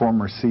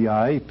former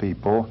CIA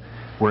people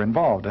were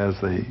involved, as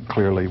they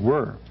clearly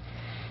were.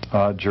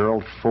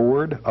 Gerald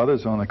Ford,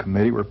 others on the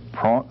committee were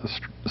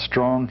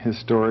strong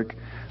historic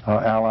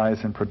allies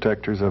and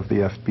protectors of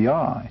the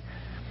FBI.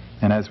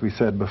 And as we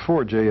said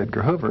before, J.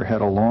 Edgar Hoover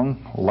had a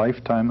long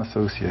lifetime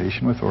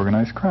association with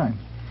organized crime.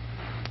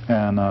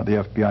 And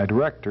the FBI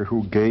director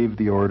who gave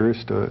the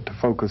orders to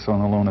focus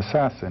on the lone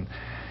assassin.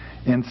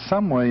 In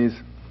some ways,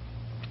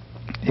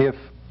 if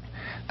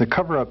the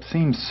cover-up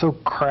seems so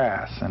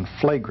crass and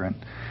flagrant,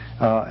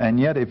 and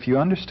yet if you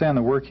understand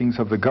the workings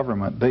of the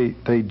government,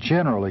 they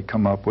generally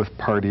come up with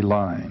party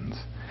lines.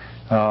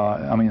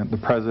 I mean, the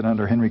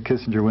president or Henry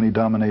Kissinger, when he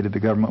dominated the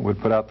government, would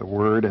put out the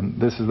word, and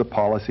this is the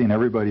policy, and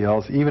everybody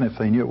else, even if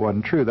they knew it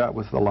wasn't true, that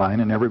was the line,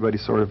 and everybody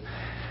sort of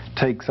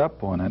takes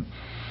up on it.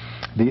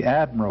 The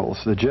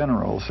admirals, the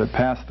generals that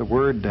passed the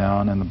word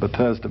down in the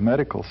Bethesda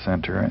Medical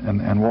Center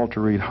and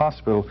Walter Reed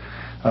Hospital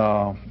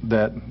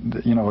that,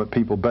 you know,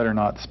 people better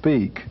not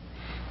speak,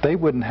 they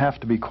wouldn't have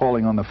to be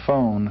calling on the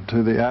phone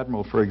to the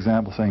admiral, for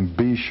example, saying,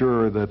 be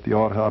sure that the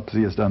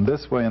autopsy is done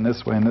this way and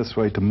this way and this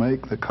way to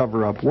make the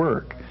cover-up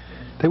work.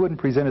 They wouldn't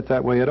present it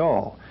that way at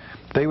all.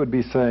 They would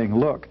be saying,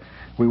 look,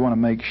 we want to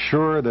make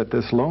sure that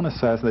this lone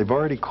assassin, they've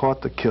already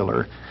caught the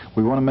killer.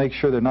 We want to make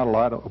sure there are not a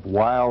lot of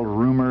wild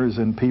rumors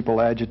and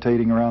people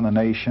agitating around the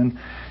nation.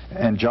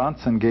 And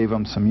Johnson gave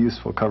them some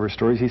useful cover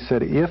stories. He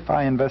said, if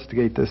I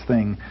investigate this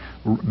thing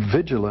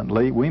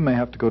vigilantly, we may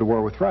have to go to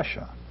war with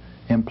Russia,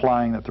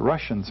 implying that the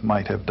Russians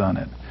might have done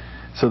it.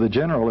 So the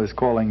general is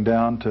calling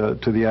down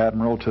to the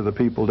admiral, to the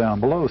people down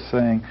below,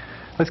 saying,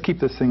 let's keep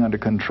this thing under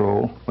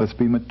control. Let's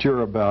be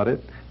mature about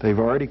it. They've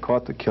already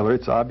caught the killer.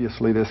 It's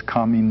obviously this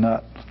commie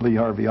nut, Lee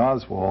Harvey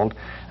Oswald.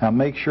 Now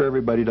make sure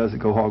everybody doesn't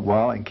go hog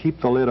wild, and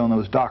keep the lid on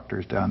those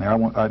doctors down there.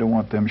 I don't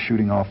want them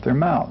shooting off their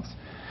mouths.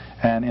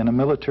 And in a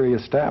military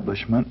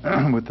establishment,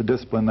 with the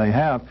discipline they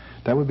have,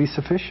 that would be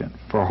sufficient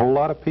for a whole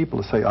lot of people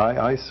to say,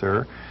 aye, aye,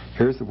 sir.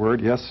 Here's the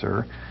word, yes,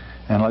 sir.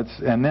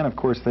 And then, of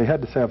course, they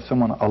had to have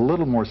someone a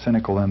little more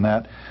cynical than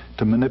that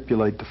to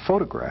manipulate the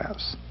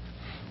photographs.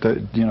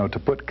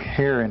 To put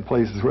hair in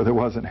places where there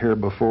wasn't hair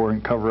before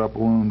and cover up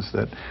wounds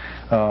that,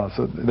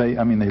 so they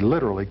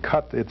literally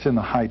cut, it's in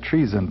the high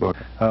treason book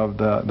of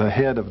the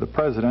head of the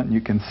president, and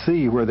you can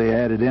see where they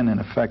added in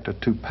effect, a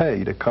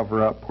toupee to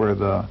cover up where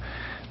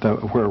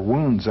where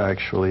wounds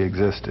actually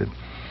existed.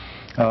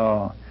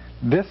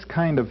 This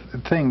kind of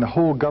thing, the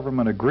whole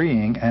government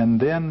agreeing, and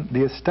then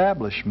the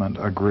establishment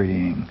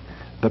agreeing,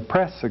 the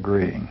press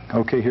agreeing.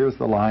 Okay, here's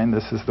the line,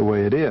 this is the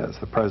way it is,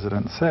 the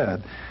president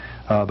said.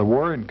 The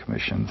Warren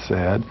Commission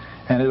said,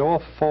 and it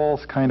all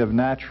falls kind of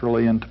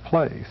naturally into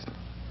place.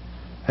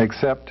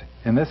 Except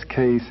in this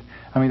case,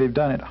 I mean, they've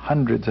done it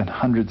hundreds and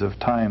hundreds of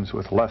times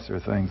with lesser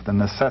things. The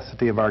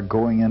necessity of our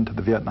going into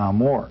the Vietnam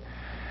War.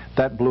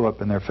 That blew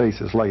up in their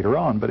faces later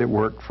on, but it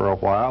worked for a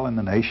while, and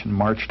the nation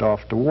marched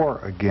off to war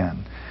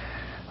again.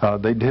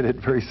 They did it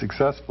very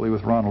successfully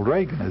with Ronald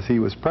Reagan as he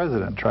was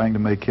president, trying to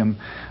make him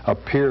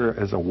appear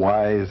as a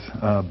wise,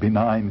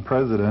 benign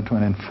president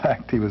when in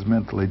fact he was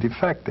mentally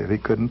defective. He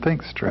couldn't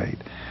think straight.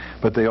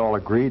 But they all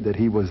agreed that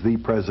he was the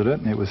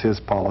president and it was his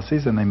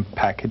policies, and they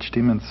packaged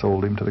him and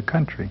sold him to the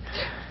country.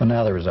 Well,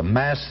 now there was a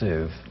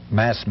massive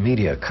mass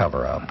media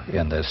cover-up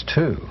in this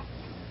too.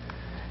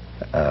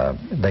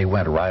 They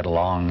went right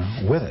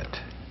along with it.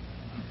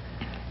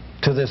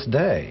 To this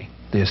day,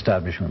 the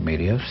establishment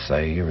media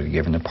say you were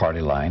given the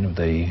party line of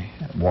the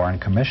Warren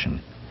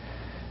Commission.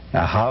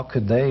 Now, how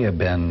could they have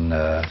been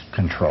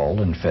controlled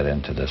and fit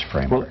into this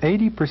framework? Well,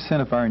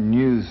 80% of our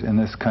news in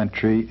this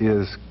country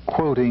is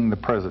quoting the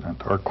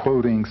president or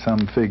quoting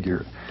some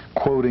figure,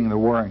 quoting the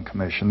Warren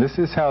Commission. This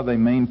is how they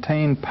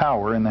maintain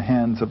power in the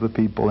hands of the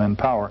people in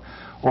power,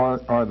 or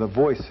are the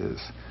voices,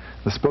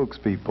 the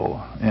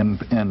spokespeople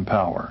in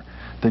power.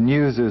 The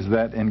news is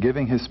that in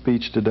giving his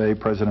speech today,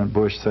 President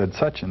Bush said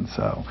such and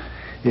so.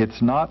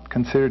 It's not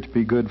considered to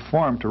be good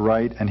form to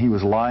write, and he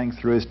was lying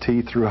through his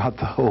teeth throughout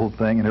the whole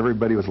thing, and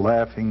everybody was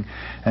laughing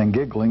and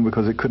giggling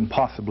because it couldn't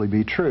possibly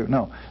be true.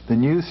 No, the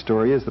news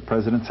story is the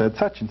president said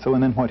such and so,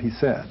 and then what he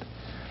said.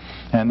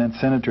 And then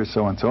Senator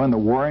so-and-so, and the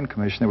Warren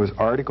Commission, there was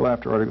article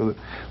after article,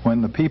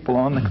 when the people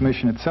on the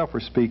commission itself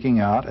were speaking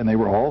out, and they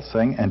were all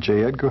saying, and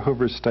J. Edgar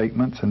Hoover's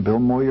statements, and Bill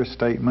Moyer's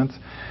statements,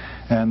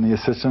 and the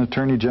Assistant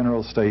Attorney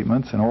General's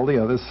statements, and all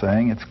the others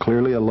saying it's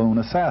clearly a lone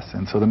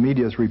assassin. So the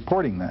media is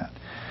reporting that.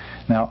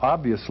 Now,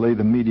 obviously,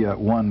 the media,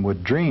 one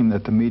would dream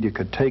that the media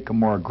could take a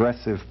more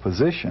aggressive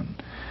position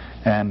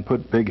and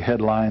put big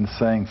headlines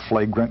saying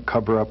flagrant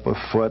cover-up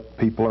afoot,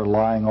 people are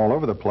lying all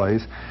over the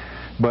place.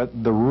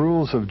 But the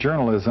rules of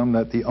journalism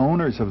that the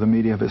owners of the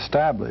media have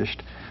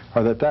established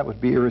are that that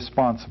would be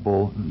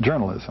irresponsible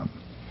journalism.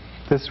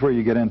 This is where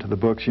you get into the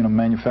books, you know,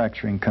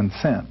 Manufacturing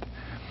Consent,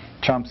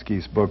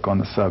 Chomsky's book on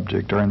the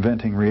subject, or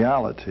Inventing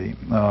Reality,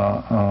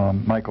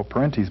 Michael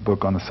Parenti's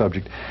book on the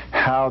subject,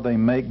 how they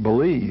make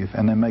believe,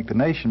 and they make the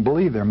nation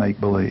believe they're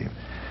make-believe.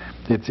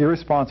 It's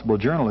irresponsible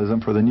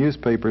journalism for the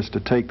newspapers to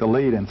take the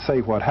lead and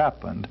say what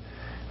happened.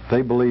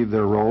 They believe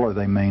their role, or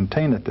they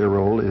maintain that their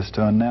role, is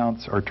to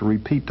announce or to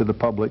repeat to the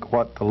public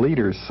what the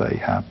leaders say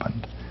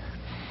happened.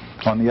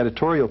 On the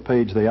editorial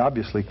page, they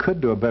obviously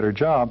could do a better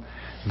job.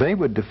 They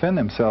would defend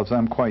themselves,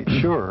 I'm quite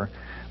sure,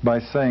 by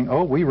saying,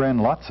 oh, we ran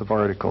lots of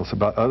articles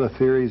about other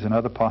theories and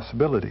other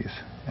possibilities.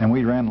 And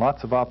we ran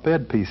lots of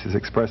op-ed pieces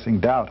expressing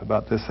doubt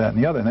about this, that,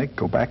 and the other. And they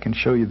go back and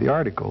show you the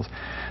articles.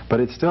 But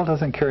it still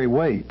doesn't carry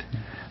weight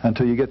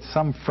until you get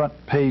some front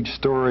page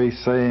story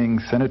saying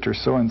Senator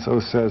so-and-so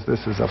says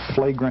this is a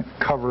flagrant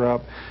cover-up,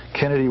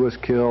 Kennedy was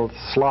killed,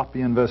 sloppy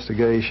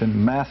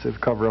investigation,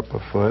 massive cover-up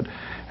afoot,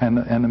 and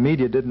the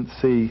media didn't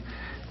see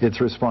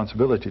its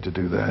responsibility to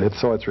do that. It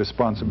saw its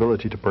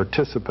responsibility to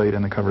participate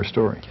in the cover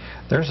story.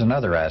 There's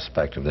another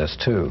aspect of this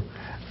too,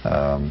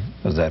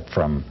 that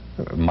from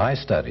my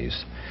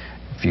studies,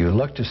 if you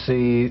look to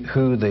see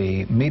who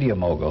the media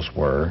moguls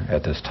were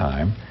at this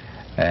time,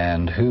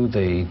 and who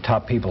the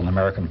top people in the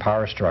American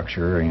power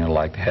structure, you know,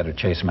 like the head of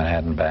Chase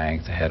Manhattan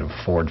Bank, the head of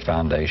Ford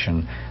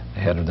Foundation, the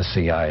head of the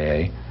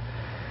CIA,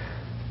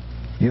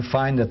 you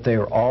find that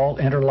they're all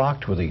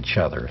interlocked with each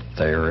other.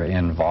 They're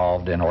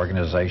involved in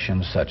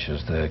organizations such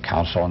as the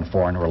Council on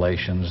Foreign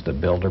Relations, the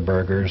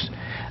Bilderbergers.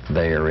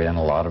 They are in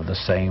a lot of the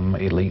same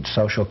elite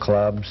social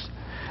clubs.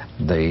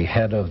 The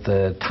head of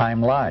the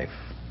Time Life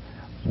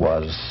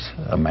was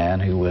a man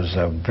who was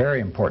a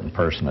very important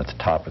person at the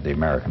top of the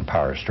American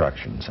power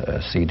structures,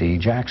 C.D.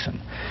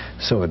 Jackson.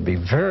 So it would be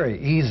very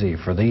easy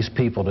for these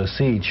people to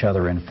see each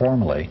other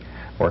informally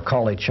or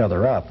call each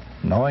other up,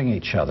 knowing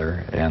each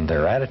other and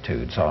their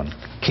attitudes on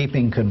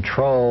keeping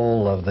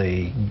control of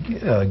the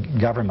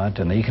government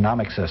and the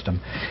economic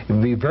system. It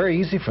would be very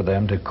easy for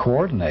them to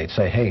coordinate,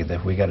 say, hey,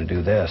 we got to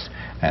do this,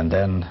 and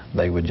then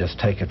they would just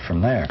take it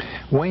from there.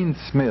 Wayne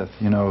Smith,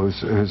 you know,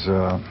 who's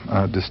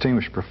a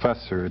distinguished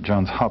professor at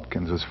Johns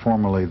Hopkins, was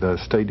formerly the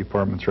State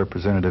Department's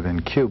representative in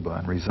Cuba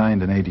and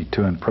resigned in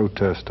 '82 in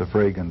protest of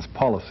Reagan's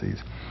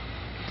policies.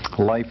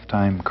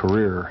 Lifetime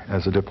career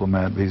as a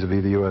diplomat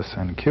vis-a-vis the U.S.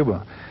 and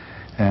Cuba.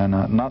 And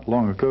not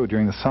long ago,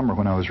 during the summer,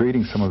 when I was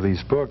reading some of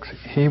these books,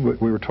 we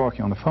were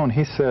talking on the phone.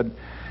 He said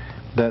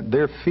that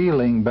their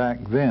feeling back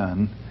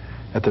then,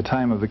 at the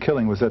time of the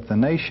killing, was that the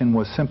nation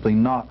was simply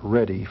not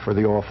ready for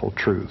the awful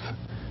truth,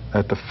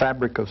 that the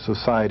fabric of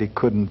society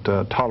couldn't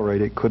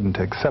tolerate it, couldn't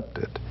accept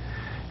it.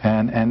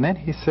 And then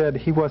he said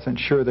he wasn't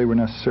sure they were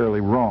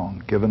necessarily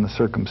wrong, given the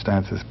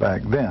circumstances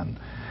back then.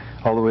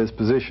 Although his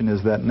position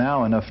is that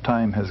now enough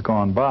time has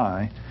gone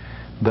by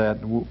that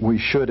we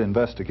should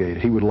investigate.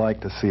 He would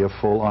like to see a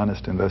full,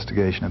 honest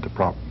investigation at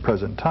the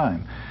present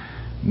time.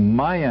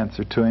 My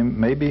answer to him,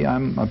 maybe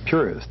I'm a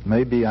purist,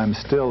 maybe I'm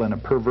still in a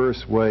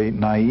perverse way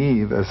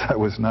naive, as I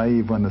was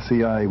naive when the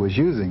CIA was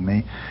using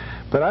me,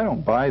 but I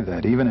don't buy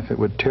that. Even if it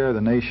would tear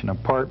the nation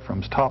apart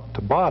from top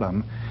to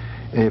bottom,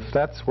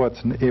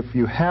 if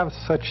you have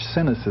such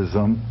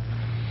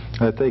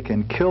that they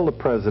can kill the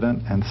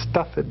president and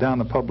stuff it down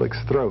the public's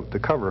throat to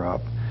cover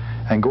up,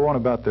 and go on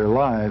about their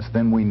lives,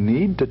 then we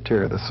need to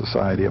tear the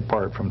society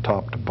apart from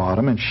top to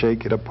bottom and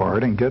shake it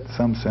apart and get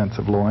some sense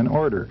of law and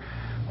order.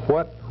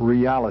 What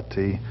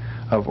reality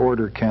of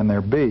order can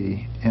there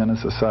be in a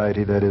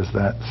society that is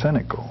that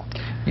cynical?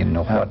 You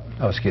know what?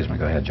 Oh, excuse me.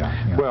 Go ahead,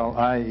 John. Yeah. Well,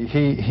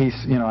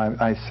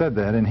 I said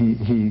that, and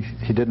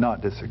he did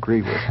not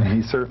disagree with me.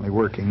 He's certainly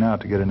working now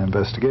to get an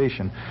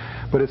investigation.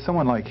 But if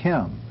someone like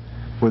him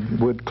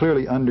would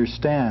clearly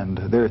understand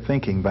their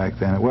thinking back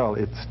then, well,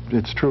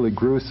 it's truly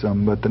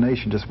gruesome, but the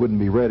nation just wouldn't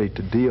be ready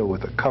to deal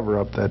with a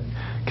cover-up that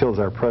kills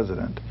our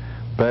president.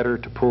 Better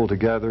to pull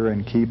together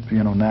and keep,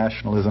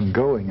 nationalism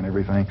going and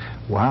everything.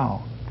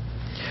 Wow.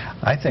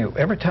 I think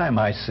every time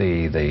I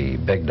see the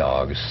big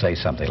dogs say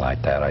something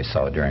like that, I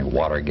saw it during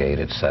Watergate,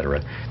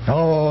 etc.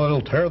 Oh,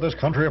 it'll tear this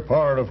country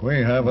apart if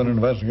we have an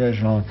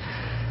investigation on.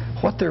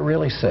 What they're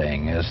really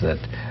saying is that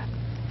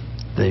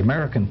the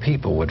American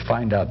people would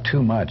find out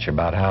too much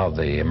about how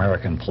the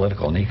American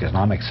political and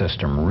economic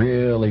system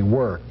really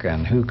work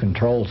and who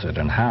controls it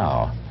and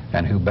how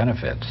and who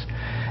benefits.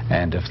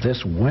 And if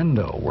this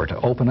window were to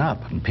open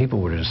up and people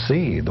were to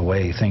see the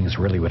way things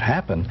really would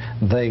happen,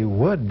 they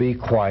would be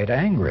quite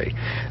angry.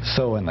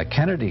 So in the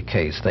Kennedy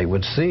case, they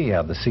would see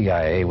how the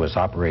CIA was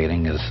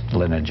operating, as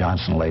Lyndon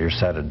Johnson later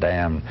said, a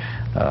damn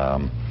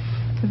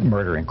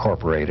murder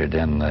incorporated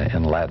in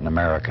Latin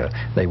America.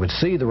 They would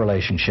see the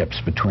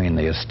relationships between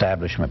the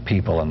establishment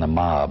people and the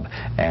mob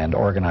and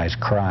organized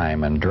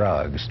crime and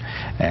drugs,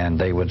 and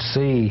they would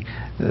see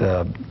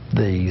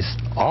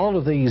all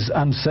of these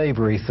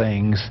unsavory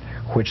things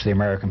which the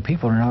American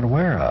people are not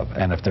aware of.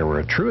 And if there were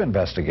a true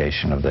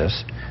investigation of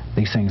this,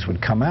 these things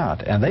would come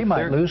out, and they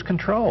might lose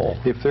control.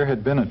 If there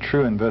had been a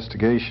true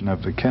investigation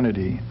of the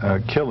Kennedy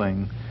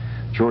killing,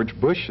 George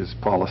Bush's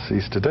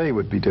policies today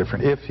would be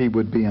different, if he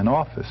would be in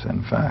office,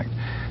 in fact.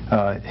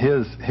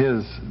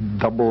 His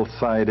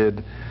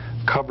double-sided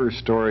cover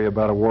story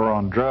about a war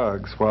on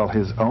drugs, while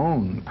his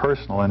own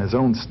personal and his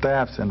own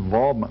staff's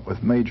involvement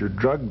with major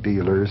drug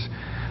dealers,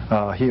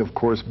 he of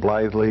course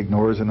blithely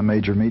ignores, and the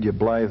major media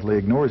blithely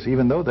ignores,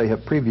 even though they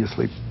have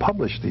previously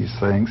published these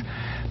things.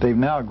 They've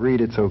now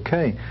agreed it's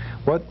okay.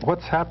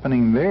 What's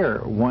happening there,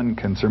 one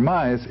can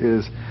surmise,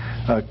 is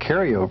a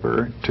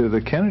carryover to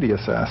the Kennedy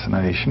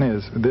assassination.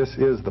 This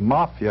is the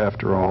Mafia,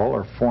 after all,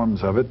 or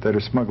forms of it, that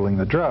are smuggling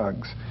the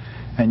drugs,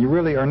 and you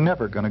really are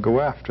never going to go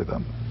after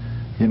them.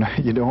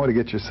 You don't want to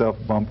get yourself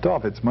bumped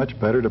off. It's much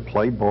better to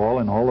play ball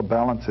and all the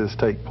balances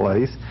take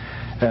place,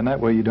 and that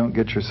way you don't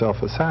get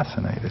yourself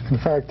assassinated. In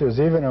fact, there's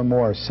even a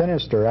more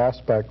sinister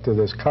aspect to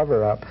this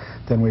cover-up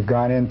than we've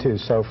gone into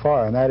so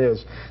far, and that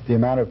is the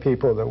amount of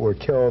people that were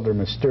killed or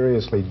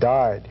mysteriously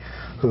died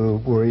who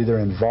were either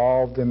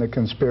involved in the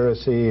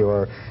conspiracy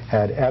or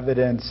had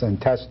evidence and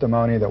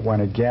testimony that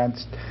went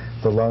against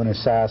the lone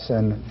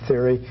assassin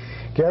theory.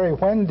 Gary,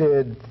 when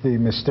did the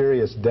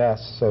mysterious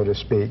deaths, so to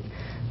speak,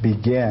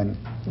 begin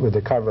with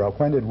the cover-up?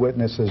 When did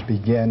witnesses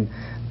begin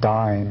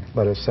dying,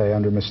 let us say,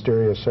 under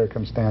mysterious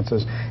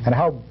circumstances? And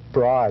how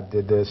broad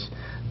did this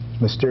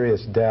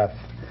mysterious death?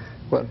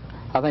 Well,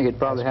 I think it'd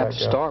probably have to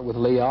start with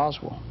Lee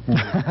Oswald in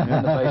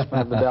the basement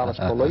of the Dallas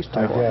Police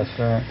Department. I guess,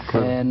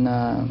 right. And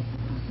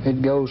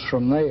it goes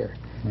from there.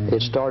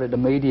 It started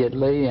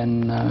immediately,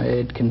 and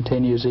it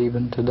continues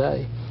even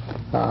today.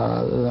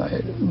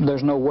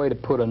 There's no way to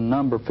put a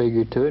number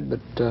figure to it,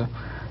 but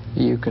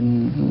you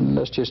can,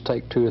 let's just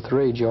take two or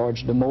three.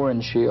 George de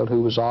Mohrenschildt,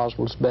 who was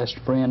Oswald's best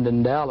friend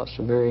in Dallas,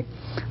 a very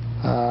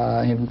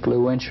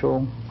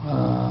influential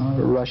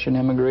Russian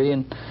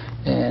immigrant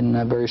and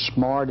a very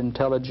smart,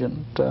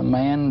 intelligent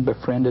man,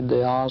 befriended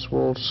the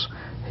Oswalds.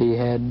 He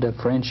had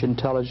French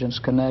intelligence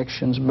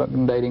connections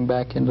dating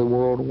back into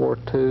World War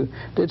II.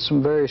 Did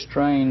some very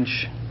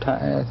strange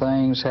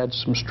things, had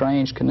some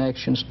strange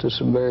connections to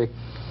some very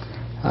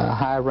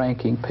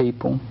high-ranking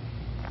people.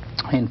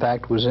 In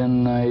fact, was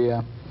in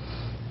a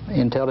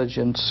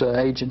intelligence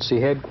agency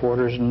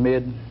headquarters in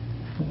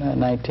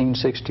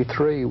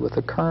mid-1963 with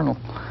a colonel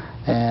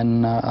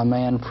and a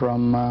man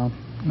from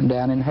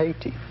down in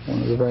Haiti,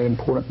 one of the very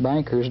important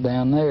bankers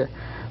down there.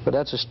 But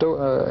that's a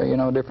story,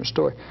 a different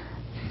story.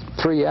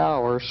 3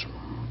 hours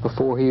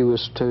before he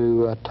was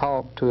to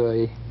talk to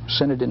a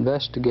Senate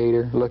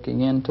investigator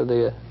looking into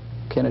the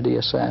Kennedy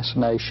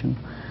assassination,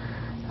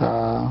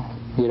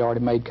 he had already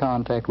made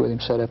contact with him,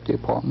 set up the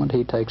apartment.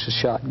 He takes a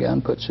shotgun,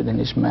 puts it in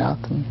his mouth,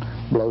 and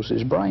blows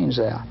his brains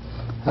out.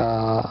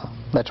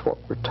 That's what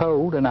we're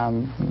told, and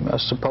I'm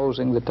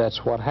supposing that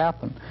that's what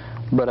happened.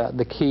 But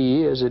the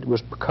key is it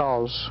was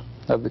because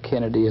of the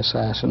Kennedy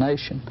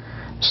assassination.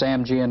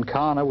 Sam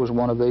Giancana was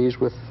one of these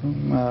with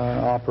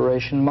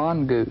Operation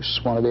Mongoose,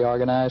 one of the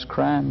organized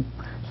crime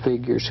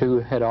figures who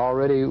had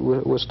already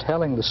was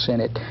telling the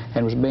Senate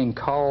and was being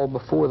called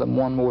before them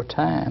one more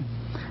time.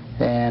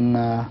 And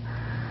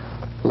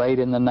late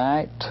in the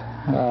night,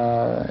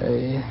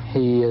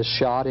 he is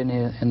shot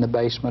in the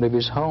basement of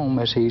his home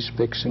as he's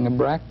fixing a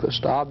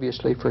breakfast,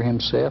 obviously for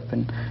himself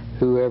and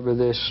whoever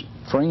this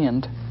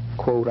friend,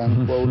 quote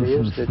unquote,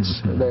 is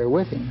that's there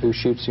with him, who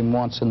shoots him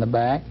once in the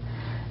back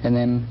and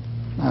then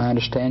I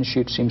understand,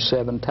 shoots him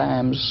 7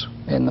 times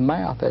in the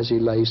mouth as he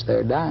lays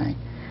there dying,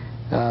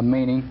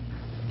 meaning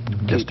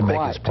just to make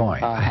his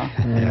point.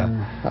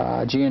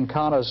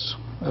 Giancana's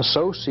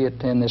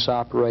associate in this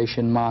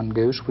Operation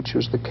Mongoose, which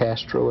was the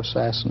Castro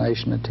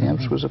assassination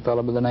attempts, was a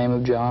fellow by the name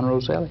of John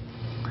Roselli.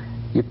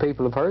 You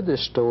people have heard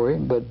this story,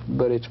 but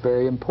it's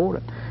very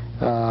important.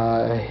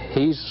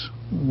 He's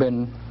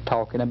been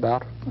talking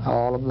about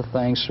all of the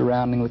things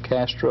surrounding the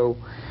Castro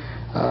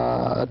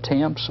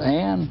attempts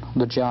and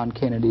the John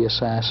Kennedy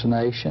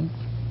assassination,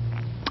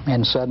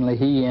 and suddenly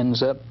he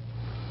ends up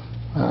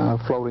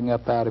floating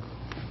up out of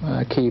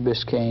Key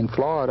Biscayne,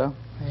 Florida,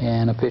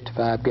 in a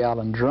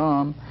 55-gallon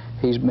drum.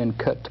 He's been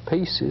cut to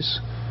pieces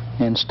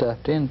and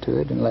stuffed into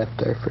it and left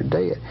there for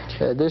dead.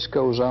 This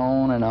goes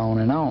on and on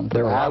and on.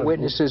 There are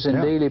eyewitnesses in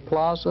Dealey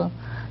Plaza,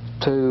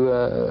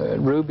 to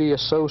Ruby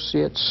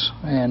associates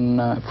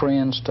and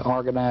friends, to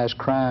organized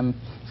crime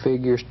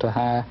figures, to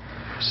high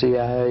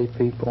CIA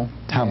people.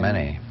 How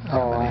many?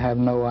 I have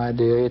no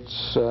idea.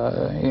 It's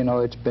you know,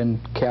 it's been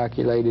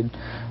calculated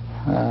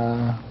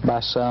by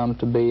some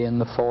to be in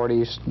the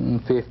 40s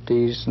and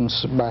 50s,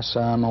 and by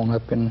some on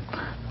up in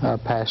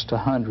past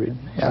 100.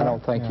 I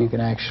don't think you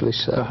can actually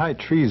say. The High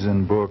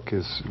Treason book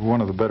is one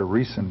of the better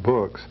recent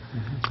books.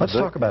 Let's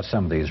talk about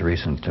some of these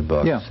recent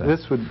books. Yeah,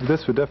 this would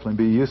definitely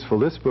be useful.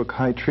 This book,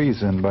 High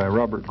Treason, by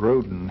Robert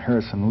Groden,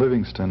 Harrison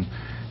Livingston,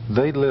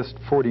 they list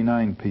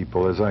 49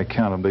 people as I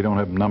count them. They don't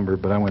have them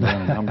numbered, but I went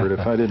down and numbered.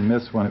 If I didn't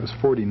miss one, it was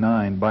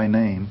 49 by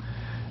name,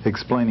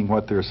 explaining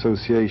what their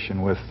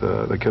association with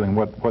the killing,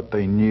 what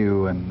they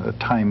knew, and the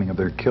timing of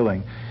their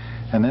killing.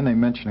 And then they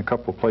mention a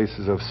couple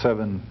places of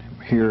 7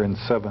 here and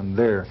 7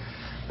 there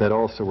that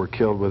also were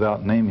killed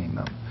without naming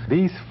them.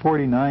 These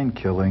 49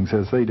 killings,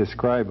 as they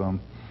describe them,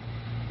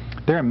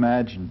 they're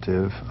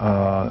imaginative,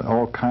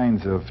 all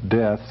kinds of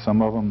deaths,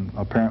 some of them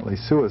apparently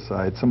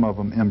suicides, some of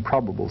them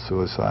improbable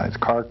suicides,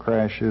 car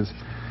crashes,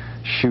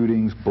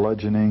 shootings,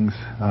 bludgeonings,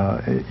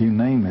 you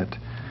name it.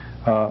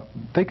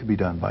 They could be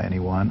done by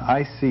anyone.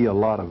 I see a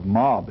lot of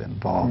mob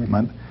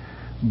involvement,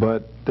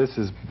 but this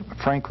is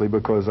frankly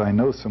because I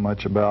know so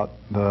much about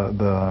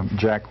the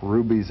Jack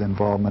Ruby's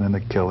involvement in the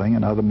killing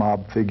and other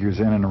mob figures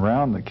in and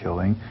around the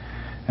killing.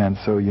 And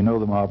so you know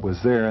the mob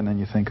was there, and then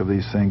you think of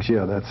these things,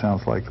 yeah, that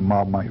sounds like the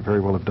mob might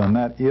very well have done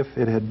that. If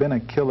it had been a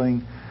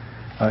killing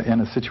in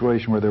a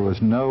situation where there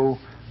was no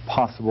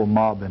possible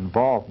mob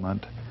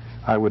involvement,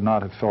 I would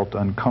not have felt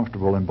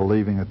uncomfortable in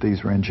believing that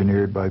these were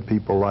engineered by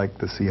people like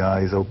the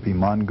CIA's OP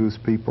Mongoose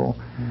people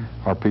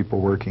or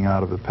people working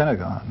out of the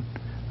Pentagon.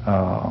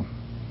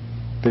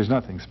 There's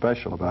nothing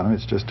special about them.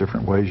 It's just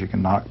different ways you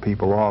can knock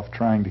people off,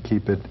 trying to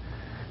keep it,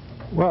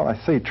 well, I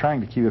say trying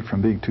to keep it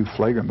from being too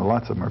flagrant, but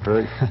lots of them are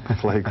very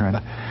flagrant.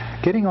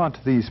 Getting onto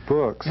these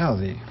books,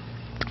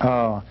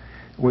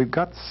 we've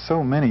got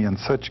so many and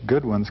such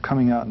good ones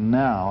coming out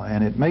now,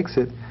 and it makes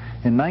it,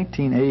 in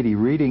 1980,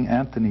 reading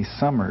Anthony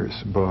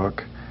Summers'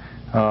 book,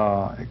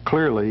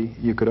 clearly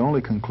you could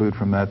only conclude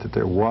from that that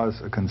there was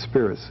a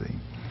conspiracy.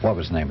 What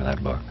was the name of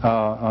that book?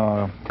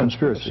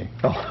 Conspiracy.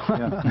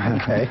 Oh,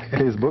 okay.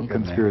 His book,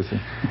 Conspiracy.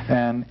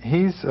 And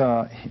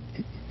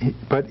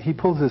but he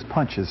pulls his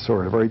punches,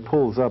 sort of, or he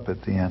pulls up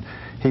at the end.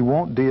 He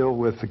won't deal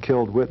with the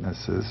killed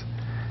witnesses,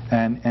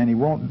 and he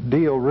won't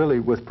deal really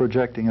with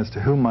projecting as to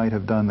who might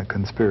have done the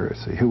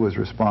conspiracy, who was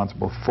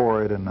responsible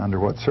for it, and under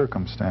what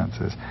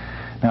circumstances.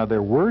 Now,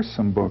 there were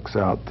some books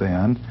out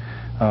then.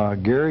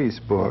 Gary's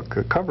book,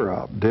 Cover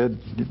Up,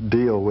 did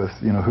deal with,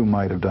 you know, who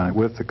might have done it,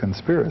 with the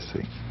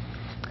conspiracy,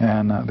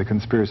 and the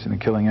conspiracy and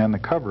the killing and the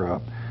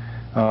cover-up.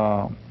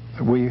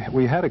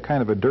 We had a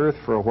kind of a dearth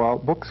for a while.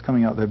 Books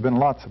coming out. There have been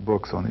lots of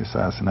books on the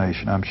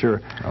assassination, I'm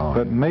sure,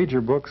 but major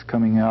books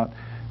coming out.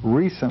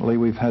 Recently,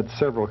 we've had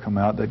several come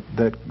out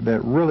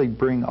that really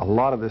bring a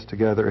lot of this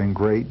together in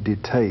great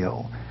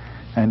detail.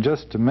 And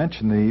just to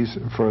mention these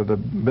for the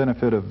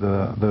benefit of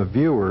the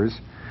viewers,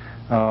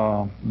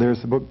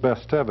 there's the book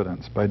Best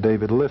Evidence by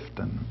David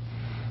Lifton.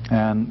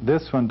 And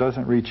this one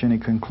doesn't reach any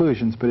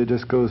conclusions, but it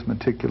just goes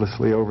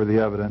meticulously over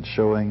the evidence,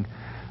 showing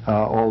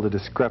all the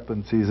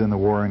discrepancies in the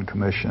Warren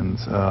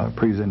Commission's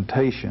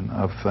presentation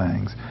of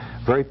things.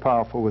 Very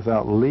powerful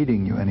without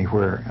leading you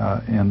anywhere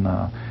in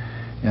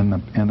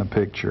the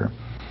picture.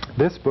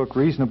 This book,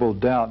 Reasonable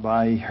Doubt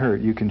by E. Hurt,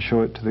 you can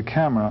show it to the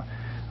camera.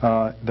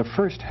 The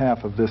first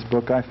half of this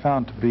book I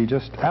found to be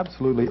just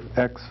absolutely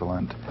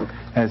excellent,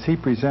 as he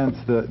presents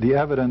the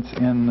evidence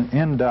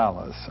in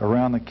Dallas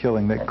around the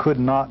killing that could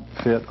not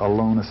fit a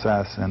lone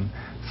assassin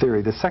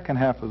theory. The second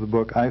half of the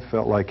book, I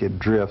felt like it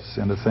drifts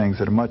into things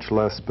that are much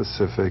less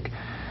specific,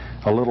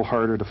 a little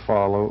harder to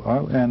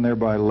follow, and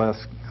thereby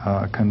less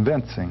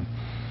convincing.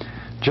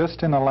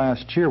 Just in the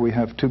last year, we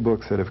have 2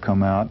 books that have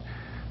come out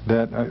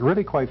that are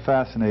really quite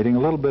fascinating, a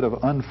little bit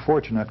of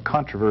unfortunate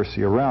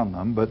controversy around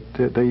them, but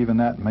even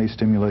that may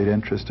stimulate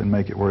interest and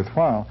make it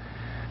worthwhile.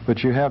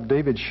 But you have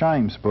David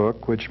Scheim's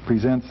book, which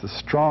presents a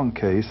strong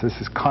case. This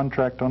is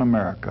Contract on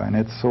America, and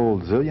it's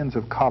sold zillions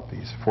of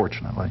copies,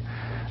 fortunately.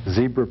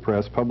 Zebra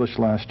Press, published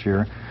last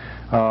year,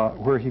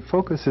 where he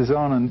focuses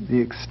on the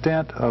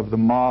extent of the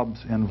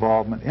mob's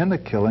involvement in the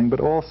killing, but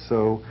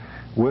also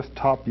with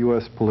top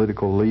U.S.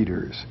 political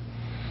leaders.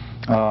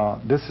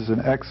 This is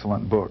an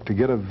excellent book to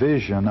get a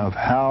vision of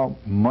how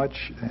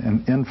much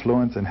an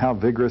influence and how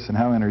vigorous and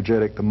how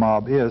energetic the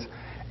mob is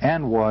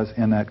and was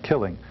in that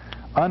killing.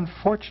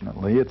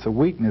 Unfortunately, it's a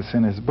weakness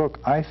in his book,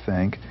 I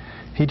think.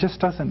 He just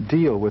doesn't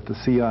deal with the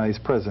CIA's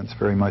presence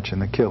very much in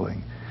the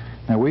killing.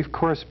 Now, we've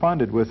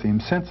corresponded with him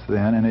since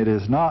then, and it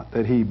is not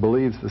that he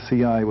believes the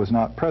CIA was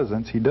not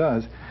present. He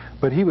does,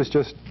 but he was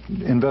just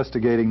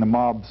investigating the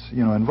mob's,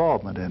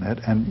 involvement in it,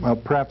 and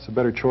perhaps a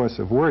better choice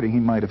of wording, he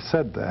might have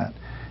said that.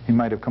 He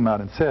might have come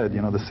out and said,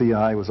 the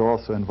CIA was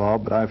also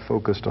involved, but I've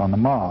focused on the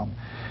mob,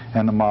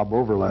 and the mob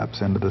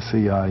overlaps into the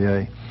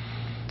CIA.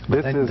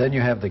 Then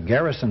you have the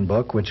Garrison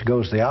book, which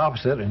goes the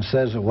opposite and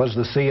says it was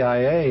the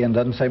CIA and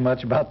doesn't say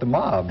much about the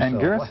mob. And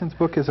Garrison's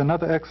book is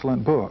another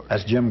excellent book.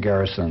 That's Jim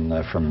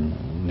Garrison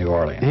from New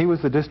Orleans. He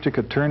was the district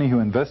attorney who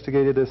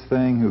investigated this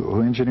thing,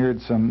 who engineered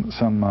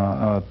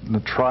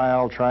the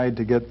trial, tried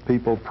to get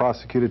people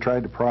prosecuted,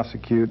 tried to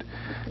prosecute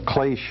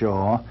Clay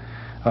Shaw.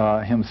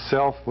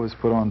 Himself was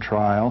put on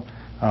trial,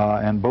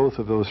 and both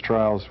of those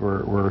trials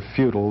were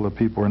futile. The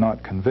people were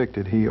not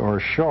convicted, he or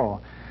Shaw.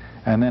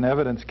 And then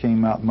evidence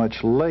came out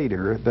much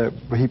later that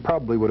he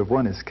probably would have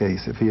won his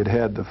case if he had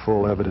had the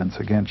full evidence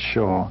against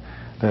Shaw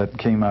that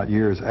came out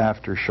years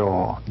after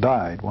Shaw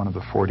died, one of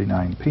the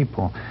 49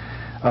 people.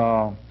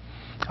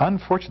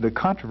 Unfortunately, the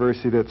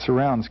controversy that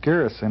surrounds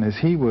Garrison is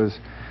he was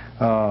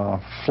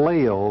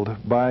flailed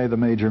by the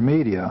major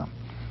media,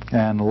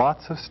 and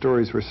lots of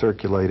stories were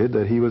circulated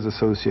that he was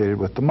associated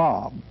with the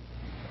mob.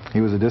 He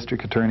was a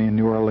district attorney in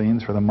New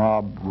Orleans where the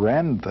mob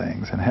ran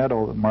things and had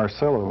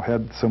Marcello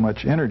had so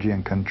much energy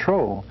and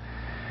control.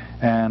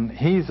 And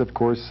he's, of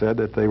course, said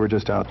that they were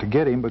just out to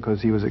get him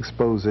because he was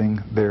exposing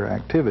their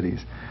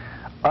activities.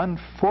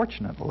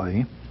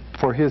 Unfortunately,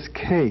 for his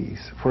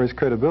case, for his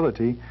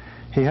credibility,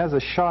 he has a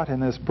shot in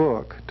this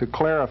book to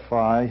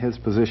clarify his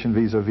position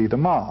vis-a-vis the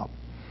mob.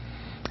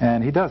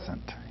 And he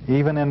doesn't.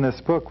 Even in this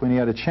book, when he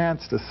had a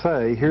chance to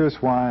say, here's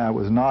why I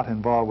was not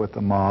involved with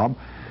the mob,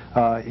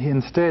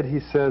 instead,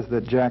 he says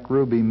that Jack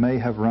Ruby may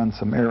have run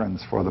some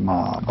errands for the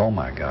mob. Oh,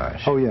 my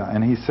gosh. Oh, yeah,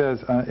 and he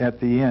says at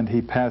the end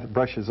he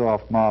brushes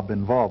off mob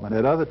involvement.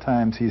 At other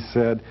times, he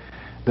said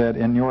that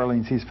in New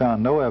Orleans he's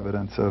found no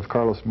evidence of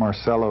Carlos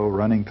Marcello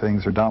running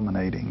things or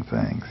dominating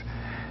things.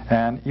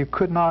 And you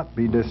could not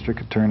be district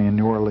attorney in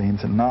New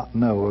Orleans and not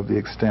know of the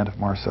extent of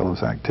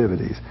Marcello's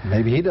activities.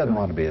 Maybe he doesn't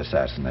want to be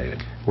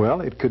assassinated.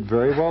 Well, it could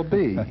very well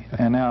be.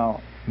 And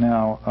now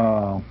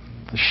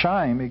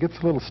Scheim, it gets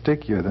a little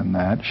stickier than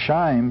that.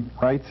 Scheim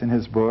writes in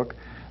his book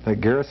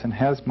that Garrison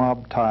has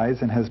mob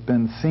ties and has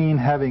been seen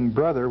having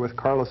brother with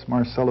Carlos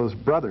Marcello's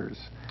brothers.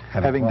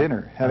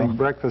 Having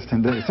breakfast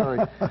and dinner, sorry,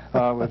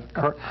 with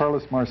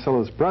Carlos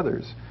Marcello's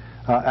brothers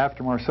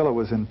after Marcello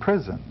was in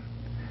prison.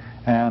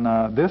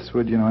 And this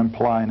would,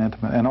 imply an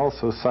intimate, and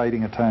also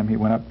citing a time he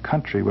went up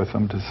country with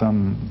them to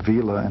some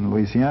villa in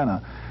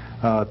Louisiana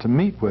to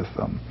meet with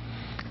them.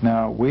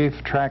 Now,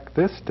 we've tracked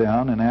this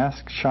down and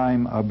asked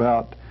Scheim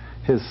about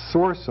his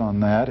source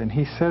on that, and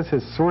he says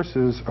his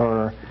sources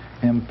are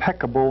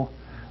impeccable,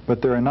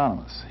 but they're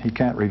anonymous. He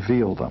can't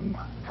reveal them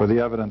for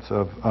the evidence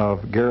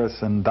of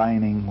Garrison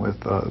dining with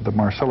the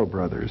Marcello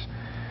brothers.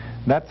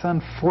 That's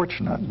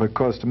unfortunate,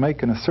 because to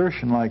make an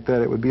assertion like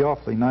that, it would be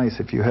awfully nice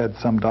if you had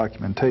some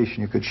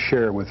documentation you could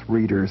share with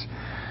readers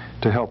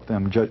to help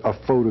them judge, a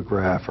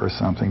photograph or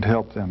something to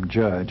help them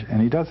judge,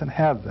 and he doesn't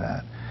have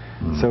that.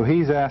 So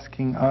he's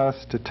asking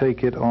us to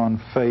take it on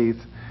faith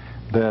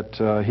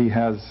that he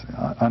has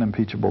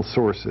unimpeachable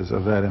sources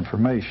of that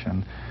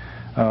information.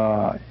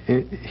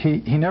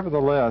 He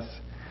nevertheless,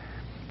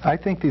 I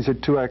think these are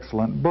two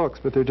excellent books,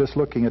 but they're just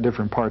looking at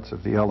different parts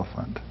of the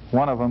elephant.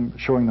 One of them,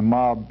 showing the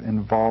mob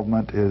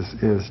involvement,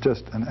 is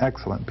just an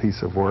excellent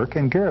piece of work,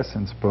 and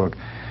Garrison's book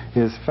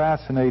is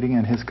fascinating,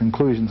 and his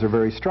conclusions are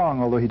very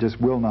strong, although he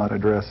just will not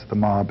address the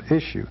mob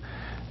issue.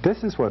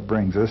 This is what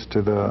brings us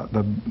to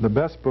the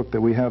best book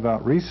that we have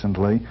out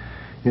recently,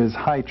 is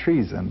High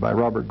Treason by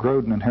Robert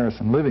Groden and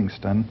Harrison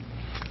Livingston,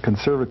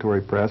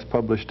 Conservatory Press,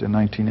 published in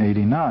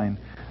 1989.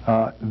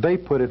 They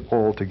put it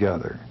all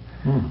together.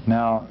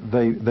 Now,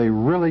 they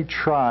really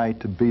try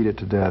to beat it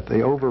to death. They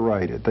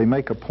overwrite it. They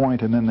make a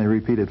point and then they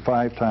repeat it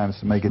 5 times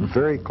to make it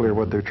very clear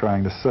what they're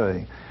trying to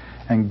say.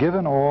 And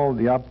given all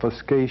the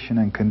obfuscation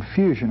and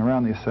confusion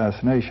around the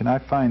assassination, I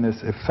find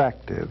this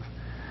effective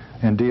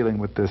in dealing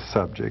with this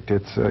subject.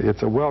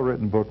 It's a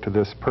well-written book to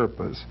this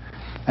purpose.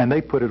 And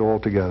they put it all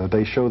together.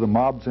 They show the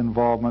mob's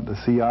involvement,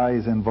 the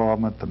CIA's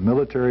involvement, the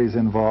military's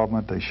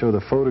involvement. They show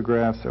the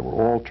photographs that were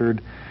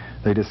altered.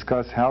 They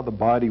discuss how the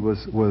body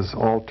was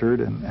altered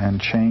and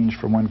changed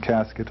from one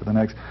casket to the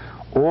next.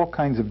 All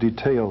kinds of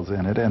details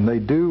in it, and they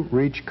do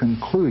reach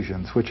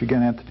conclusions, which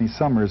again Anthony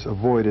Summers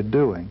avoided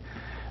doing.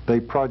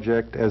 They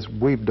project, as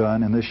we've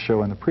done in this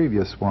show and the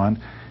previous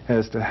one,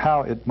 as to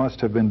how it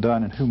must have been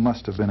done and who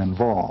must have been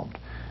involved.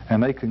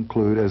 and they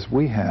conclude, as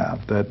we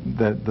have,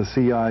 that the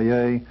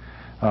CIA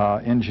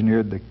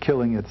engineered the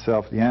killing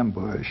itself, the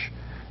ambush,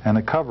 and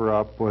the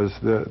cover-up was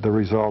the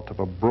result of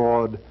a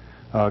broad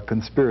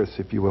conspiracy,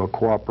 if you will,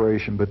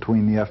 cooperation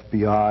between the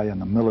FBI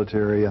and the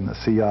military and the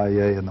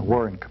CIA and the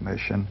Warren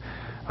Commission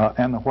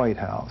and the White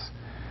House.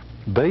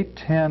 They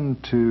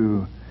tend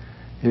to,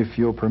 if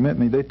you'll permit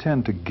me, they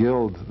tend to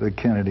gild the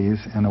Kennedys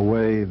in a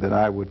way that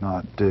I would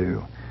not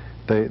do.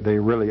 They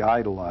really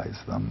idolize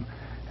them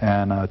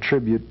and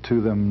attribute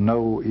to them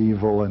no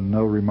evil and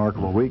no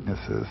remarkable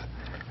weaknesses.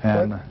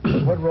 And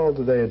what role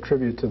do they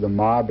attribute to the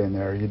mob in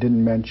there? You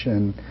didn't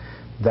mention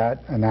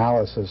that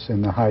analysis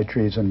in the High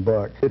Treason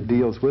book. It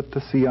deals with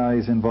the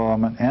CIA's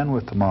involvement and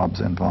with the mob's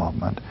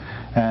involvement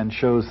and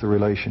shows the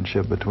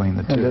relationship between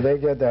the two. And do they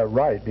get that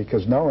right?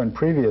 Because no one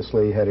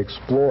previously had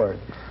explored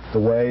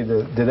the way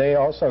that... Did they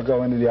also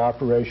go into the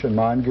Operation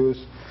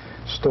Mongoose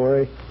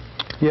story?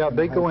 Yeah,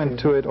 they go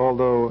into it,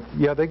 although,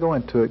 yeah, they go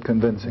into it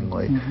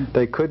convincingly.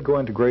 They could go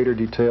into greater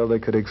detail, they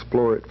could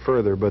explore it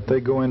further, but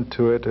they go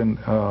into it, and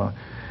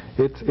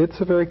it's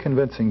a very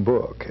convincing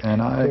book.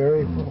 And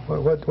Gary,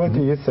 what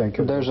do you think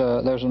of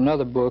There's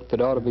another book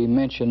that ought to be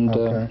mentioned,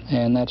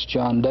 and that's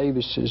John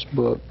Davis's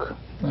book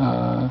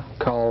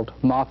called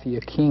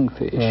Mafia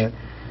Kingfish. Right.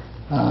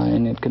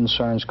 And it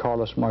concerns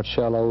Carlos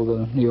Marcello,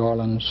 the New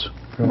Orleans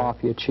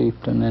Mafia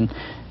chieftain,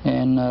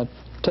 and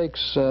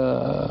takes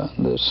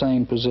the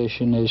same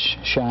position as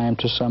Scheim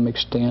to some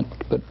extent,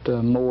 but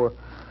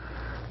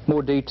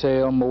more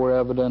detail, more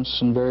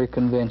evidence, and very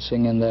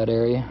convincing in that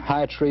area.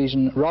 High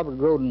treason, Robert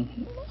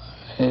Groden,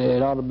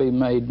 it ought to be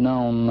made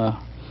known,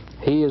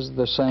 he is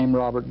the same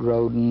Robert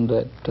Groden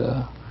that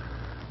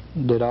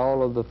did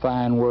all of the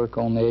fine work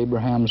on the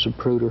Abraham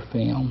Zapruder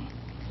film,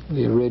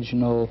 the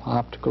original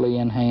optically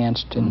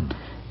enhanced, and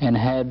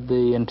had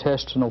the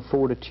intestinal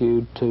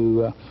fortitude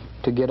to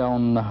get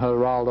on the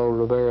Geraldo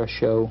Rivera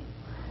show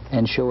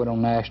and show it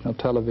on national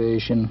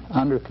television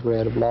under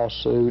threat of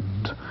lawsuit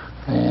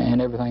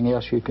and everything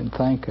else you can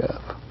think of,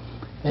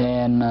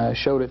 and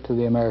showed it to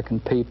the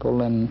American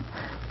people, and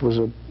was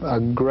a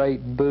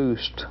great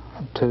boost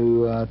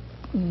to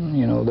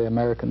you know, the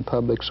American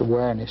public's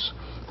awareness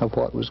of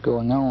what was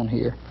going on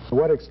here. To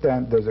what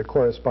extent does it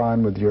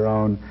correspond with your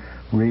own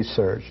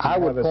research? I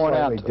would point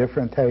out a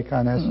different take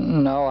on this?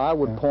 No, I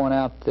would point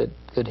out that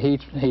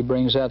he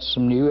brings out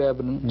some new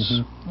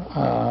evidence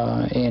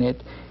in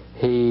it.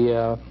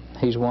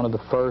 He's one of the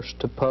first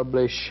to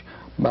publish,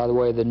 by the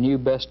way, the new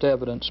Best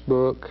Evidence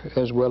book,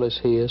 as well as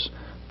his,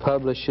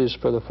 publishes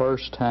for the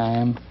first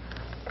time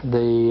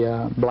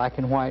the black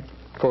and white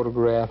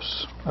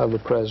photographs of the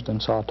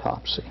president's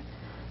autopsy.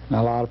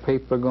 Now, a lot of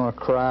people are going to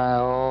cry,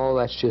 oh,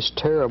 that's just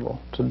terrible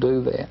to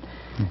do that.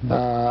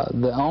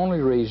 The only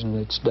reason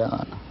it's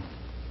done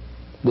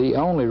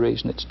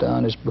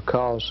is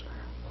because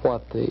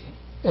what the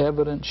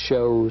evidence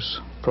shows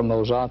from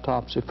those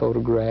autopsy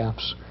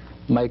photographs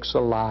makes a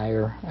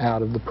liar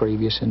out of the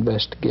previous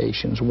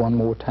investigations one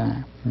more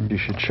time. You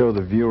should show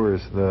the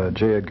viewers the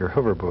J. Edgar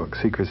Hoover book,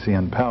 Secrecy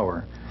and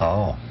Power.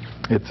 Oh.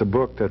 It's a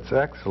book that's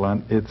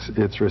excellent.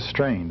 It's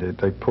restrained.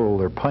 They pull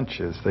their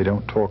punches. They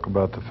don't talk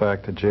about the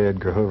fact that J.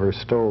 Edgar Hoover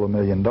stole $1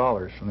 million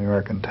from the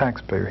American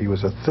taxpayer. He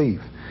was a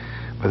thief.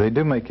 But they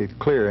do make it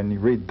clear, and you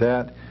read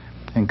that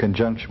in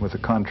conjunction with the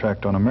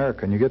Contract on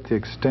America, and you get the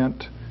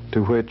extent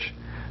to which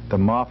the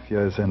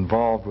Mafia is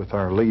involved with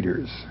our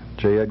leaders.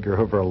 J. Edgar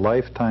Hoover, a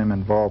lifetime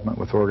involvement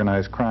with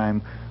organized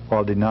crime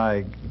while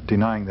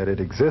denying that it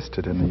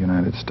existed in the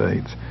United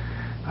States.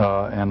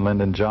 And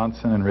Lyndon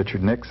Johnson and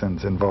Richard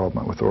Nixon's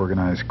involvement with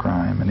organized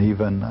crime, and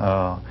even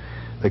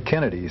the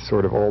Kennedys'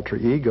 sort of alter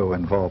ego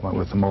involvement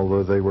with them.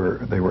 Although they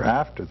were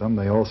after them,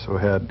 they also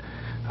had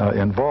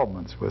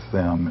involvements with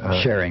them.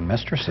 Sharing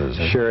mistresses.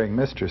 Sharing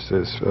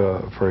mistresses,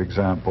 for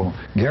example.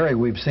 Gary,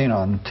 we've seen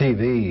on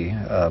TV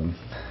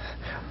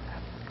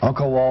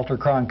Uncle Walter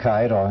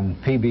Cronkite on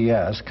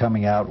PBS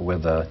coming out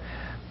with a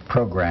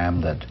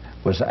program that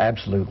was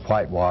absolute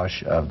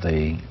whitewash of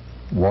the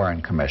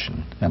Warren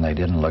Commission, and they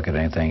didn't look at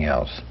anything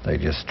else. They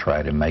just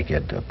tried to make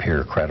it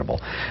appear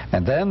credible.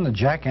 And then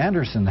Jack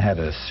Anderson had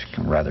a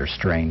rather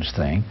strange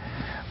thing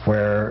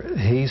where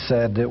he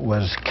said it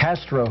was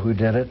Castro who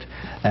did it,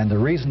 and the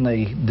reason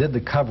they did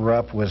the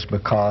cover-up was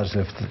because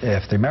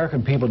if the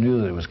American people knew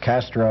that it was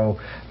Castro,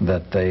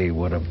 that they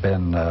would have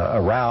been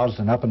aroused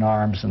and up in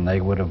arms, and they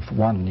would have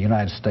wanted the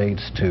United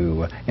States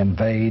to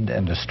invade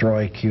and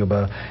destroy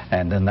Cuba,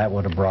 and then that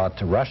would have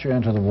brought Russia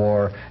into the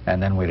war,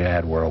 and then we'd have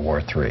had World War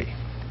III.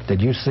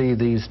 Did you see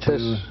these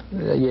two?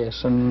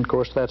 Yes, and of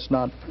course that's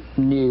not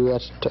new.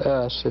 That's to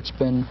us. It's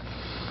been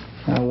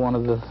one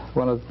of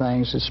the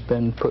things that's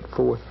been put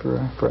forth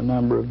for a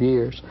number of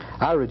years.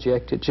 I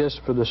reject it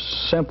just for the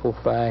simple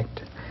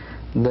fact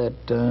that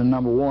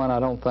number one, I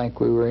don't think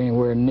we were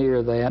anywhere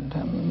near that,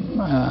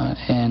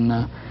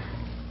 and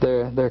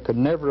there could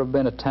never have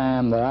been a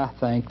time that I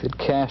think that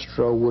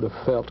Castro would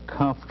have felt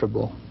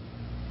comfortable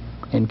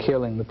in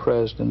killing the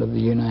President of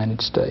the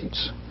United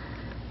States.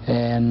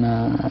 And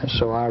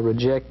so I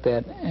reject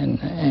that,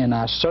 and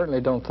I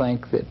certainly don't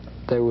think that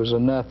there was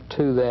enough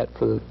to that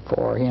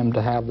for him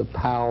to have the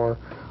power,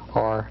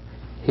 or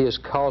his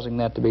causing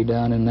that to be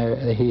done,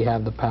 and he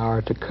have the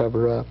power to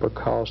cover up, or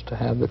cause to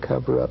have the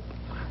cover-up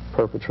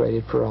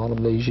perpetrated for all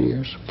of these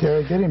years.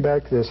 Gary, getting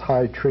back to this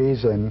high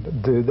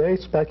treason, do they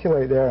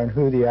speculate there on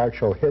who the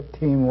actual hit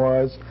team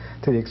was,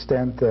 to the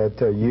extent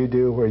that you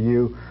do, where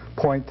you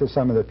point to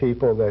some of the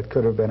people that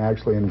could have been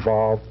actually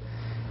involved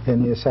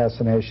in the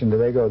assassination? Do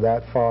they go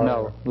that far?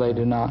 No, they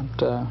do not.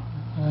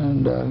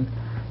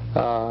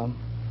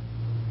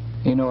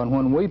 You know, and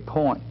when we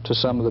point to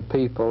some of the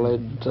people,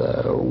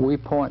 we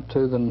point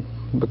to them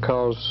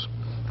because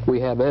we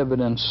have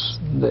evidence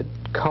that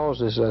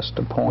causes us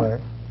to point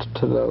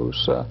to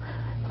those.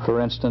 For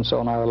instance,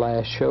 on our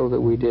last show that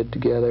we did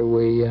together,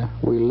 we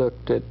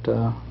looked at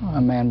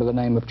a man by the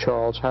name of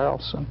Charles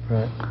Harrelson,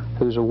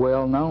 who's a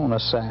well-known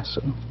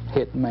assassin,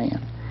 hit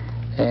man,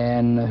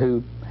 and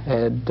who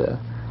had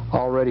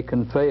already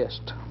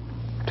confessed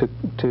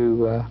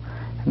to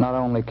not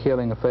only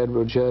killing a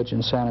federal judge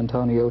in San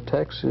Antonio,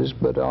 Texas,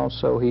 but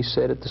also he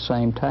said at the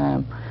same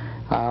time,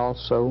 I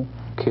also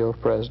killed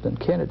President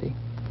Kennedy.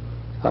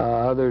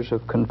 Others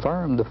have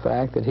confirmed the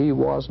fact that he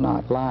was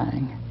not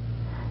lying,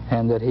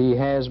 and that he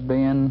has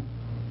been,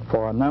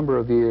 for a number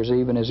of years,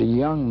 even as a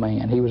young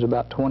man, he was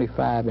about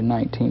 25 in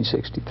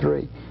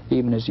 1963,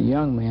 even as a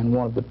young man,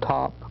 one of the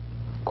top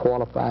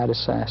qualified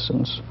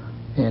assassins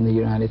in the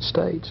United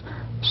States.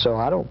 So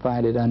I don't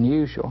find it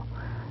unusual.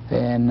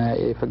 And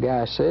if a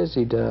guy says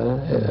he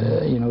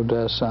does, you know,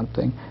 does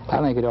something, I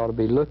think it ought to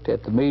be looked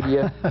at. The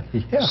media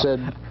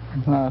said,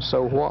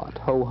 so what?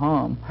 Ho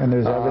hum. And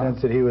there's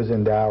evidence that he was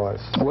in Dallas.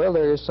 Well,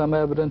 there is some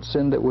evidence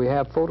in that we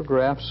have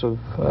photographs of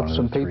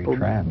some people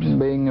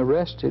being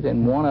arrested,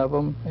 and one of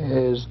them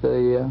is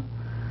the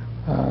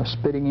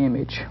spitting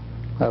image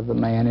of the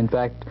man. In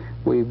fact,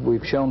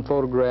 we've shown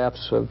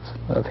photographs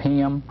of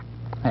him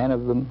and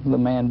of the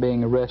man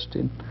being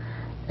arrested,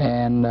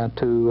 and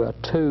to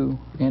two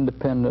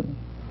independent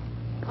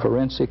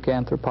forensic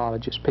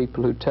anthropologists,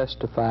 people who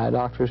testify,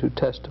 doctors who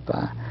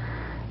testify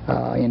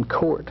in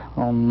court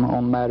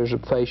on matters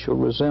of facial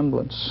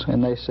resemblance,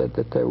 and they said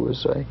that there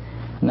was a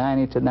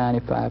 90 to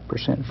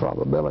 95%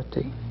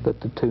 probability that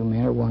the two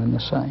men are one and the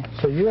same.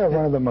 So you have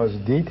one of the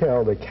most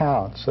detailed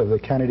accounts of the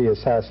Kennedy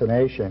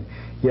assassination,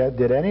 yet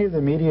did any of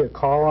the media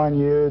call on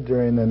you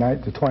during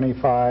the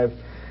 25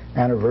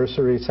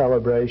 anniversary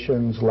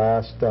celebrations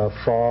last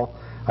fall?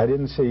 I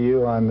didn't see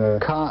you on the...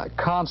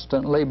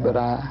 Constantly, but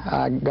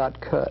I got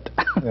cut.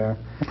 Yeah.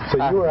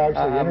 So you were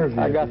actually interviewed.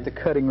 I got the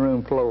cutting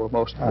room floor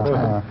most of the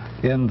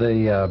time. In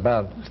the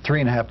about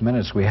 3.5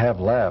 minutes we have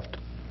left,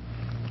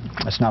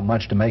 it's not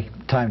much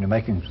time to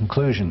make a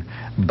conclusion,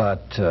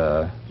 but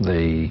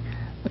the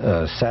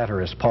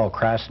satirist Paul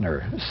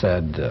Krasner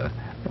said,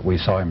 we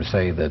saw him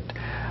say that,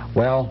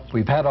 well,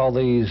 we've had all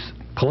these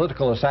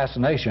political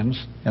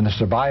assassinations, and the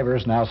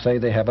survivors now say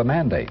they have a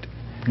mandate.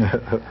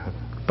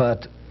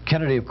 But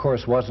Kennedy, of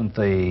course, wasn't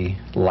the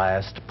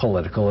last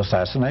political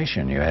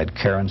assassination. You had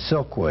Karen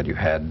Silkwood, you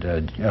had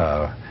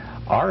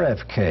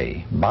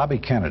RFK, Bobby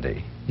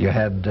Kennedy, you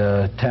had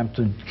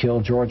attempted to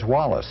kill George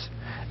Wallace,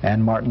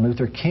 and Martin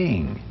Luther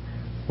King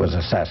was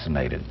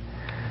assassinated.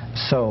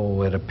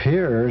 So it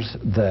appears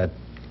that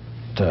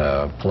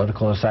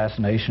political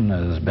assassination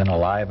has been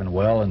alive and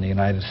well in the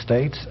United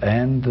States,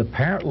 and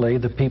apparently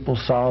the people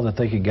saw that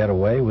they could get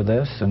away with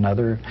this, and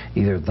either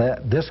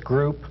this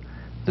group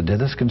that did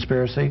this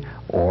conspiracy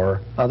or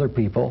other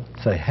people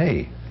say,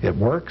 hey, it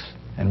works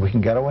and we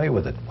can get away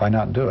with it. Why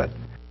not do it?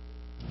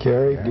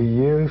 Gary, do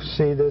you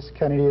see this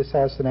Kennedy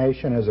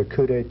assassination as a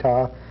coup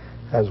d'etat?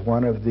 As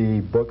one of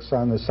the books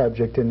on the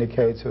subject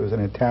indicates, it was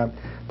an attempt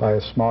by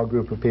a small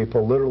group of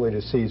people literally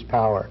to seize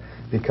power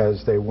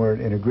because they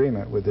weren't in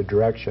agreement with the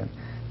direction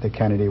that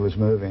Kennedy was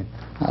moving.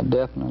 I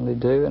definitely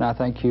do, and I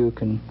think you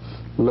can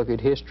look at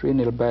history and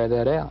it'll bear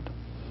that out.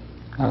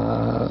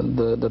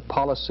 The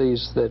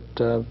policies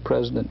that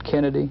President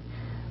Kennedy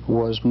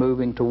was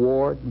moving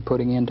toward and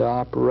putting into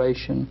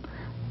operation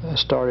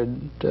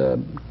started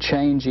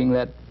changing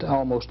that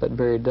almost that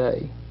very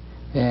day,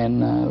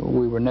 and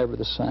we were never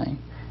the same.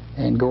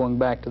 And going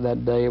back to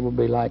that day, it will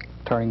be like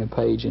turning a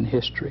page in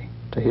history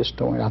to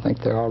historians. I think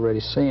they're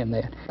already seeing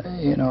that.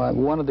 You know,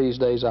 one of these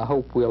days I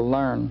hope we'll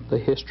learn the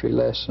history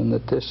lesson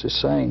that this is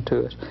saying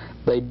to us.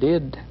 They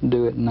did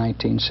do it in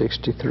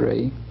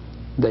 1963.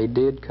 They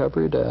did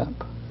cover it up.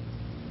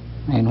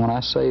 And when I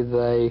say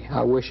they,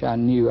 I wish I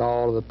knew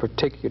all of the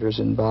particulars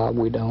involved.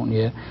 We don't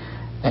yet.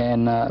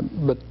 And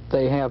but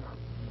they have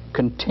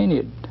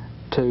continued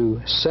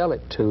to sell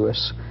it to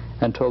us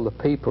until the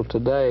people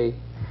today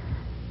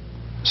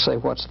say,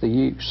 what's the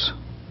use?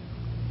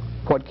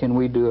 What can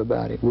we do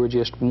about it? We're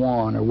just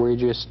 1, or we're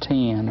just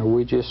 10, or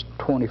we're just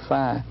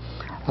 25.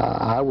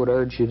 I would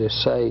urge you to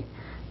say,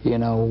 you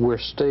know, we're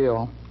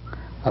still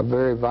a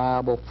very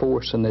viable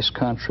force in this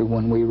country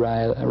when we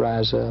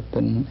rise up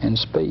and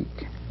speak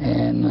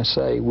and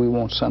say we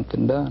want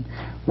something done.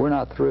 We're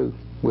not through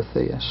with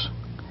this.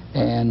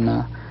 And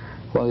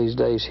one of these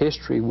days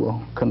history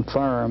will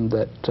confirm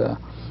that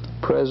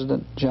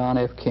President John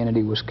F.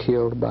 Kennedy was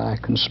killed by a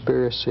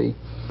conspiracy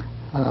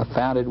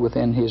founded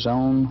within his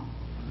own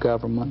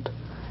government,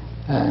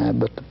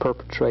 but the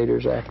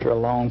perpetrators, after a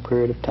long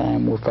period of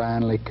time, were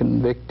finally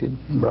convicted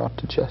and brought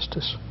to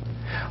justice.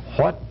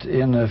 What,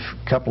 in a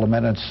couple of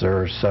minutes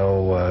or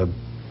so,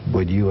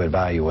 would you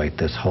evaluate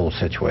this whole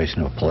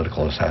situation of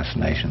political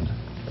assassinations?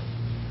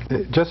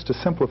 Just to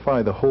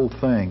simplify the whole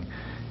thing,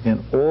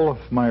 in all of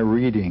my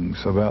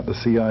readings about the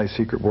CIA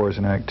secret wars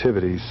and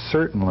activities,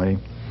 certainly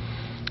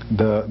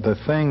the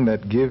thing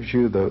that gives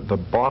you the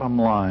bottom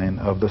line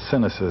of the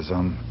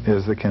cynicism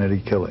is the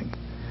Kennedy killing.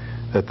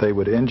 That they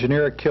would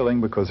engineer a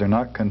killing because they're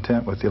not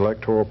content with the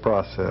electoral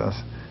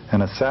process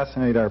and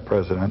assassinate our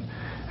president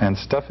and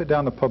stuff it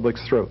down the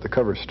public's throat, the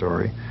cover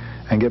story,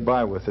 and get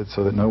by with it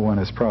so that no one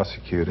is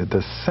prosecuted.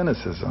 The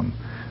cynicism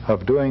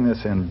of doing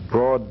this in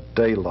broad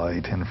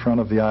daylight in front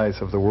of the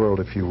eyes of the world,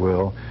 if you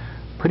will,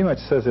 pretty much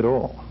says it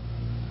all,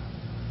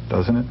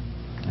 doesn't it?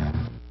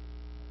 Yeah.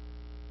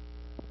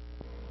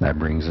 That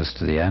brings us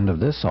to the end of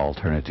this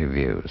Alternative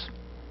Views.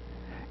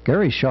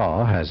 Gary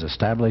Shaw has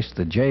established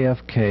the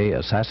JFK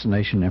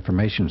Assassination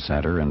Information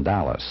Center in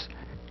Dallas.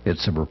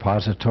 It's a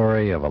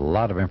repository of a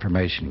lot of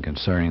information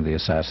concerning the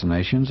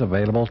assassinations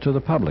available to the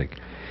public.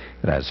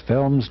 It has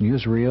films,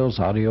 newsreels,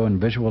 audio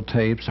and visual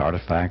tapes,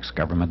 artifacts,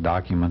 government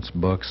documents,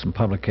 books, and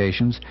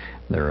publications.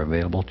 They're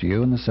available to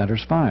you in the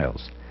center's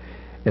files.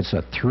 It's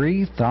a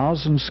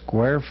 3,000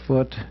 square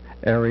foot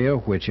area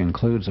which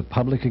includes a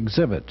public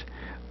exhibit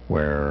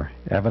where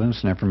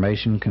evidence and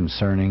information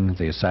concerning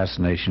the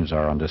assassinations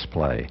are on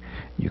display.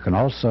 You can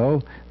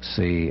also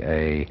see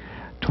a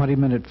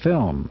 20-minute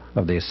film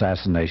of the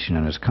assassination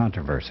and its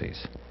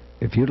controversies.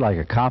 If you'd like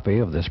a copy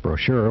of this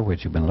brochure,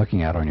 which you've been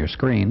looking at on your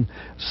screen,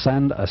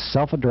 send a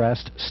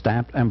self-addressed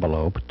stamped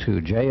envelope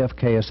to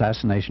JFK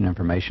Assassination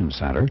Information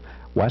Center,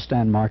 West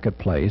End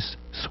Marketplace,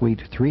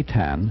 Suite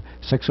 310,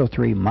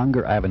 603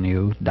 Munger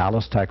Avenue,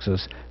 Dallas,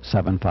 Texas,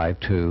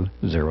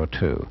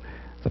 75202.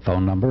 The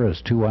phone number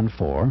is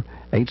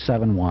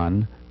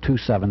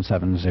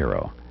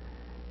 214-871-2770.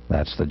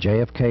 That's the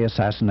JFK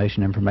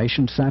Assassination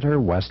Information Center,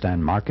 West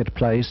End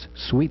Marketplace,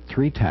 Suite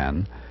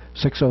 310,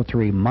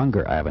 603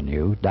 Munger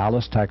Avenue,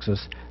 Dallas,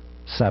 Texas,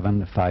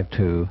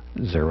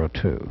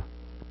 75202.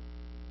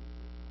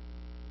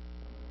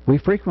 We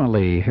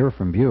frequently hear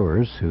from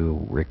viewers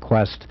who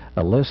request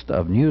a list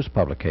of news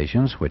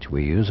publications, which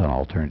we use on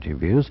Alternative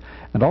Views,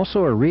 and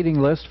also a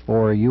reading list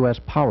for U.S.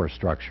 power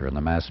structure in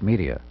the mass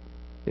media.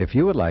 If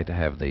you would like to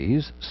have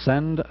these,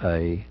 send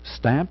a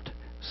stamped,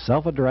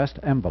 self-addressed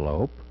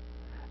envelope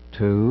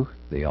to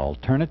the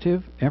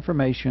Alternative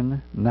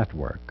Information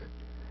Network,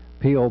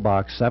 P.O.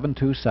 Box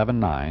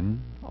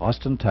 7279,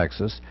 Austin,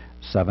 Texas,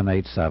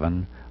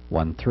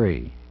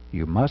 78713.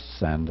 You must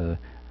send a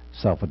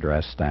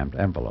self-addressed stamped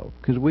envelope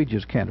because we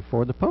just can't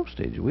afford the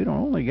postage. We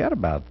don't only get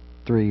about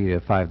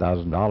 $3,000 to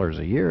 $5,000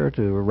 a year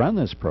to run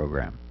this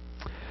program.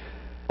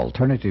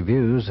 Alternative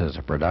Views is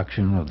a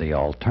production of the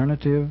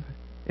Alternative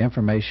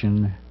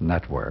Information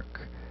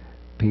Network,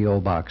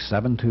 P.O. Box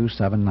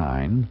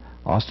 7279,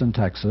 Austin,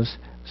 Texas,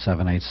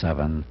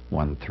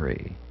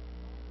 78713.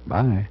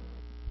 Bye.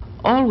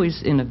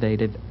 Always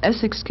innovative,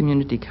 Essex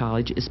Community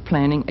College is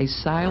planning a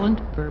silent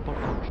verbal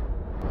auction.